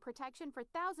providing protection for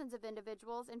thousands of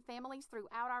individuals and families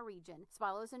throughout our region.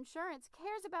 Swallows Insurance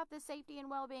cares about the safety and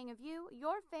well-being of you,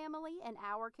 your family, and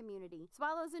our community.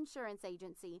 Swallows Insurance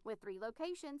Agency, with 3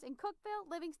 locations in Cookeville,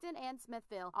 Livingston, and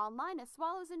Smithville. Online at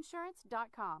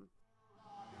swallowsinsurance.com.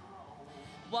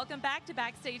 Welcome back to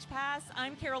Backstage Pass.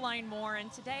 I'm Caroline Moore,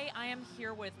 and today I am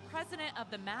here with President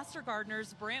of the Master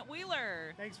Gardeners, Brent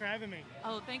Wheeler. Thanks for having me.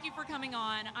 Oh, thank you for coming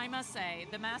on. I must say,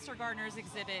 the Master Gardeners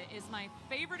exhibit is my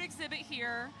favorite exhibit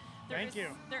here. Thank you.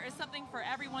 There is something for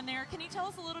everyone there. Can you tell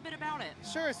us a little bit about it?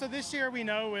 Sure. So this year we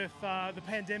know with the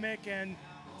pandemic and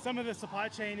some of the supply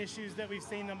chain issues that we've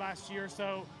seen the last year or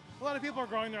so, a lot of people are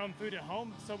growing their own food at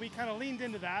home. So we kind of leaned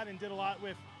into that and did a lot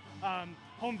with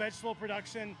home vegetable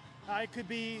production. It could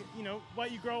be,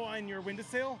 what you grow on your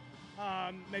windowsill,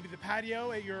 maybe the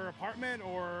patio at your apartment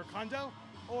or condo,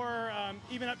 or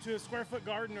even up to a square foot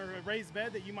garden or a raised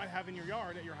bed that you might have in your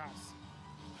yard at your house.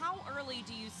 How early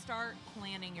do you start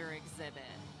planning your exhibit?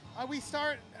 We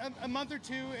start a month or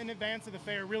 2 in advance of the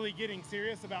fair, really getting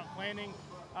serious about planning.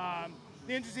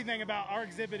 The interesting thing about our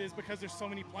exhibit is because there's so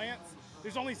many plants,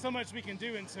 there's only so much we can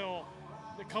do until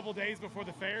a couple days before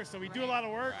the fair, so we do a lot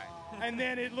of work, and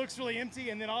then it looks really empty,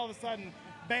 and then all of a sudden,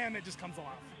 bam, it just comes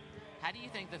alive. How do you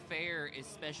think the fair is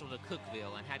special to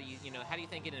Cookeville, and how do you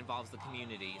think it involves the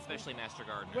community, especially Master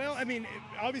Gardeners? Well, I mean,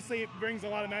 obviously it brings a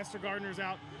lot of Master Gardeners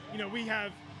out. You know, we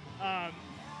have a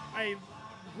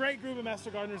great group of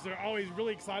Master Gardeners that are always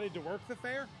really excited to work the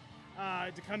fair,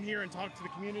 to come here and talk to the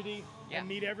community and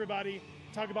meet everybody,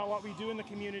 talk about what we do in the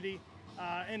community.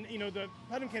 And you know, the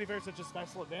Putnam County Fair is such a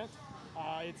special event.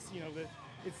 It's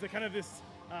it's the kind of this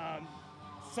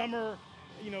summer.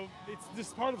 You know, it's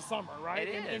this part of summer, right?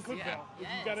 It is, in Cookeville.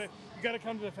 yeah. You gotta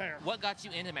come to the fair. What got you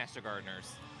into Master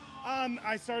Gardeners?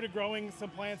 I started growing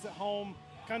some plants at home.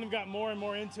 Kind of got more and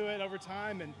more into it over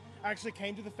time, and actually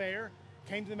came to the fair,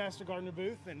 came to the Master Gardener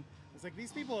booth, and I was like,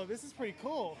 these people, this is pretty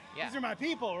cool. Yeah. These are my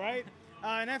people, right?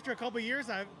 And after a couple of years,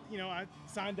 I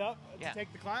signed up to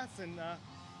take the class,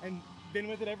 and been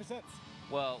with it ever since.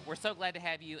 Well, we're so glad to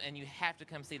have you, and you have to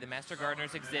come see the Master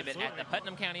Gardeners exhibit at the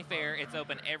Putnam County Fair. It's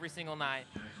open every single night.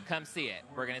 Come see it.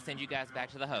 We're going to send you guys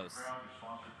back to the host.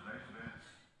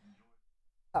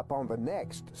 Up on the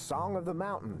next Song of the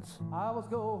Mountains. I was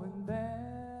going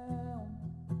down,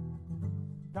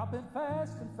 dropping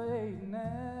fast and fading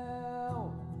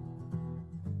out.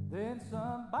 Then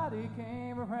somebody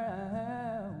came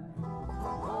around.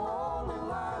 Oh,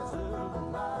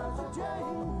 Elijah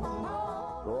Jane.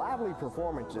 Lively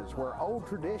performances where old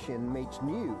tradition meets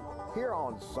new, here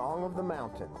on Song of the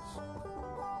Mountains.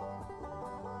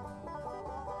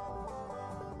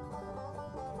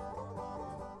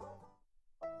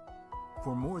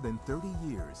 For more than 30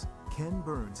 years, Ken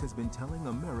Burns has been telling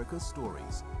America's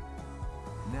stories.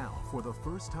 Now, for the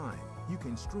first time, you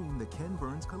can stream the Ken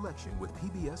Burns collection with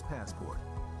PBS Passport.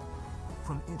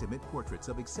 From intimate portraits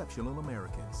of exceptional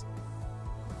Americans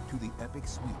to the epic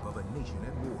sweep of a nation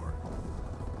at war.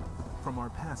 From our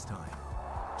pastime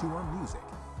to our music,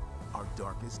 our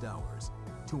darkest hours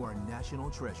to our national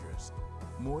treasures.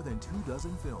 More than 24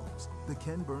 films, the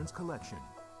Ken Burns collection.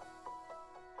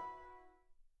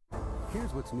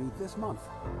 Here's what's new this month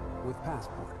with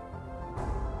Passport.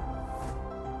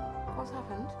 What's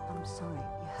happened? I'm sorry,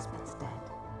 your husband's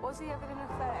dead. Was he having an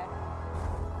affair?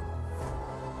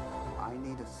 I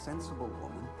need a sensible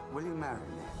woman. Will you marry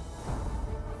me?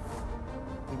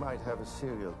 We might have a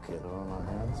serial killer on our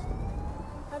hands.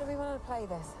 How do we want to play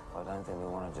this? I don't think we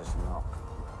want to just knock.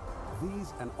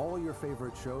 These and all your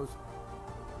favorite shows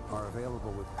are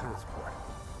available with Passport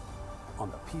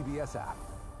on the PBS app.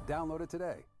 Download it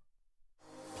today.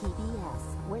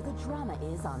 PBS, where the drama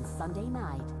is on Sunday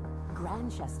night.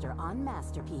 Grantchester on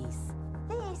Masterpiece.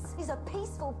 This is a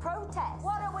peaceful protest.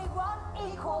 What do we want?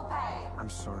 Equal pay. I'm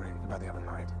sorry about the other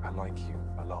night. I like you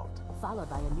a lot. Followed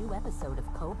by a new episode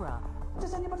of Cobra.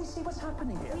 Does anybody see what's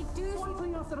happening here? We do. One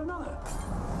thing after another.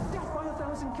 Death by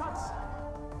 1,000 cuts.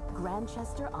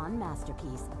 Grantchester on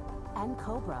Masterpiece and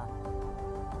Cobra.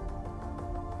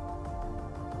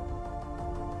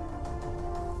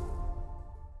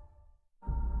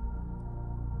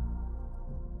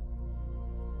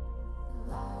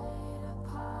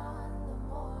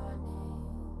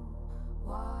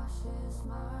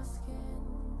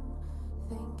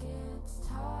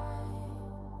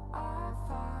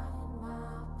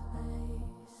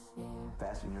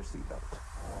 Fasten your seatbelt.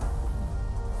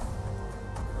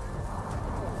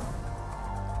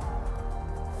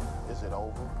 Is it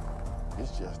over?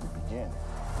 It's just the beginning.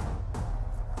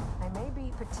 I may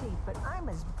be petite, but I'm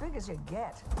as big as you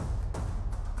get.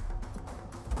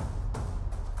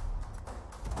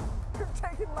 You're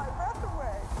taking my breath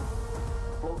away.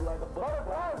 Float like a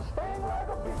butterfly, sting like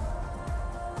a bee.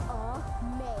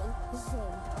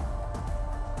 Amazing.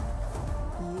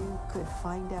 You could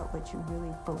find out what you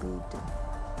really believed in.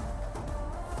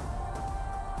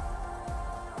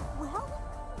 Well,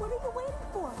 what are you waiting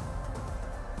for?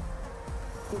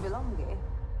 You belong here.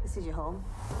 This is your home.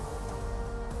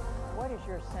 What is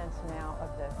your sense now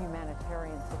of the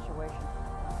humanitarian situation?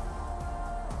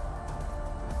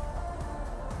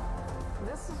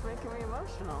 This is making me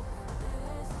emotional.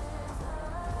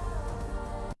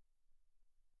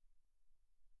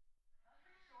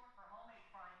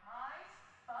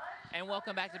 And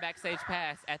welcome back to Backstage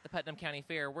Pass at the Putnam County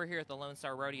Fair. We're here at the Lone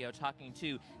Star Rodeo talking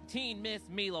to Teen Miss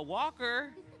Mila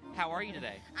Walker. How are you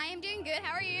today? I am doing good.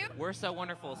 How are you? We're so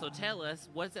wonderful. So tell us,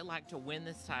 what's it like to win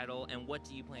this title, and what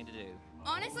do you plan to do?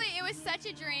 Honestly, it was such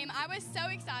a dream. I was so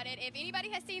excited. If anybody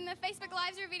has seen the Facebook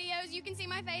Lives or videos, you can see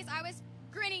my face. I was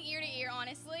grinning ear to ear,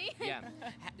 honestly. Yeah.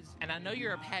 And I know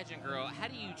you're a pageant girl. How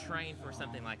do you train for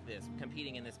something like this,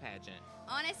 competing in this pageant?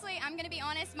 Honestly, I'm going to be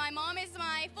honest. My mom is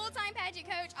my full-time pageant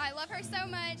coach. I love her so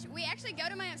much. We actually go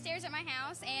to my upstairs at my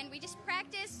house, and we just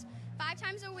practice 5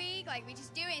 times a week. Like, we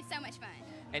just do it. It's so much fun.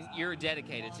 And you're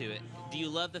dedicated to it. Do you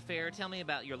love the fair? Tell me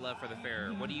about your love for the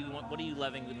fair. What are you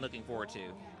loving and looking forward to?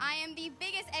 I am the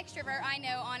biggest extrovert I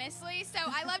know, honestly. So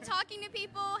I love talking to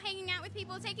people, hanging out with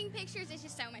people, taking pictures. It's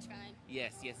just so much fun.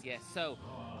 Yes, yes, yes. So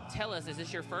tell us, is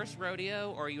this your first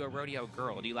rodeo or are you a rodeo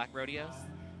girl? Do you like rodeos?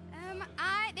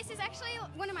 This is actually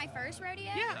one of my first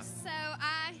rodeos. Yeah. So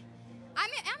I'm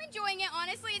enjoying it,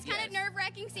 honestly. It's kind of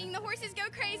nerve-wracking seeing the horses go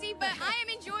crazy, but I am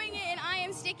enjoying it and I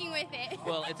am sticking with it.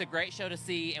 Well, it's a great show to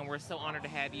see, and we're so honored to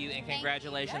have you, and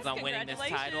congratulations on winning this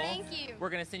title. Thank you. We're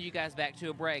going to send you guys back to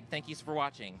a break. Thank you for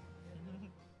watching.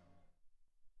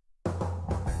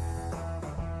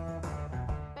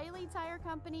 Bailey Tire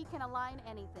Company can align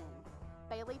anything.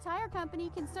 Bailey Tire Company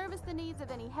can service the needs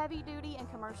of any heavy-duty and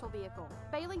commercial vehicle.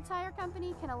 Bailey Tire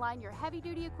Company can align your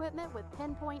heavy-duty equipment with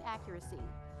pinpoint accuracy.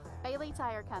 Bailey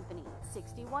Tire Company,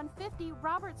 6150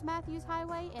 Roberts Matthews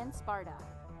Highway in Sparta.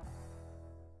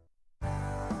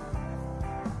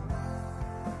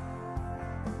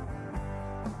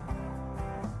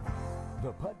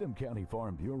 The Putnam County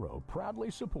Farm Bureau proudly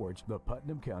supports the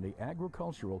Putnam County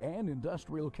Agricultural and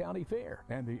Industrial County Fair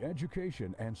and the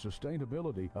education and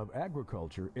sustainability of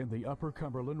agriculture in the Upper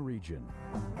Cumberland region.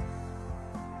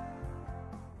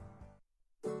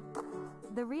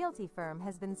 The realty firm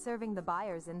has been serving the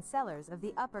buyers and sellers of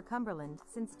the Upper Cumberland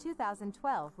since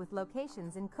 2012 with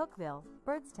locations in Cookeville,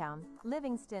 Byrdstown,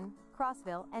 Livingston,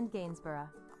 Crossville, and Gainsborough.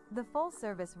 The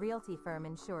full-service realty firm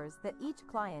ensures that each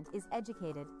client is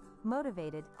educated,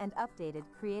 motivated, and updated,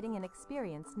 creating an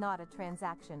experience, not a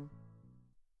transaction.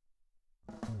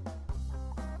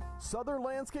 Southern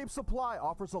Landscape Supply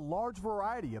offers a large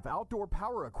variety of outdoor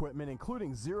power equipment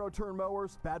including zero-turn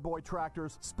mowers, bad boy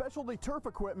tractors, specialty turf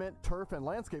equipment, turf and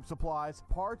landscape supplies,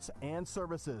 parts, and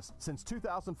services. Since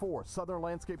 2004, Southern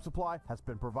Landscape Supply has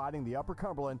been providing the Upper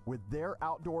Cumberland with their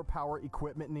outdoor power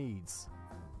equipment needs.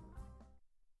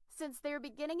 Since their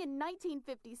beginning in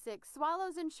 1956,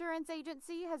 Swallows Insurance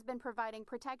Agency has been providing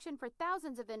protection for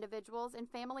thousands of individuals and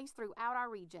families throughout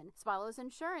our region. Swallows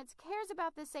Insurance cares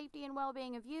about the safety and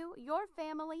well-being of you, your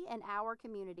family, and our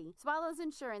community. Swallows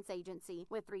Insurance Agency,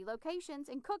 with 3 locations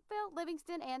in Cookeville,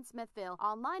 Livingston, and Smithville.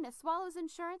 Online at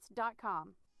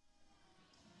swallowsinsurance.com.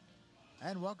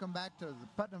 And welcome back to the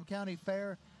Putnam County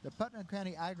Fair, the Putnam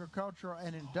County Agricultural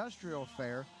and Industrial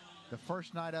Fair. The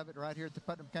first night of it right here at the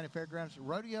Putnam County Fairgrounds.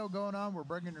 Rodeo going on. We're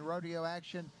bringing you rodeo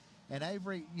action. And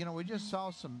Avery, you know, we just saw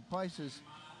some places,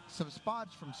 some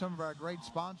spots from some of our great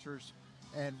sponsors,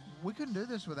 and we couldn't do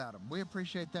this without them. We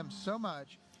appreciate them so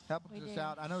much helping us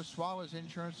out. I know Swallows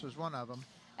Insurance was one of them.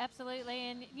 Absolutely.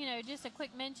 And, you know, just a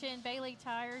quick mention, Bailey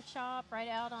Tire Shop right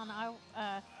out on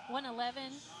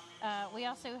 111. We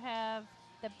also have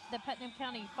the Putnam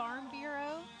County Farm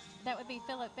Bureau. That would be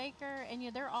Philip Baker,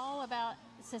 and they're all about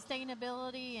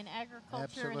sustainability and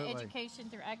agriculture and education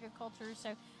through agriculture.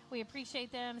 So we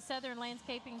appreciate them. Southern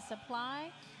Landscaping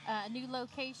Supply, a new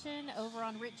location over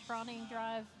on Rich Froning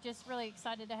Drive. Just really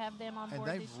excited to have them on board this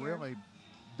year. And they've really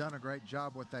done a great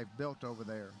job what they've built over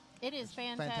there. It is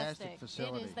fantastic. Fantastic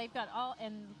facility. It is. They've got all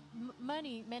and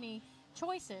many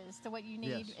choices to what you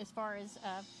need as far as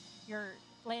your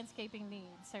landscaping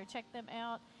needs. So check them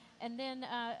out. And then,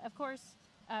 of course,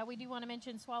 we do want to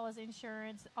mention Swallows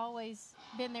Insurance, always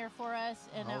been there for us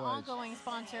and an ongoing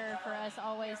sponsor for us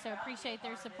always, so appreciate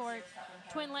their support.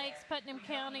 Twin Lakes, Putnam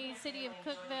County, City of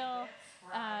Cookeville,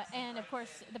 and, of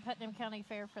course, the Putnam County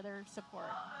Fair for their support.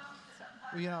 So.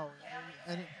 Well, you know,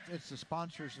 and it's the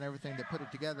sponsors and everything that put it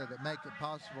together that make it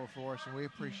possible for us, and we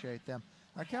appreciate them.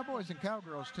 Our Cowboys and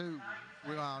Cowgirls, too,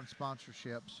 rely on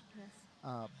sponsorships,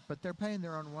 but they're paying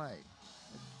their own way.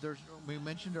 We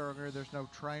mentioned earlier, there's no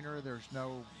trainer, there's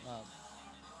no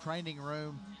training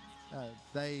room.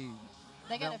 They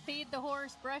got to feed the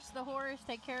horse, brush the horse,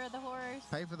 take care of the horse.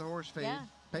 Pay for the horse feed,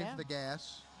 pay for the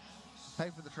gas, pay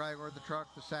for the trailer, the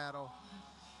truck, the saddle.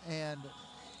 And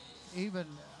even,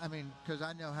 I mean, because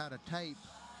I know how to tape,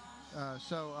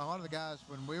 so a lot of the guys,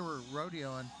 when we were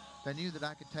rodeoing, they knew that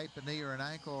I could tape a knee or an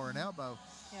ankle or an elbow.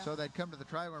 Yeah. So they'd come to the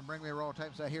trailer and bring me a roll of tape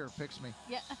and say, "Here, fix me."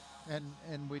 Yeah.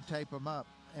 And we'd tape them up.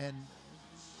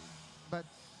 But,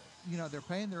 you know, they're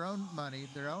paying their own money,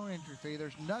 their own entry fee.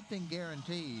 There's nothing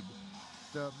guaranteed.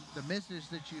 The misses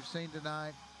that you've seen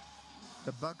tonight,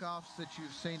 the buck-offs that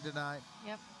you've seen tonight,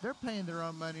 they're paying their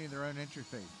own money and their own entry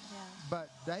fee. Yeah. But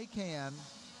they can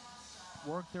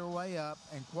work their way up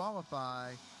and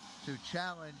qualify to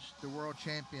challenge the world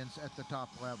champions at the top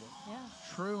level. Yeah.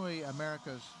 Truly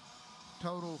America's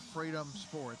total freedom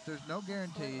sport. There's no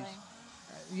guarantees.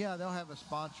 Yeah, they'll have a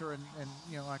sponsor, and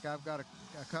you know, like I've got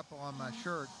a couple on my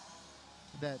shirt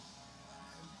that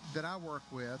I work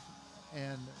with,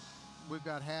 and we've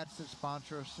got hats that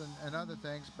sponsor us and other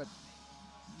things, but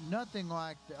nothing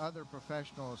like the other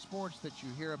professional sports that you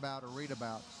hear about or read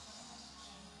about.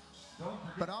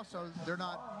 But also, they're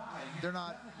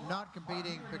not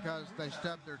competing because they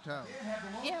stubbed their toe.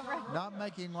 Yeah, right. Not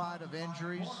making light of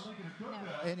injuries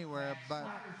anywhere, but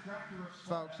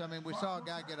folks, I mean, we saw a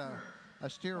guy get a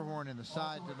steer horn in the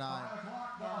side tonight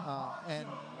and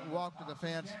walk to the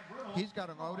fence. He's got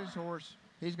to load his horse.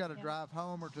 He's got to drive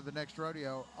home or to the next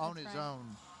rodeo on his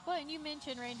own. Well, and you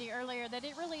mentioned, Randy, earlier that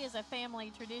it really is a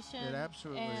family tradition. It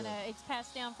absolutely and, is. It's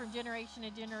passed down from generation to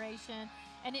generation.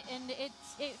 And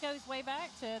it goes way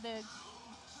back to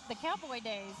the cowboy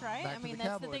days, right? Back I mean, to the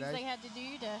that's the cowboy things days. they had to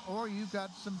do to. Or you've got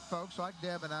some folks like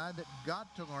Deb and I that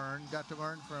got to learn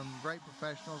from great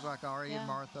professionals like Ari and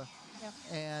Martha.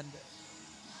 Yeah. And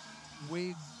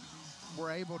we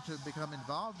were able to become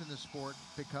involved in the sport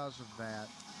because of that.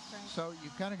 Right. So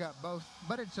you've kind of got both,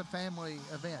 but it's a family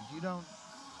event. You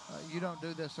don't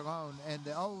do this alone. And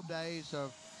the old days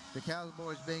of the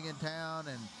cowboys being in town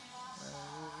and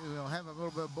have a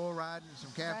little bit of bull riding and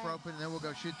some calf roping, and then we'll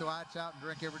go shoot the lights out and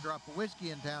drink every drop of whiskey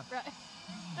in town. Right.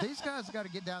 These guys got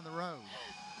to get down the road,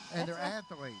 and they're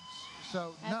athletes.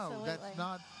 So no, that's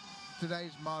not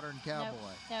today's modern cowboy.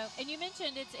 No. And you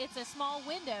mentioned it's a small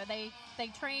window. They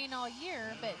train all year,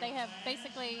 but they have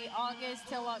basically August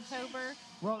till October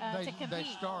to compete.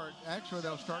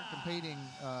 They'll start competing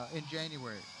in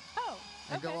January. Oh,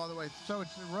 and go all the way. So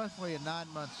it's roughly a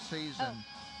 9-month season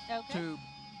to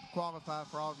qualify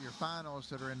for all of your finals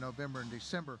that are in November and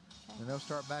December, and they'll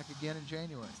start back again in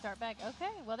January. Start back.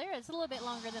 Okay. Well, it's a little bit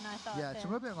longer than I thought. Yeah, it's a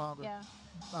little bit longer. Yeah.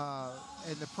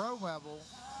 In the pro level,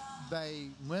 they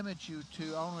limit you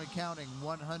to only counting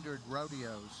 100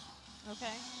 rodeos.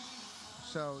 Okay.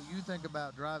 So you think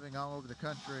about driving all over the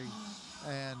country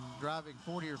and driving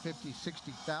 40 or 50,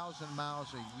 60,000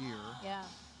 miles a year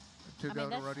to go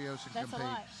to rodeos and that's compete. A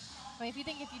lot. I mean,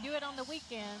 if you do it on the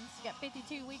weekends, you got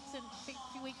 52 weekends.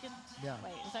 Yeah.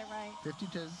 Wait, is that right?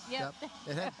 52. Yep.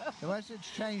 Unless it's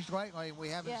changed lately, we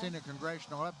haven't seen a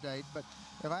congressional update. But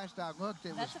the last I looked,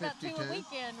 it was 52. That's about 2 a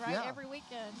weekend, right? Yeah. Every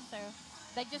weekend. So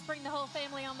they just bring the whole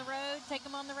family on the road, take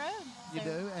them on the road. You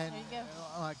do, and there you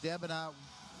go. Like Deb and I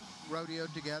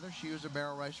rodeoed together. She was a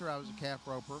barrel racer. I was a calf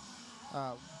roper.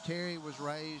 Terry was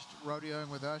raised rodeoing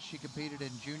with us. She competed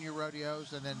in junior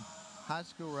rodeos and then high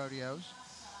school rodeos.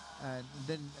 And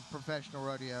then professional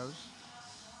rodeos,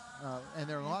 and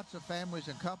there are lots of families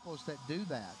and couples that do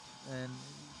that, and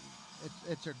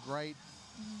it's a great,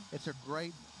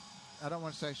 I don't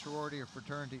want to say sorority or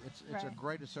fraternity. It's a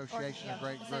great association, a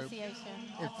great group.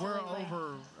 If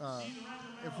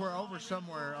we're over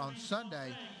somewhere on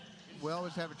Sunday, we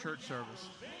always have a church service.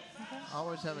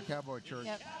 Always have a cowboy church.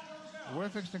 Yep. We're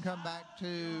fixing to come back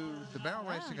to the barrel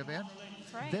racing event.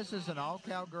 That's right. This is an all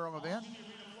cowgirl event,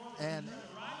 and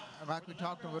like we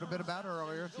talked a little bit about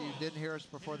earlier, if you didn't hear us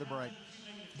before the break,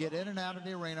 get in and out of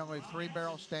the arena with 3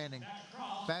 barrels standing,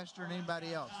 faster than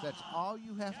anybody else. That's all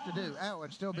you have to do. Oh,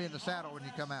 and still be in the saddle when you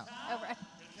come out. Oh,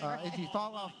 right. If you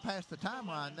fall off past the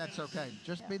timeline, that's okay.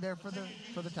 Just be there for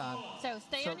the time. So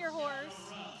stay on your horse.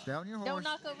 Stay on your horse. Don't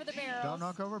knock over the barrels. Don't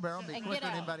knock over a barrel. Be and quicker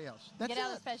than anybody else. That's get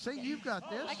out it. as fast as See, you you've got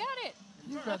this. I got it.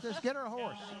 You've got this. Get her a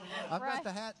horse. I've got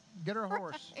the hat. Get her a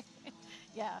horse.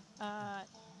 Yeah.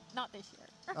 Not this year.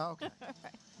 Okay.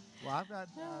 Well, I've got.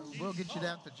 We'll get you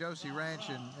down to Josie Ranch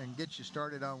and get you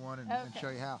started on one and show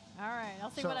you how. All right,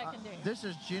 I'll see what I can do. This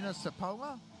is Gina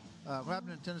Sapola,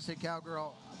 Lebanon, Tennessee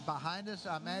cowgirl. Behind us,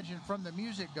 I imagine from the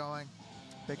music going,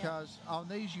 because on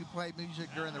these you play music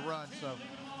during the run. So.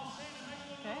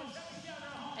 Okay.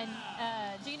 And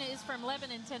Gina is from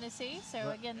Lebanon, Tennessee,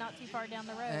 so again, not too far down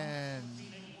the road. And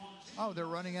they're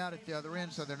running out at the other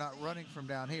end, so they're not running from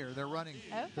down here. They're running.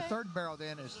 Okay. The third barrel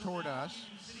then is toward us.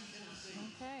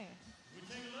 Okay.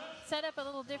 Set up a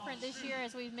little different this year,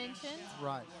 as we've mentioned.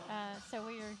 Right. So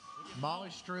we are. Molly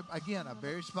Stroop, again, a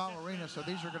very small arena, so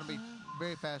these are going to be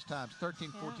very fast times, 13,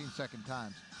 14-second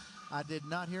times. I did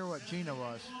not hear what Gina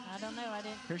was. I don't know. I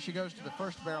didn't. Here she goes to the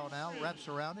first barrel now, wraps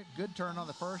around it. Good turn on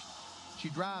the first. She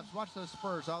drives. Watch those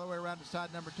spurs all the way around to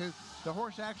side number 2. The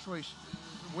horse actually,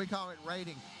 we call it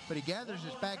raiding, but he gathers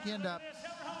his back end up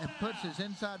and puts his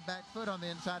inside back foot on the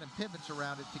inside and pivots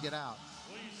around it to get out.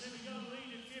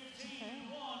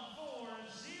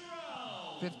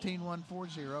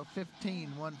 15-140,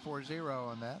 15-140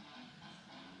 on that.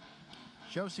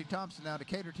 Josie Thompson now,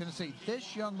 Decatur, Tennessee.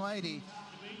 This young lady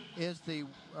is the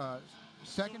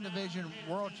second division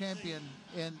world champion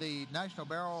in the National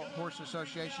Barrel Horse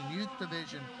Association Youth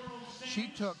Division. She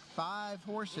took 5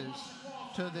 horses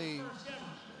to the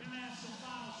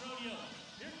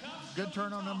Good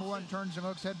turn on number 1, turns and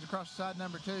looks, heads across the side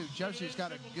number 2. Josie's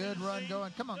got a good run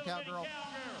going. Come on, Cowgirl.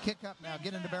 Kick up now.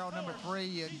 Get into barrel number 3.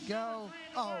 You go.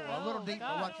 Oh, a little deep,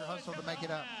 but watch her hustle to make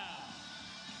it up.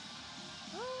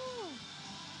 Ooh.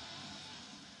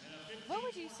 What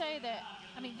would you say that,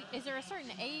 I mean, is there a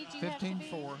certain age you have to be?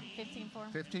 15-4.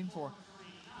 15-4. 15-4.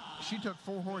 She took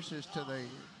 4 horses to the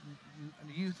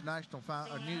youth national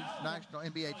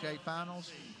NBHA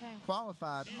finals. Okay.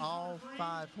 Qualified all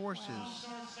 5 horses.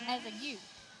 As a youth.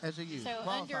 As a youth. So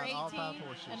Qualified under 18, all 5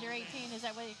 horses. under 18, is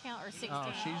that what you count, or 16?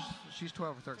 Oh, she's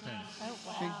 12 or 13. Oh,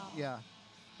 wow. Yeah.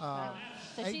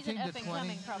 So 18 she's an to up and 20.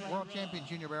 coming, probably. World champion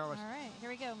junior barrelist. All right, here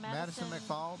we go. Madison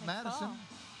McFall. Madison,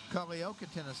 Culleoka,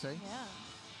 Tennessee. Yeah.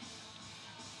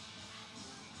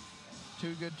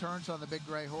 2 good turns on the big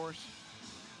gray horse.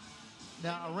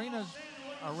 Now,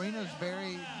 Arena's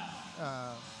very,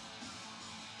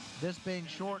 this being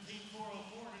short.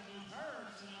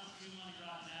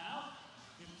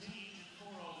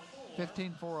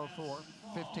 15-404.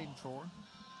 15-4.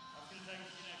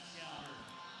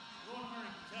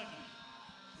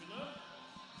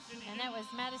 And that was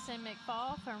Madison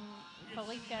McFall from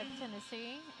Colleoka,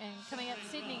 Tennessee. And coming up,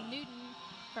 Sydney Newton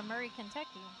from Murray,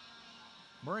 Kentucky.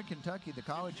 Murray, Kentucky, the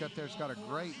college up there's got a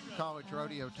great college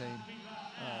rodeo team.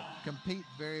 Compete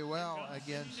very well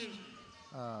against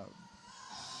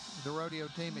the rodeo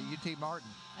team at UT Martin.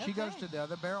 She goes to the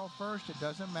other barrel first. It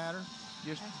doesn't matter.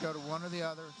 You just go to one or the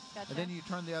other, and then you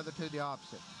turn the other to the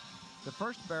opposite. The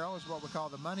first barrel is what we call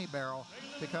the money barrel,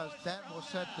 because that will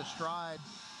set the stride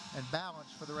and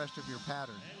balance for the rest of your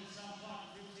pattern.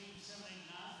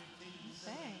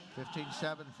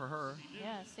 15-7 for her.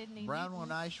 Yeah, Sydney Brownwell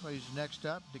Ashley's next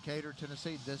up, Decatur,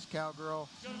 Tennessee. This cowgirl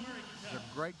is a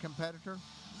great competitor.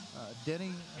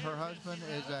 Denny, her husband,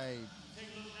 is a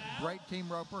great team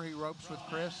roper. He ropes with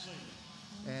Chris,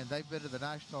 and they've been to the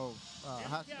national,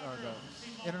 the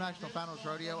International Finals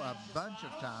Rodeo a bunch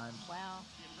of times. Wow.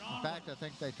 In fact, I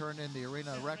think they turned in the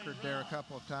arena record there a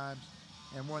couple of times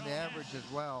and won the average as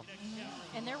well.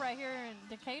 And they're right here in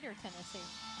Decatur, Tennessee.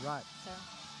 Right. So.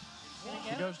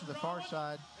 She goes to the far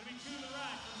side. There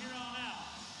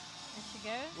she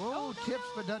goes. Whoa, tips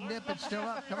but doesn't dip. It's still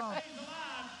up. Come on.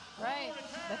 Right.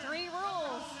 The 3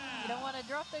 rules. You don't want to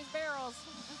drop those barrels.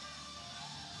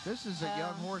 This is a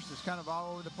young horse that's kind of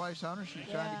all over the place on her. She's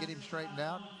trying to get him straightened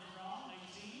out.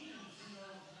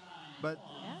 But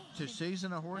to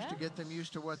season a horse, to get them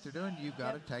used to what they're doing, you've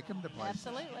got to take them to places.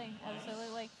 Absolutely.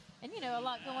 Absolutely. And, you know, a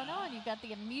lot going on. You've got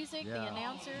the music, the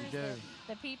announcers,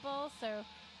 the people. So,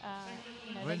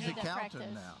 you know, Lindsay they need to Calton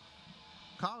practice. now.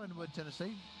 Collinwood,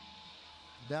 Tennessee,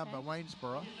 down by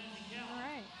Waynesboro. All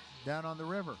right. Down on the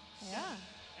river. Yeah.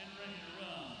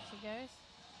 She goes.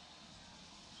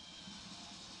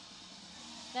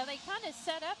 Now they kind of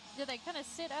set up. Do they kind of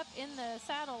sit up in the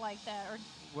saddle like that, or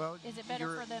well, is it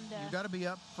better for them to? You got to be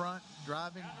up front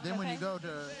driving. Then when you go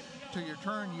to your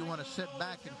turn, you want to sit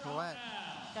back and collect.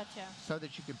 Gotcha. So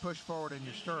that you can push forward in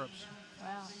your stirrups.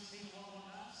 Wow.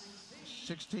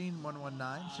 16-119,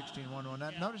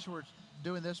 16-119. Notice we're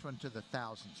doing this one to the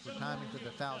thousands. We're timing to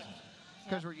the thousands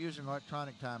because we're using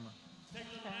electronic timer. Okay.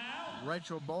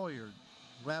 Rachel Boyer,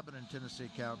 Lebanon, Tennessee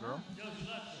cowgirl.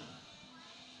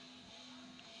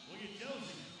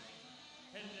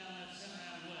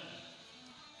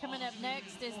 Coming up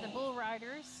next is the Bull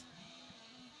Riders.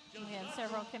 We have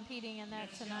several competing in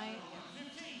that tonight.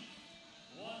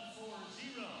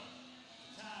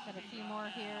 Got a few more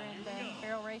here in the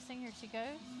barrel racing. Here she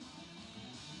goes.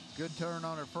 Good turn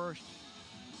on her first.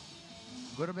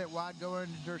 A little bit wide going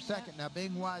into her second. Now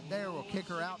being wide there will kick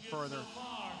her out further.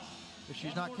 If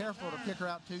she's not careful, it'll kick her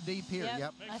out too deep here.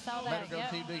 Yep. I saw that. Better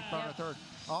go too deep on the third.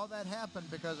 All that happened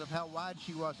because of how wide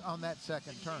she was on that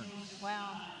second turn.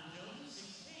 Wow.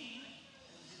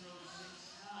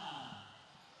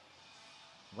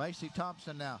 Lacey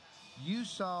Thompson now. You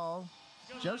saw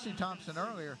Josie Thompson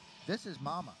earlier. This is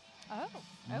Mama. Oh,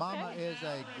 okay. Mama is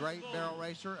a great barrel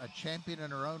racer, a champion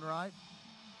in her own right.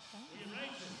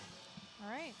 All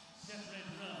right.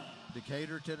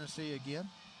 Decatur, Tennessee again.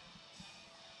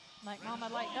 Like mama,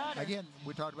 like daughter. Again,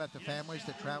 we talked about the families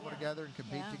that travel together and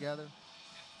compete together.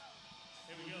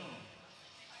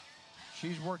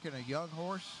 She's working a young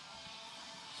horse,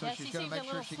 so she's going to make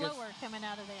sure she gets. Slower coming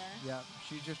out of there. Yeah,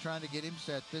 she's just trying to get him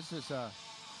set. This is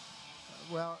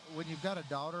well, when you've got a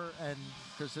daughter, and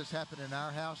because this happened in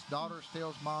our house, daughter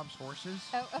steals mom's horses.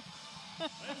 Oh.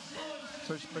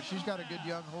 So, but she's got a good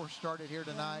young horse started here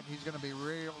tonight. He's going to be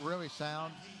really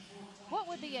sound. What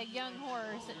would be a young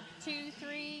horse?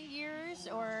 2-3 years,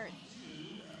 or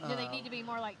do they need to be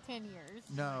more like 10 years?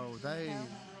 No, they.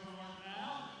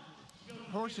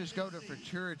 horses go to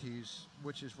futurities,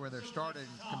 which is where they're starting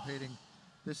competing.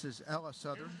 This is Ella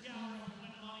Southern,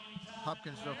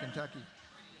 Hopkinsville, Kentucky.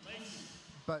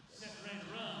 But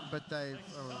they,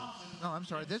 no, I'm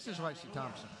sorry, this is Lacey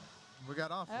Thompson. We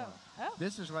got off one. Oh.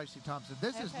 This is Lacey Thompson.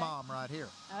 This is Mom right here.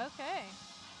 Okay.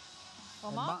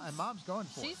 Well, and Mom's going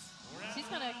for it. She's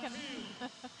going to come.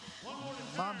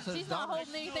 Mom says, she's not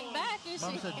holding anything back, is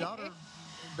Mom she? said,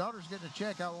 daughter's getting a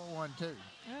check. I want one too.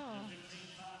 Oh.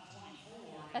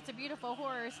 That's a beautiful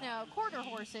horse. Now, quarter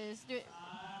horses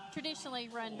traditionally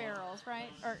run barrels, right?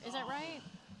 Or is that right?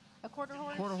 A quarter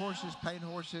horse? Quarter horses, paint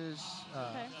horses,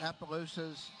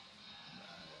 Appaloosas.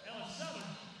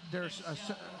 There's a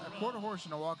quarter horse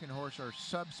and a walking horse are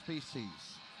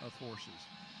subspecies of horses.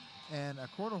 And a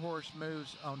quarter horse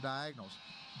moves on diagonals.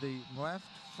 The left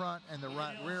front and the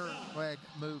right rear leg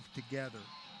move together.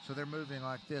 So they're moving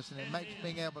like this, and it makes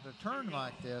being able to turn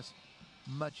like this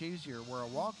much easier, where a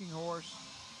walking horse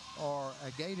or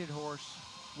a gaited horse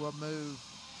will move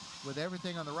with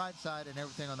everything on the right side and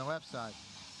everything on the left side.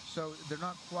 So they're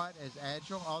not quite as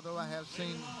agile, although I have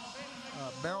seen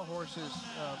barrel horses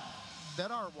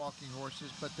that are walking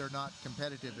horses, but they're not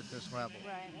competitive at this level.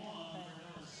 Right.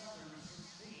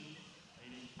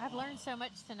 I've learned so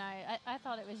much tonight. I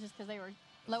thought it was just because they were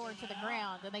lower to the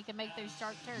ground and they could make those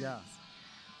sharp turns. Yeah.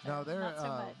 So No, they're not so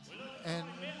much. And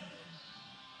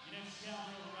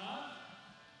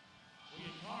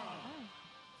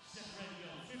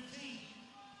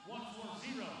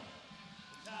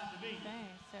Okay,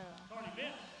 so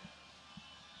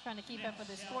trying to keep up with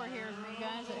the score here for you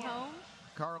guys at home.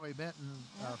 Carly Benton,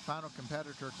 final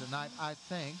competitor tonight, I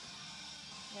think.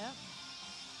 Yep.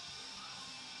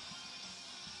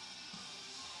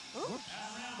 Oops.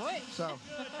 Boy. So.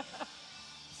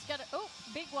 She's got a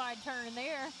big wide turn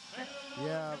there.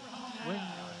 Yeah, we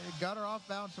got her off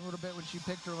balance a little bit when she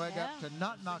picked her leg up to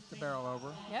not knock the barrel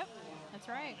over. Yep, that's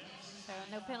right. So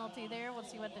no penalty there. We'll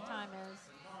see what the time is.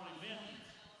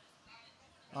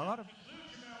 A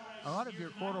lot of your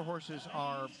quarter horses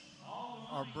are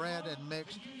bred and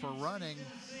mixed for running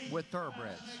with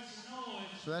thoroughbreds.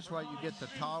 So that's why you get the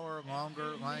taller,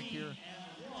 longer, lankier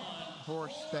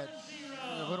horse that's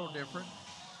a little different.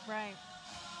 Right.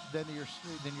 Than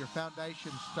your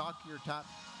foundation stockier type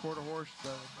quarter horse,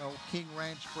 the old King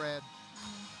Ranch bred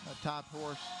type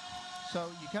horse. So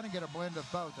you kind of get a blend of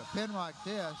both. A pen like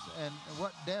this, and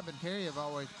what Deb and Terry have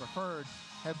always preferred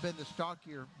have been the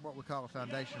stockier, what we call a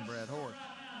foundation bred horse.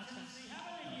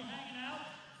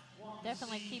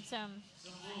 Definitely keeps them.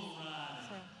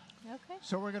 Okay.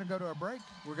 So we're going to go to a break.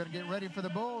 We're going to get ready for the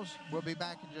bulls. We'll be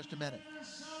back in just a minute.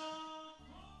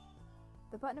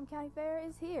 The Putnam County Fair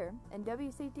is here, and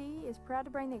WCTE is proud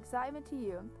to bring the excitement to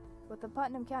you with the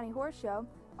Putnam County Horse Show,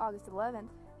 August 11th,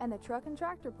 and the Truck and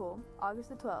Tractor Pull, August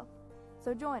the 12th.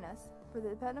 So join us for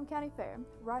the Putnam County Fair,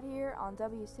 right here on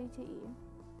WCTE.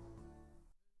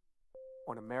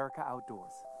 On America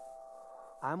Outdoors,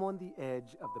 I'm on the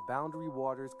edge of the Boundary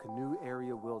Waters Canoe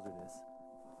Area Wilderness.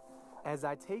 As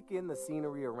I take in the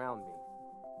scenery around me,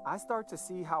 I start to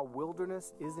see how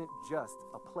wilderness isn't just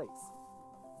a place.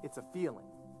 It's a feeling.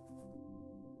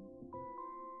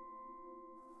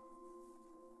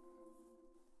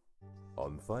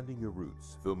 On Finding Your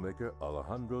Roots, filmmaker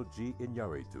Alejandro G.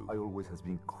 Iñárritu. I always has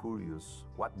been curious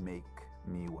what make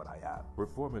me what I am.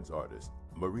 Performance artist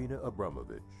Marina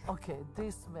Abramovich. Okay,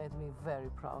 this made me very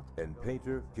proud. And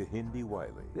painter Kehinde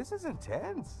Wiley. This is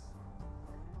intense.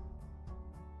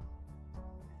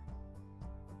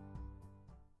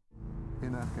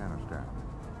 In Afghanistan,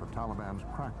 the Taliban's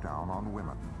crackdown on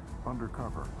women.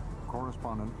 Undercover,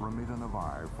 correspondent Ramita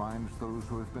Navai finds those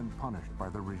who have been punished by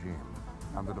the regime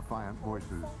and the defiant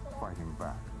voices fighting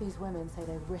back. These women say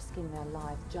they're risking their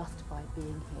lives just by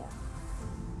being here.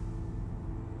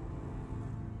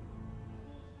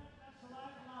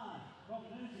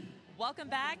 Welcome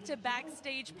back to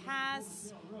Backstage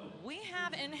Pass. We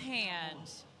have in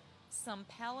hand some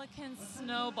pelican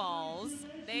snowballs.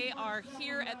 They are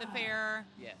here at the fair.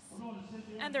 Yes.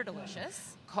 And they're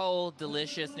delicious. Cold,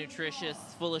 delicious, nutritious,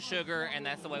 full of sugar, and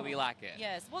that's the way we like it.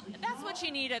 Yes, well, that's what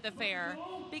you need at the fair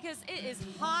because it is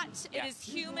hot, it is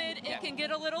humid, it can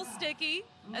get a little sticky,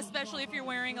 especially if you're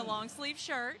wearing a long sleeve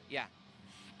shirt. Yeah.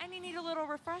 And you need a little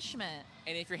refreshment.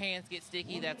 And if your hands get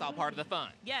sticky, that's all part of the fun.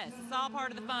 Yes, it's all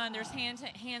part of the fun. There's hand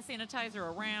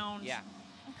sanitizer around. Yeah.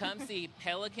 Come see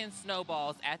Pelican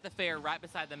Snowballs at the fair right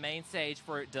beside the main stage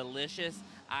for delicious,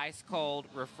 ice-cold,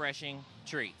 refreshing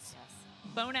treats.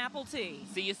 Yes. Bone apple tea.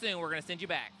 See you soon. We're going to send you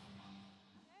back.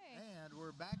 And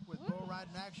we're back with bull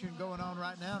riding action going on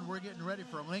right now, and we're getting ready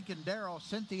for Lincoln Darrell,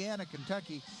 Cynthiana,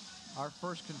 Kentucky, our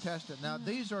first contestant. Now,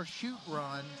 these are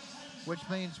shoot-run which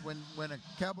means when a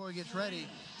cowboy gets ready,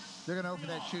 they're going to open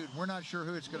that chute. We're not sure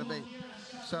who it's going to be.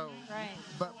 So,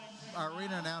 but our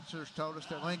arena announcers told us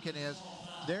that Lincoln is.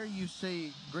 There you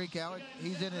see Greek Alec.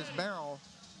 He's in his barrel.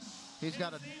 He's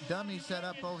got a dummy set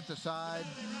up over the side.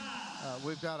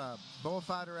 We've got a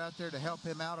bullfighter out there to help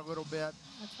him out a little bit.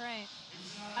 That's right.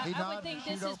 I would think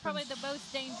this is probably the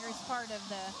most dangerous part of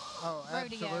the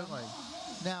rodeo. Absolutely.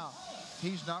 Now,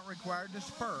 he's not required to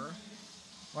spur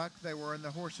like they were in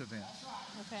the horse events.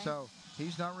 Okay. So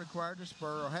he's not required to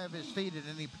spur or have his feet in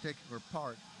any particular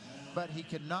part. But he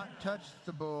cannot touch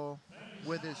the bull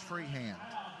with his free hand.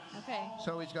 Okay.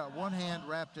 So he's got one hand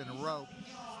wrapped in a rope,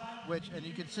 and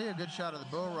you can see a good shot of the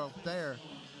bull rope there.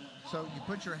 So you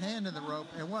put your hand in the rope,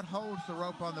 and what holds the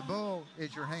rope on the bull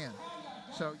is your hand.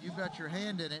 So you've got your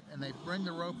hand in it, and they bring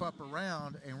the rope up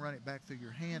around and run it back through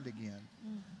your hand again.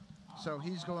 So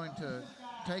he's going to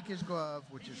take his glove,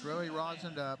 which is really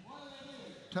rosined up,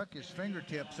 tuck his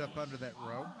fingertips up under that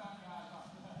rope,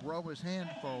 roll his hand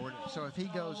forward. So if he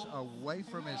goes away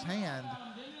from his hand,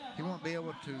 he won't be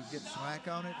able to get slack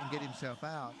on it and get himself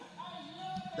out.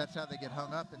 That's how they get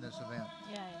hung up in this event.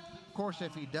 Yeah. Of course,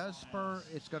 if he does spur,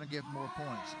 it's going to give more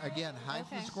points. Again, half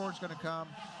the score is going to come.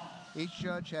 Each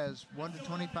judge has 1 to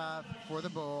 25 for the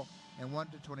bull and 1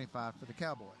 to 25 for the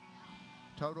cowboy.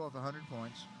 Total of 100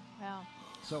 points. Wow.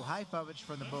 So half of it's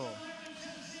from the bull.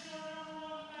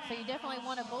 So you definitely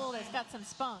want a bull that's got some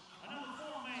spunk.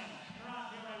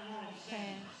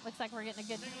 Okay. Looks like we're getting a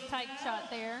good tight shot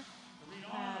there.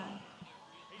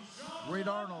 Reed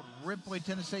Arnold, Ripley,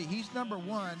 Tennessee. He's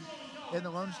 #1 in the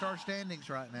Lone Star standings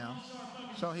right now.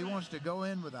 So he wants to go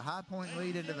in with a high point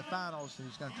lead into the finals, and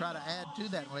he's going to try to add to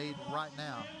that lead right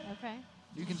now. Okay.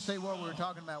 You can see what we were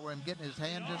talking about, where him getting his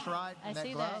hand just right in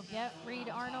that glove. That. Yep, Reed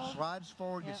Arnold. Slides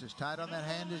forward, gets as tight on that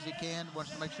hand as he can,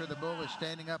 wants to make sure the bull is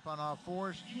standing up on all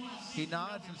fours. He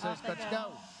nods and says, let's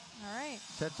go. All right.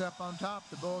 Sets up on top.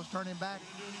 The bull is turning back.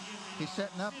 He's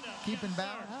setting up, keeping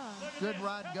balance. Good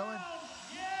ride going.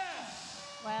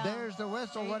 Wow. There's the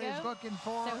whistle, what he's looking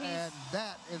for, so and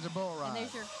that is a bull ride. And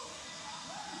there's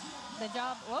the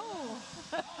job. Whoa.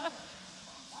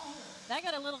 That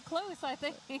got a little close, I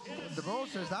think. The bull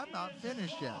says, I'm not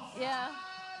finished yet. Yeah.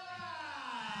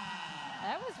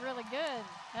 That was really good.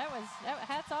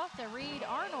 Hats off to Reed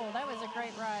Arnold. That was a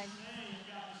great ride.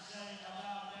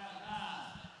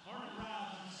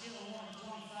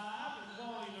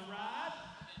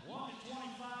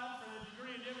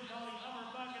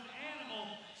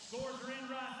 Scores are in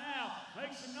right now.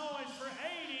 Make some noise for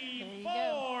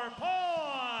 84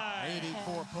 points.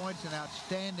 84 points, an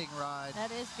outstanding ride.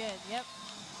 That is good, yep.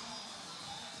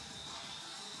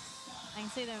 I can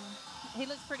see them. He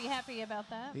looks pretty happy about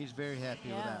that. He's very happy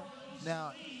with that.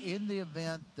 Now, in the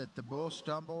event that the bull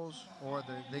stumbles or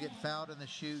they get fouled in the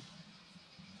chute,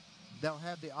 they'll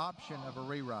have the option of a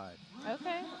re-ride.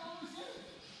 Okay.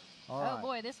 All right. Oh,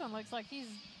 boy, this one looks like he's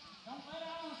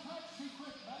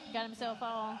got himself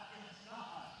all.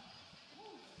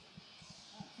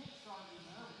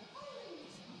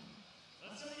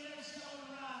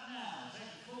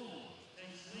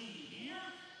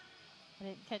 I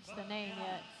didn't catch the name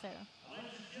yet, so. Ladies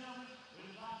and gentlemen, we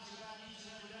invite you back each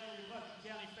and every day to Putnam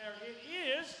County Fair. It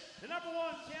is the #1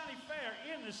 county fair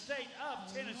in the state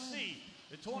of Tennessee.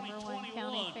 The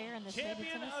 2021 Fair in the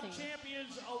Champion state of of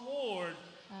Champions Award.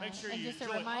 Make sure and you just a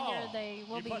enjoy reminder, all they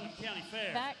will be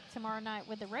back tomorrow night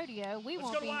with the rodeo. We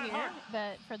won't be here,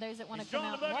 but for those that want to come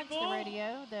out and watch the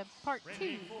rodeo, the part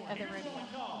 2 of the rodeo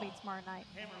will be tomorrow night.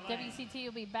 WCTE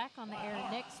will be back on the air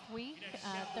next week,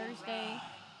 Thursday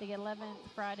the 11th,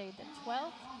 Friday the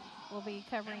 12th. We'll be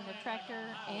covering the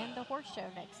tractor and the horse show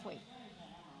next week.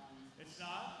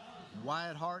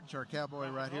 Wyatt Hart's our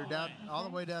cowboy right here, down all the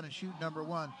way down in chute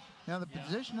 #1. Now the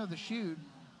position of the chute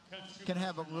can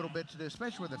have a little bit to do,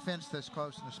 especially with a fence this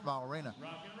close in a small arena.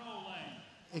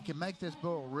 It can make this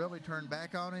bull really turn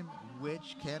back on him,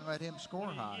 which can let him score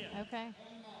high. Okay.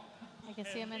 I can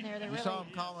see him in there. We saw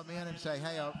him call him in and say,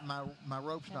 hey, my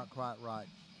rope's not quite right.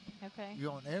 Okay. You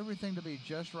want everything to be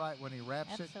just right when he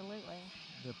wraps it. Absolutely.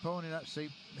 They're pulling it up, see,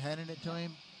 handing it to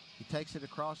him. He takes it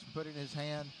across and put it in his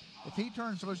hand. If he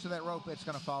turns loose of that rope, it's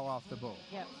going to fall off the bull.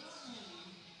 Yep.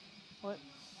 What?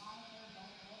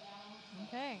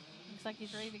 Okay. Looks like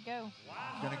he's ready to go.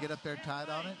 He's going to get up there tight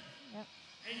on it. Yep.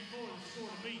 84 to score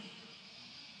to beat.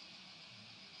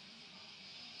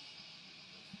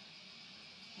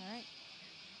 All right.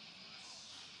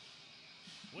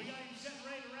 We got him set and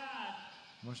ready to ride.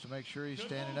 Wants to make sure he's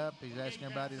standing up. He's asking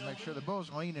everybody to make sure the bull's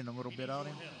leaning a little bit on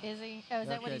him. Is he? Oh, is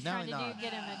that what he's trying to do?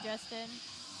 Get him adjusted?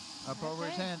 up over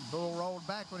his hand. Bull rolled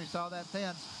back when he saw that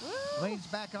fence. Woo! Leans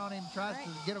back on him, tries to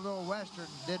get a little western.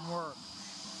 Didn't work.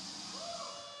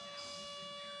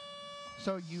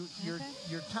 So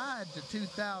you're tied to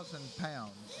 2,000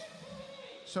 pounds.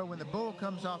 So when the bull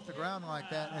comes off the ground like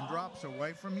that and drops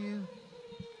away from you,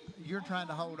 you're trying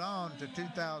to hold on to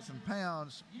 2,000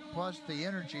 pounds plus the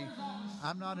energy.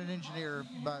 I'm not an engineer,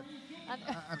 but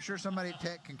I'm sure somebody at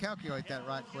Tech can calculate that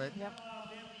right quick. Yep.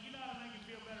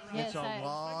 It's a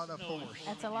lot of force.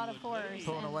 That's a lot of force.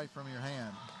 Pulling away from your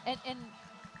hand. And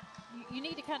you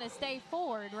need to kind of stay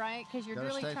forward, right? Because you're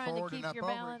really trying to keep your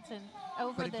balance and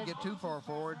over But if you get too far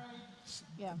forward,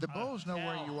 the bulls know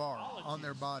where you are on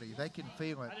their body. They can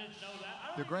feel it.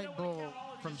 The great bull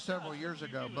from several years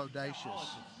ago, Bodacious,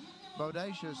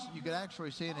 you could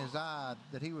actually see in his eye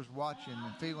that he was watching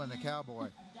and feeling the cowboy.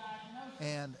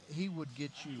 And he would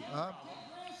get you up,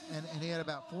 and he had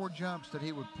about 4 jumps that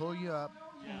he would pull you up,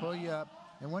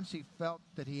 and once he felt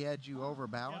that he had you over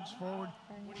balanced forward,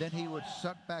 then he would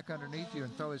suck back underneath you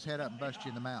and throw his head up and bust you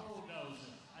in the mouth.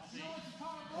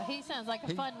 Well, he sounds like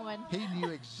a fun one. He knew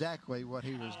exactly what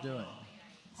he was doing.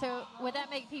 So would that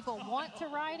make people want to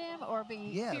ride him or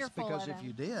be fearful Yes, because of if him?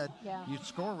 you did, you'd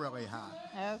score really high.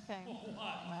 Okay.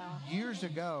 Wow. Years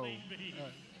ago,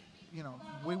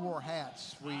 we wore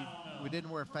hats. We didn't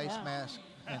wear face masks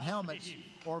and helmets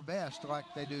or vests like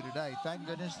they do today. Thank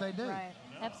goodness they do. Right.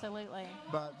 Absolutely.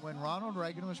 But when Ronald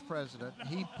Reagan was president,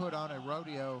 he put on a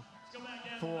rodeo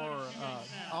for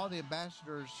all the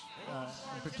ambassadors,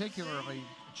 particularly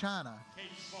China,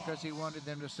 because he wanted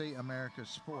them to see America's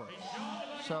sport.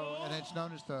 So, and it's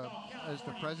known as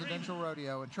the presidential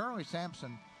rodeo. And Charlie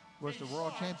Sampson was the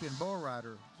world champion bull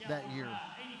rider that year.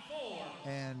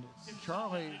 And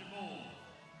Charlie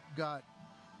got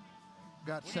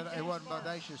set. It wasn't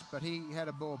bodacious, but he had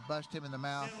a bull bust him in the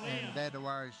mouth, and they had to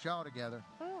wire his jaw together.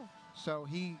 So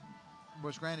he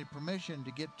was granted permission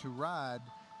to get to ride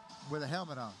with a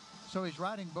helmet on. So he's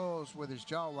riding bulls with his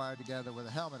jaw wired together with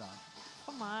a helmet on.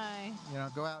 Oh my!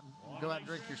 Go out and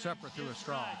drink your supper through a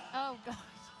straw. Oh God!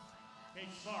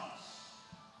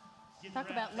 Talk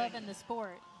about loving the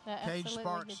sport. Cage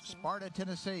Sparks, Sparta,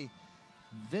 Tennessee.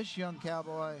 This young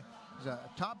cowboy is a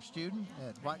top student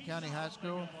at White County High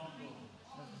School,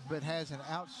 but has an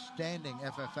outstanding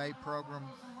FFA program.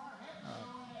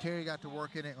 Terry got to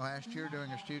work in it last year doing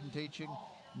her student teaching.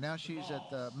 Now she's at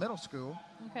the middle school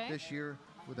this year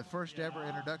with the first ever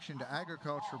introduction to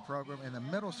agriculture program in the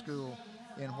middle school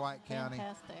in White County,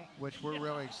 which we're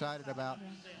really excited about.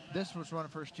 This was one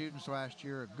of her students last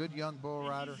year, a good young bull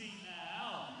rider,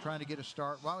 trying to get a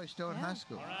start while he's still in high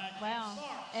school. Wow.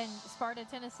 And Sparta,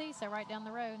 Tennessee, so right down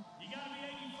the road. You got to be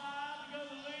 85 to go to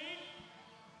the lead.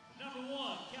 Number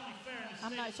 1, County Fair in the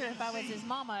I'm not sure if I was his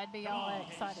mama, I'd be all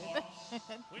excited.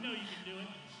 We know you can do it.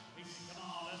 We said, come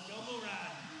on, let's go bull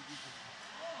riding.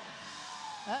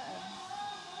 Uh-oh.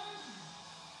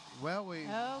 Well,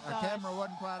 our camera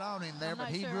wasn't quite on him there, but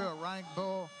he drew a ranked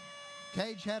bull.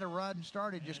 Cage had a run and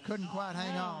started, just couldn't quite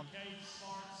hang on.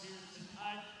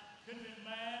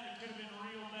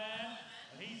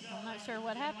 I'm not sure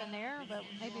what happened there, but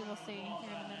maybe we'll see here in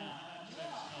a minute.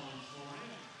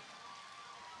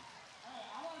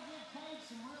 I want to give Cage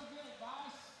some real good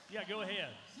advice. Yeah, go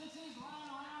ahead. Since he's lying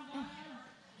around down there,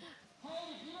 Cage,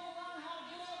 if you don't learn how to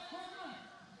get up quicker,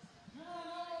 you're going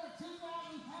to know what a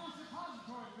 2,000 pound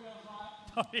suppository feels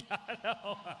like. Oh, yeah, I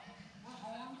know.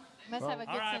 Must have a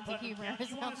good sense of humor, it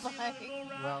sounds like.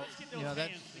 Well,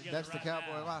 that's the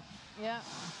cowboy life. Yeah.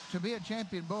 To be a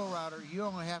champion bull rider, you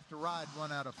only have to ride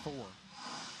 1 out of 4.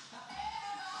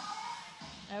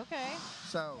 Okay.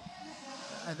 So,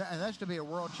 and that's to be a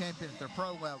world champion at the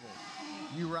pro level.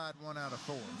 You ride 1 out of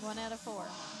 4. 1 out of 4.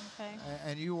 Okay.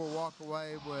 And you will walk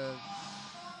away with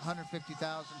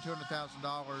 $150,000,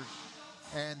 $200,000,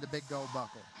 and the big gold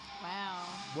buckle. Wow.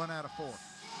 1 out of 4.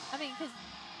 I mean, because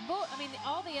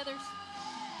all the other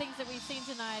things that we've seen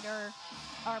tonight are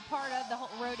part of the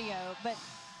whole rodeo, but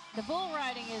the bull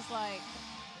riding is like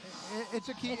it's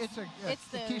a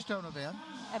keystone event.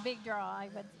 A big draw, I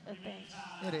think.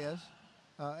 It is.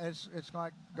 It's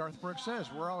like Garth Brooks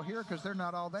says, we're all here because they're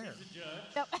not all there. He's a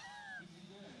judge. Yep.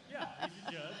 Yeah, he's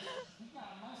a judge.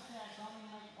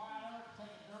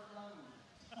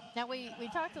 Now, we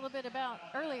talked a little bit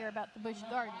earlier about the Busch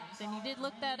Gardens, and you did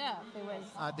look that up. It was...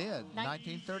 I did,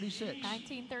 1936.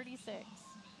 1936.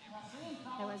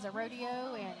 There was a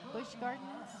rodeo in Busch Gardens.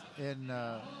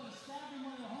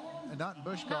 Not in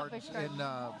Busch Gardens, in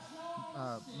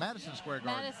Madison Square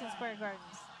Gardens. Madison Square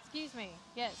Gardens. Excuse me.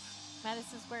 Yes,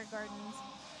 Madison Square Gardens.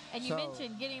 And you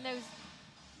mentioned getting those...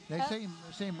 See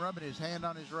him rubbing his hand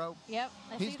on his rope? Yep,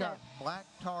 He's got black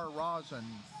tar rosin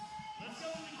Let's go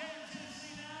to Decatur,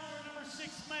 Tennessee now. We're number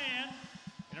 6 man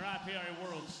in our IPRA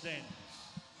World Standings.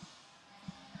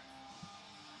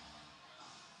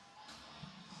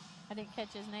 I didn't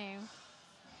catch his name.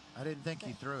 I didn't think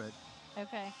he threw it.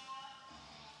 Okay.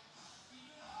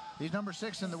 He's number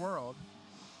 6 in the world.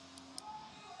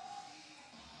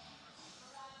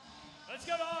 Let's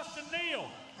go to Austin Neal.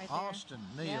 Right Austin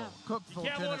Neal, Yeah. Cookeville,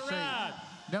 Cowboy Tennessee. ride.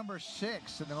 Number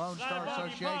 6 in the Lone Slide Star bucket,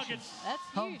 Association. buckets. That's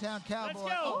huge. Hometown Cowboy.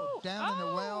 Let's go. Oh, down in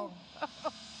the well.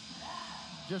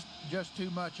 Just too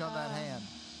much on that hand.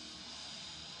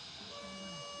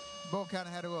 Bull kind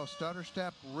of had a little stutter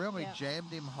step, really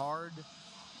jammed him hard,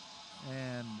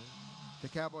 and the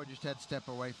Cowboy just had to step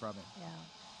away from it. Yeah.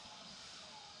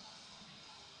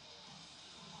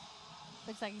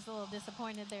 Looks like he's a little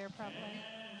disappointed there, probably.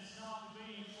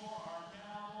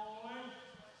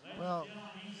 Well,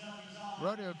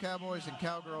 rodeo cowboys and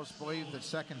cowgirls believe that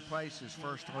second place is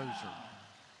first loser.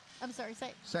 I'm sorry,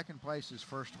 say. Second place is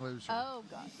first loser. Oh,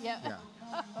 God. Yeah. Yeah.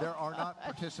 There are not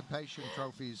participation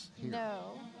trophies here.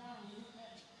 No.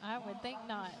 I would think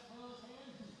not.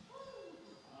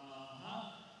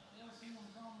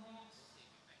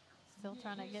 Still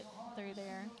trying to get through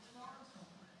there.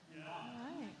 All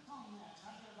right.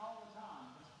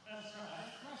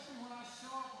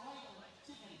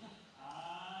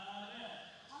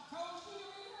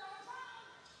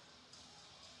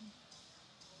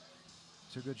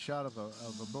 It's a good shot of a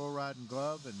bull riding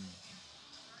glove and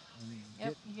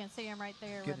Yep, you can see him right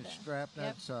there. getting with it the, strapped.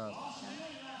 Yep. That's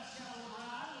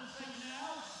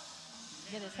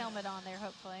Get his helmet on there,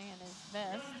 hopefully, and his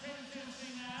vest.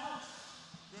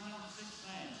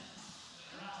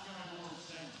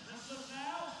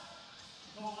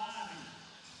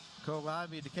 Cole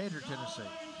Ivy, Decatur, Tennessee.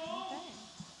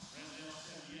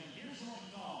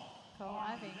 Cole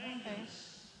Ivy, okay.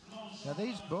 Now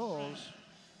these bulls,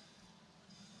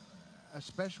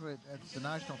 especially at the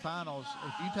national finals,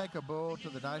 if you take a bull to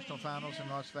the national finals in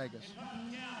Las Vegas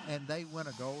and they win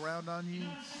a go-round on you,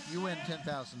 you win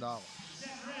 $10,000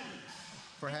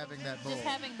 for having that bull. Just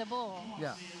having the bull.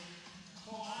 Yeah.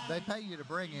 They pay you to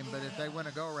bring him, but if they win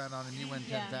a go-around on him, you win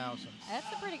 $10,000.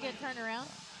 That's a pretty good turnaround.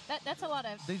 That's a lot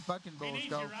of... These bucking bulls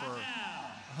go for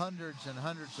hundreds and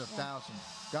hundreds of thousands.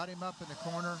 Got him up in the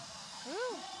corner.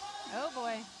 Ooh. Oh,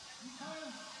 boy.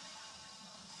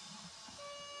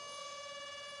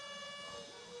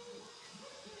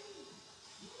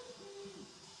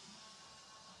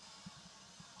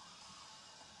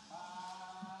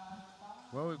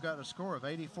 Well, we've got a score of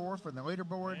 84 from the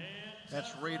leaderboard.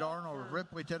 That's Reed Arnold of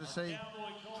Ripley, Tennessee.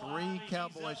 3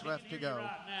 Cowboys left to go.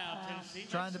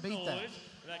 Trying to beat that.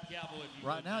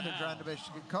 Right now, they're trying to get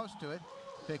close to it,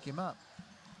 pick him up.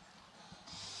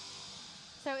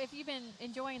 So if you've been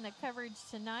enjoying the coverage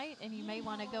tonight and you may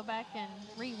want to go back and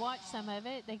re-watch some of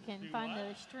it, they can find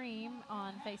the stream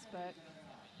on Facebook,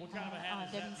 on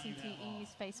WCTE's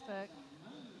Facebook.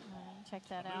 Check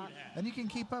that out. And you can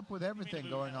keep up with everything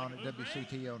going on at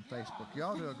WCTE on Facebook.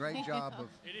 Y'all do a great job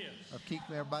of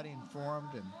keeping everybody informed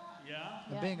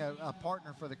and being a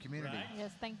partner for the community.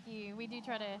 Yes, thank you. We do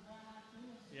try to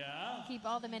keep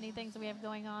all the many things that we have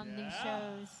going on, new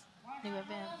shows, new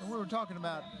events. And we were talking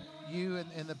about you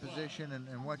in the position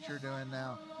and what you're doing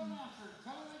now.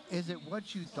 Is it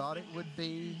what you thought it would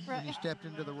be when you stepped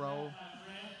into the role?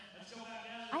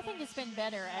 I think it's been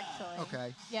better, actually.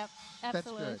 Okay. Yep,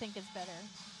 absolutely good. think it's better.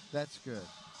 That's good.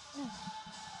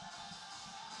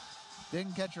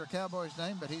 Didn't catch our Cowboy's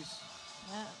name, but he's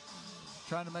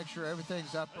trying to make sure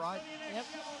everything's upright. Yep.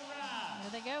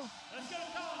 There they go.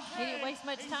 He didn't waste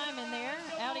much time in there.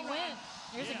 Out he went.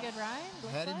 Here's a good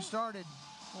ride. Had him started.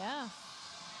 Yeah.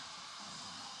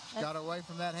 Just got away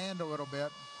from that hand a little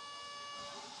bit.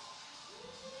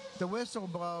 The whistle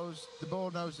blows. The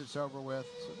bull knows it's over with.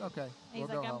 So, okay, He's we'll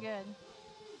like, go I'm home. good.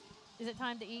 Is it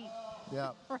time to eat?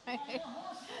 Yeah. Right.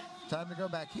 Time to go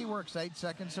back. He works 8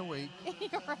 seconds a week.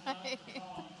 You're right.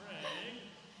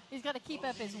 He's got to keep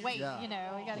up his weight, you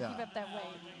know. He got to keep up that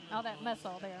weight, all that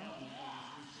muscle there.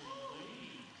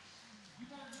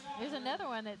 There's another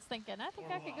one that's thinking, I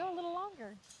think I could go a little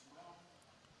longer.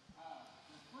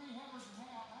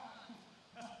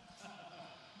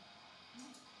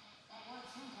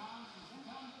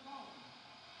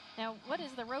 Now, what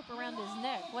is the rope around his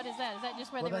neck? What is that? Is that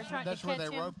just where they were trying to catch him? That's where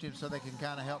they roped him so they can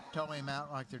kind of help tow him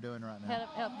out like they're doing right now.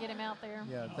 Help get him out there.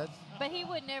 Yeah, that's. But he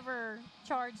would never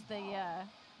charge the.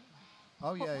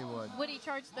 Oh yeah, he would. Would he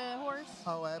charge the horse?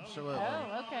 Oh, absolutely.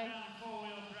 Oh, okay. All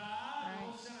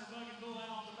right.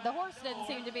 The horse doesn't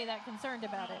seem to be that concerned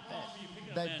about it,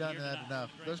 but they've done that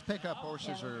enough. Those pickup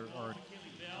horses are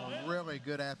really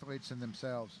good athletes in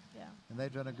themselves. Yeah. And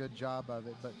they've done a good job of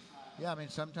it. But Yeah, I mean,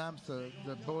 sometimes the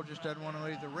bull just doesn't want to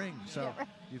leave the ring, so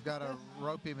you've got to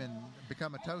rope him and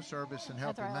become a tow service and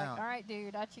help him out. All right,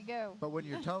 dude, out you go. But when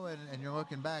you're towing and you're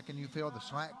looking back and you feel the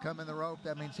slack come in the rope,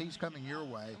 that means he's coming your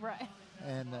way. Right.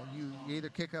 And you either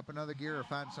kick up another gear or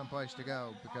find someplace to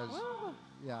go because,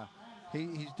 yeah,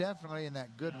 he's definitely in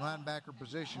that good linebacker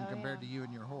position compared to you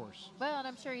and your horse. Well, and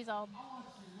I'm sure he's all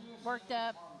worked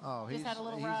up. Oh, he's had a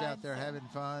little he's ride, out there having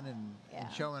fun and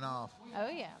showing off. Oh,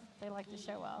 yeah. They like to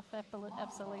show off.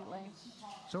 Absolutely.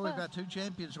 So we've got 2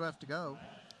 champions left to go.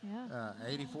 Yeah.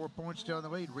 84 points still in the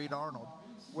lead. Reed Arnold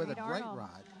with a great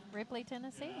ride. Ripley,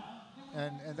 Tennessee.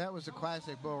 And that was a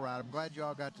classic bull ride. I'm glad you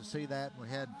all got to see that. We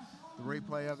had the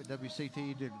replay of it.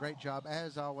 WCTE did a great job,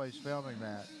 as always, filming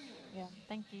that. Yeah,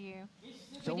 thank you.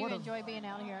 So we do enjoy being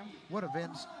out here. What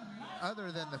events,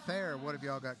 other than the fair, what have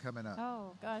y'all got coming up?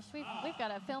 Oh, gosh. We've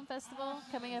got a film festival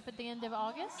coming up at the end of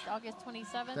August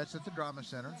 27th. That's at the Drama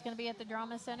Center. It's going to be at the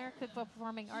Drama Center, Cookeville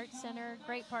Performing Arts Center.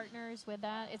 Great partners with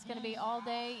that. It's going to be all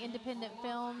day independent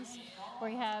films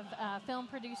where we have film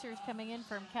producers coming in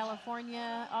from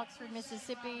California, Oxford,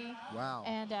 Mississippi. Wow.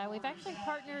 And we've actually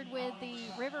partnered with the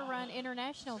River Run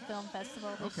International Film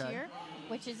Festival this year,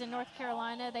 which is in North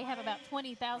Carolina. They have about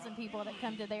 20,000 people that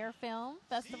come to their film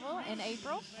festival in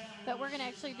April, but we're going to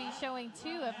actually be showing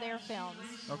 2 of their films.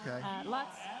 Okay.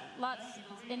 Lots,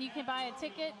 and you can buy a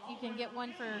ticket. You can get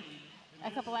one for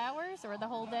a couple hours or the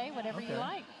whole day, whatever you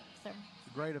like. So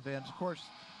great events. Of course,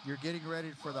 you're getting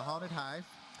ready for the Haunted Hive.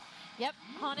 Yep,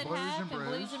 Haunted Blues Hive and and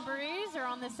Brews. Blues and Brews are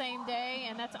on the same day,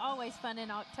 and that's always fun in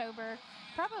October.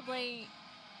 Probably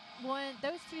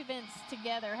those 2 events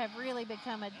together have really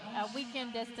become a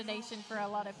weekend destination for a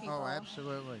lot of people. Oh,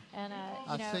 absolutely. And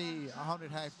I see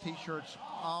Haunted Hive T-shirts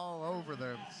all over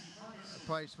the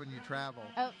place when you travel.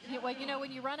 Oh, well,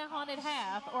 when you run a haunted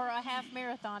half or a half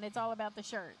marathon, it's all about the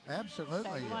shirt. Absolutely.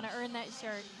 So you want to earn that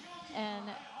shirt. And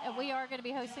we are going to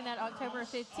be hosting that October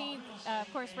 15th.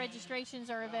 Of course, registrations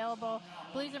are available.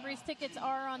 Blues and Brews tickets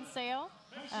are on sale.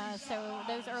 So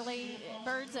those early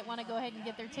birds that want to go ahead and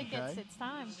get their tickets, it's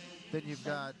time. Then you've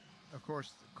got, of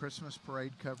course, Christmas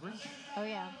parade coverage. Oh,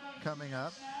 yeah. Coming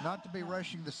up. Not to be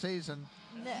rushing the season,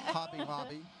 Hobby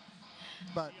Lobby,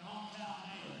 but,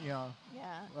 Yeah.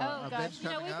 Oh, gosh.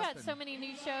 We've got so many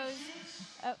new shows.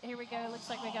 Oh, here we go. Looks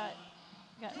like we got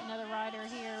another rider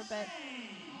here. But,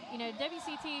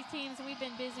 WCT teams, we've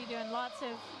been busy doing lots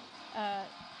of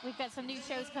we've got some new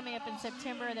shows coming up in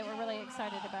September that we're really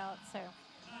excited about. So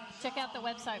check out the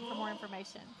website for more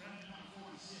information.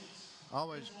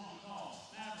 Always.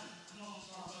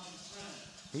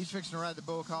 He's fixing to ride the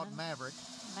bull called Maverick.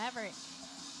 Maverick.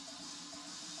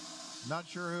 Not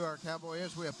sure who our cowboy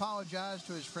is. We apologize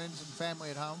to his friends and family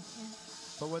at home. Yeah.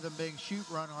 But with them being shoot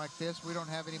run like this, we don't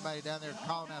have anybody down there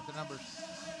calling out the numbers.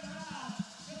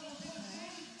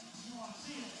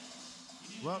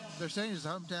 Well, they're saying he's a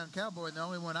hometown cowboy, and the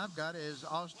only one I've got is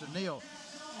Austin Neal.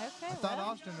 Okay, I thought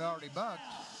Austin had already bucked,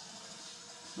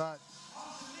 but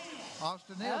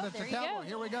Austin Neal, that's a cowboy.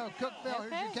 Here we go. Cookeville,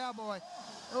 here's your cowboy.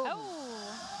 Ooh.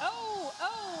 Oh.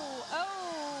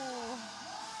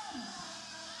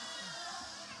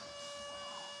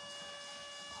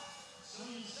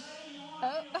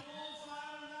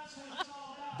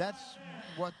 That's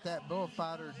what that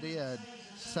bullfighter did,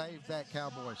 saved that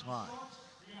cowboy's life.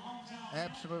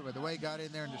 Absolutely. The way he got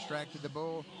in there and distracted the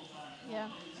bull. Yeah.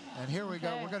 And here we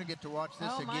go. We're going to get to watch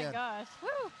this again. Oh, my gosh.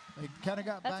 Woo. He kind of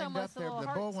got banged up there, but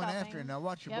the bull went after him. Now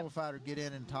watch your Yep. bullfighter get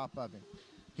in and top of him.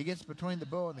 He gets between the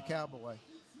bull and the cowboy.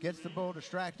 Gets the bull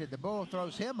distracted. The bull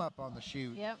throws him up on the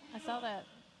chute. Yep, I saw that.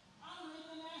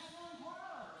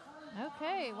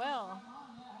 Okay, well,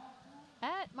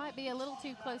 that might be a little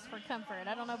too close for comfort.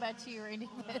 I don't know about you, Randy,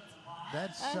 but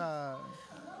That's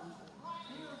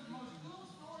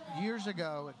years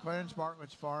ago at Clarence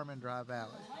Bartlett's farm in Dry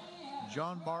Valley.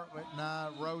 John Bartlett and I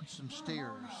rode some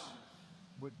steers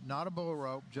with not a bull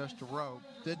rope, just a rope.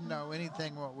 Didn't know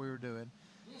anything what we were doing.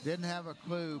 Didn't have a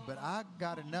clue, but I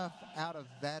got enough out of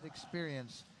that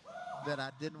experience that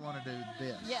I didn't want to do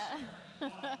this. yeah.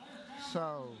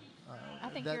 So I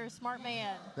think you're a smart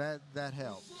man. That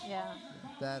helped. Yeah.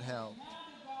 That helped.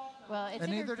 Well, it's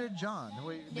and neither did John.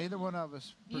 Neither one of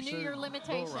us You knew your bull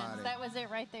limitations. riding. That was it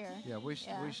right there. Yeah, we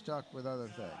stuck with other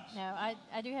things. No,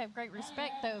 I do have great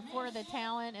respect, though, for the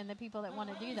talent and the people that want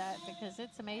to do that because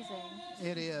it's amazing.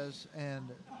 It is,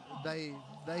 and they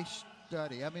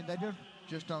study. I mean, they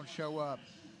just don't show up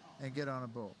and get on a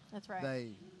bull. That's right.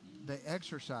 They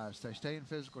exercise. They stay in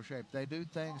physical shape. They do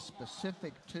things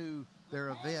specific to their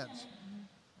events.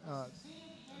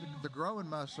 The growing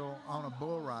muscle on a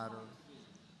bull rider,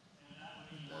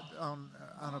 on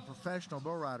a professional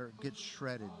bull rider, gets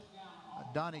shredded.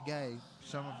 Donnie Gay.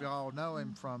 Some of y'all know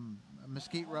him from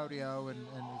Mesquite Rodeo and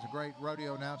is a great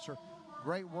rodeo announcer.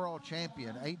 Great world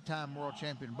champion, 8-time world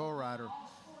champion bull rider.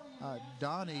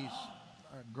 Donnie's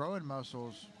growing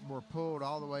muscles were pulled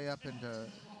all the way up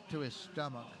to his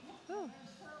stomach. Ooh.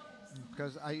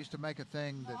 Because I used to make a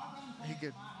thing that he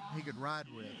could ride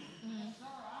with.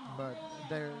 But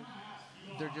there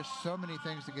are just so many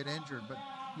things to get injured. But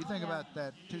you think about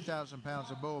that 2,000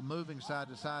 pounds of bull moving side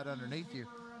to side underneath you,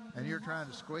 and you're trying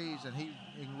to squeeze, and he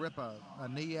can rip a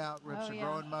knee out, rips a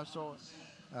growing muscle,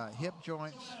 hip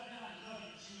joints.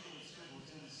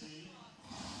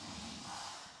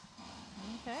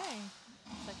 Okay,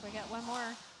 looks like we got one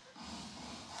more.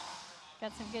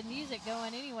 Got some good music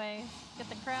going anyway. Get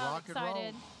the crowd Rock and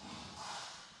excited. roll.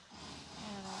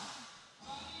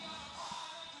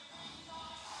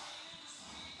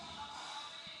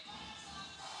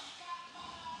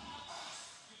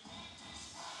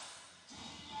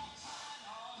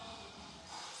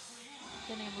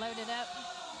 Getting him loaded up.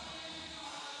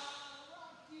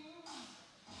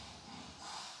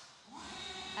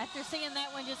 After seeing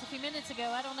that one just a few minutes ago,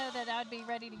 I don't know that I'd be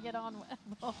ready to get on.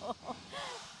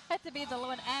 Had to be the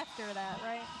one after that,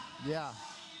 right? Yeah.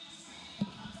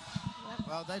 Yep.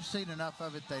 Well, they've seen enough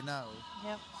of it, they know.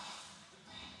 Yep.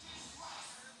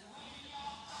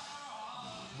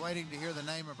 Waiting to hear the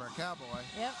name of our cowboy.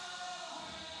 Yep.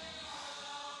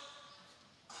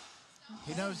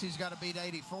 He knows he's got to beat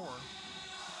 84.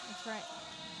 That's right.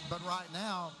 But right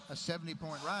now, a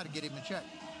 70-point ride to get him in check.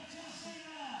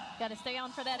 Got to stay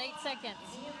on for that 8 seconds.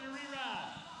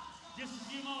 Just a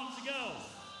few moments ago,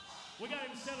 we got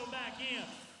him settled back in.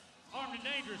 Armed and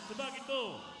dangerous, the Bucket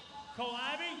Bull. Cole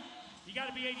Ivy, you got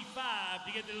to be 85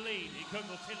 to get the lead in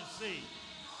Cookeville, Tennessee.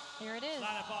 Here it is.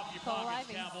 Line up off your Cole pockets,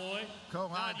 Ivy. cowboy. Cole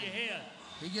Nod Ivy. your head.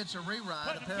 He gets a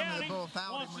re-ride. Putnam Apparently County the bull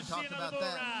fouled him. wants We to talked see about another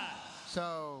that. bull ride.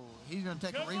 So he's going to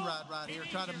take a re-ride right here.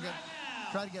 Try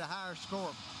to get a higher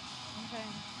score. Okay.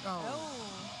 Oh.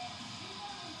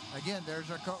 Again, there's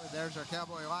our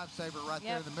cowboy lifesaver right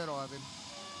there in the middle of him.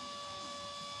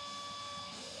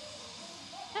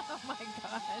 Oh my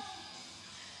gosh.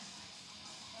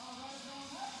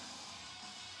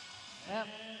 Yep,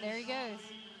 there he goes.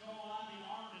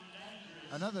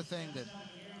 Another thing that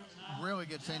really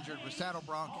gets injured with saddle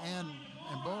bronc and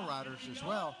bull riders as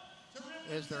well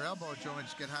is their elbow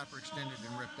joints get hyperextended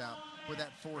and ripped out with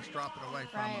that force dropping away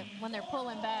from them. Right, when they're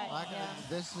pulling back.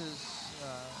 This is,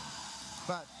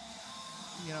 but,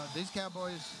 you know, these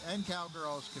cowboys and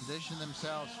cowgirls condition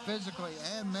themselves physically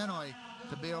and mentally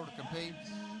to be able to compete.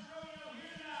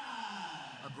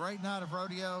 A great night of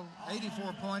rodeo,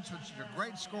 84 points, which is a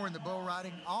great score in the bull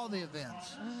riding, all the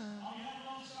events.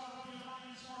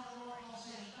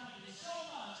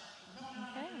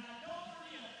 Okay.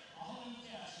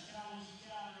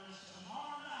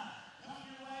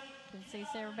 You can see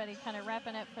everybody kind of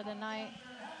wrapping up for the night.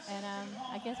 And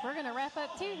I guess we're going to wrap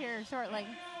up too here shortly.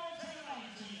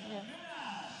 Yeah.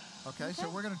 Okay, so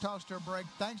we're going to toss to a break.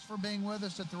 Thanks for being with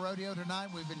us at the rodeo tonight.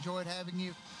 We've enjoyed having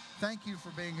you. Thank you for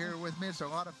being here with me. It's a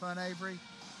lot of fun, Avery.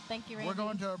 Thank you, Randy. We're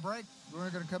going to a break. We're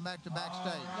going to come back to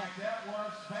backstage. That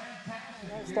was fantastic.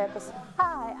 Next episode.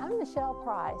 Hi, I'm Michelle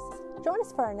Price. Join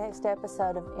us for our next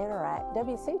episode of Interact,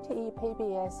 WCTE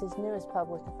PBS's newest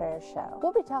public affairs show.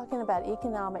 We'll be talking about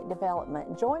economic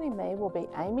development. Joining me will be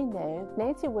Amy New,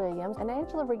 Nancy Williams, and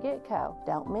Angela Rigitko.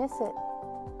 Don't miss it.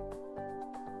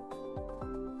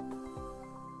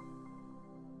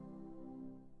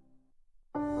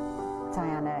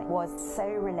 Diana was so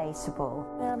relatable.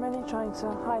 Yeah, I'm only trying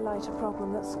to highlight a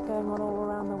problem that's going on all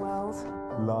around the world.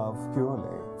 Love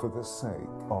purely for the sake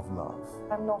of love.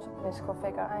 I'm not a political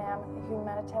figure. I am a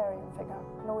humanitarian figure,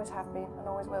 and always have been, and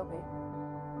always will be.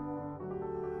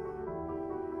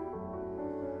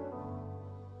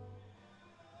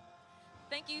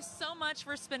 Thank you so much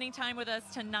for spending time with us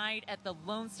tonight at the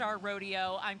Lone Star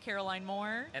Rodeo. I'm Carolyn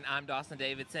Moore. And I'm Dawson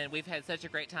Davidson. We've had such a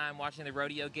great time watching the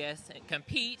rodeo guests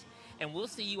compete, and we'll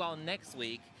see you all next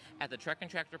week at the Truck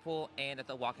and Tractor Pull and at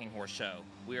the Walking Horse Show.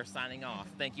 We are signing off.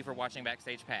 Thank you for watching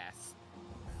Backstage Pass.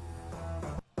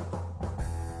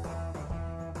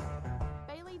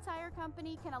 Bailey Tire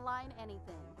Company can align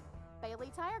anything.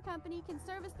 Bailey Tire Company can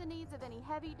service the needs of any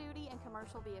heavy-duty and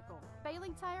commercial vehicle.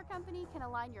 Bailey Tire Company can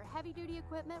align your heavy-duty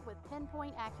equipment with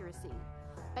pinpoint accuracy.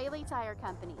 Bailey Tire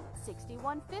Company,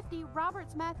 6150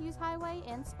 Roberts Matthews Highway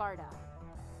in Sparta.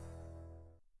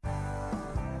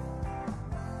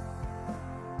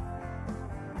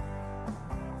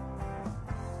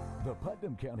 The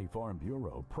Putnam County Farm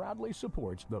Bureau proudly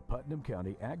supports the Putnam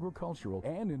County Agricultural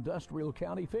and Industrial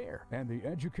County Fair and the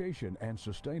education and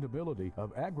sustainability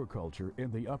of agriculture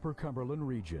in the Upper Cumberland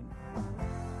region.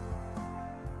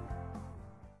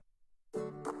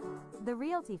 The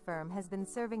realty firm has been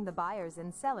serving the buyers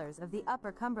and sellers of the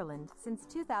Upper Cumberland since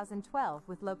 2012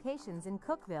 with locations in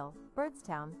Cookeville,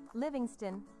 Byrdstown,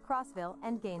 Livingston, Crossville,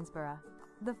 and Gainsborough.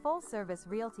 The full-service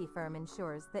realty firm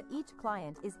ensures that each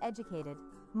client is educated,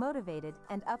 motivated,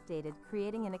 and updated,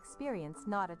 creating an experience,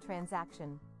 not a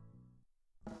transaction.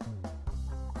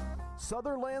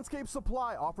 Southern Landscape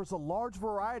Supply offers a large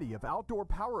variety of outdoor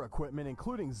power equipment,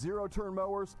 including zero-turn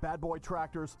mowers, bad boy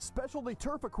tractors, specialty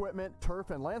turf equipment,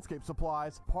 turf and landscape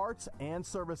supplies, parts, and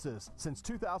services. Since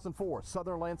 2004,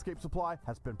 Southern Landscape Supply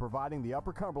has been providing the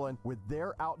Upper Cumberland with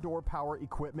their outdoor power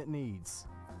equipment needs.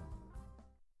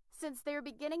 Since their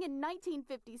beginning in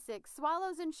 1956,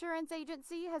 Swallows Insurance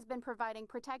Agency has been providing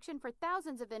protection for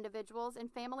thousands of individuals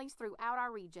and families throughout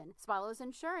our region. Swallows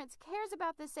Insurance cares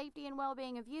about the safety and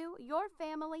well-being of you, your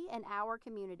family, and our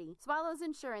community. Swallows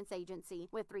Insurance Agency,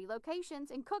 with 3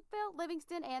 locations in Cookeville,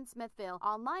 Livingston, and Smithville.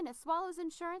 Online at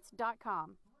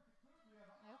swallowsinsurance.com.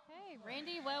 Okay,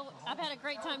 Randy, well, I've had a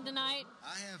great time tonight.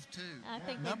 I have too. I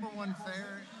think number one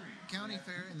fair, county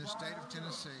fair in the state of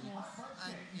Tennessee. Yes.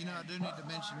 I do need to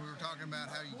mention, we were talking about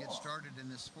how you get started in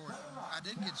this sport. I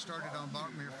did get started on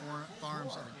Baltimore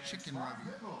Farms at a chicken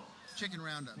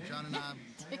roundup. John and I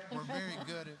were very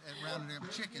good at rounding up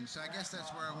chickens, so I guess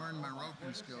that's where I learned my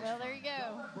roping skills. Well, there you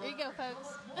go. There you go,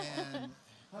 folks. And,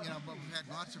 but we've had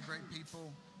lots of great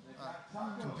people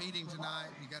competing tonight.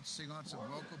 You got to see lots of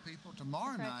local people.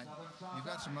 Tomorrow night, you've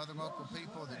got some other local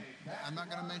people that I'm not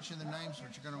going to mention their names,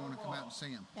 but you're going to want to come out and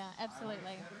see them. Yeah,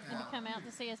 absolutely. You can come out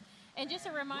to see us. And just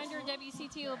a reminder,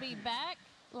 WCT will be back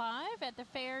live at the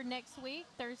fair next week,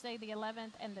 Thursday the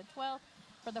 11th and the 12th,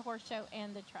 for the horse show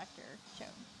and the tractor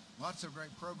show. Lots of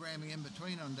great programming in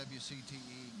between on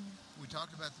WCTE. We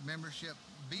talked about the membership.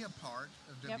 Be a part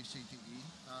of WCTE.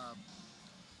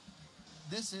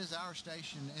 This is our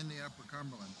station in the Upper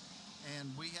Cumberland,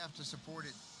 and we have to support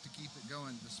it to keep it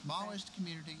going. The smallest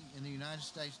community in the United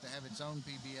States to have its own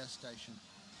PBS station,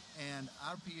 and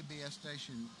our PBS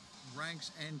station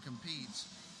ranks and competes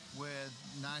with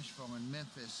Nashville and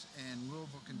Memphis and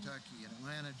Louisville, Kentucky, and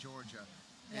Atlanta, Georgia,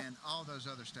 and all those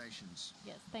other stations.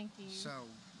 Yes, thank you. So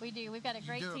we do. We've got a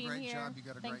great team here. You do a great job. You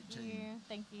got a great team.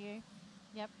 Thank you.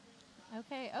 Yep.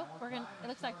 Okay. Oh, it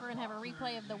looks like we're gonna have a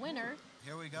replay of the winner.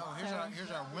 Here we go.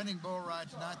 Here's our winning bull ride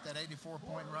tonight, that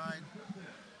 84-point ride.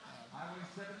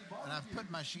 And I've put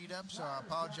my sheet up, so I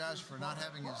apologize for not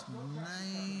having his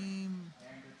name.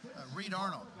 Reed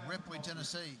Arnold, Ripley,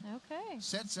 Tennessee. Okay.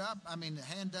 Sets up. I mean, the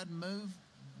hand doesn't move.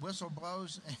 Whistle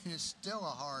blows, and it's still a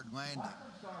hard landing.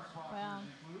 Wow.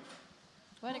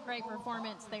 What a great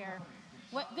performance there.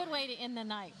 What good way to end the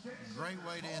night. Great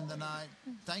way to end the night.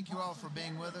 Thank you all for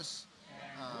being with us.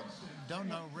 Don't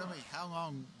know really how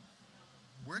long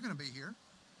we're going to be here,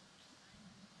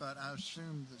 but I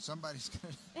assume that somebody's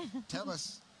going to tell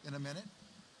us in a minute.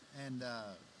 And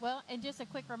well, and just a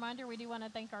quick reminder, we do want to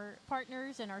thank our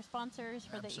partners and our sponsors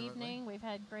for the evening. We've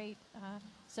had great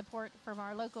support from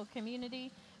our local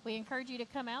community. We encourage you to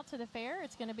come out to the fair.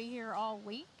 It's going to be here all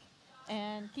week.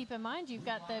 And keep in mind, you've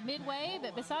got the Midway,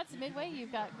 but besides the Midway,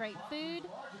 you've got great food,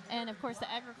 and of course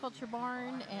the agriculture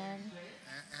barn. And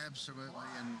absolutely,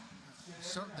 and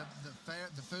so the fair,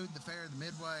 the food, the fair, the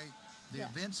Midway, the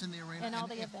events in the arena, and all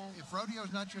the events. If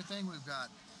rodeo's not your thing, we've got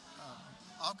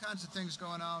all kinds of things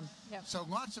going on. Yep. So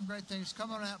lots of great things.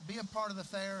 Come on out, be a part of the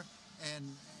fair,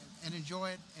 and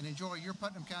enjoy it, and enjoy your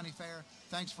Putnam County Fair.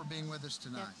 Thanks for being with us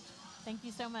tonight. Yep. Thank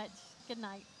you so much. Good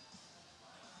night.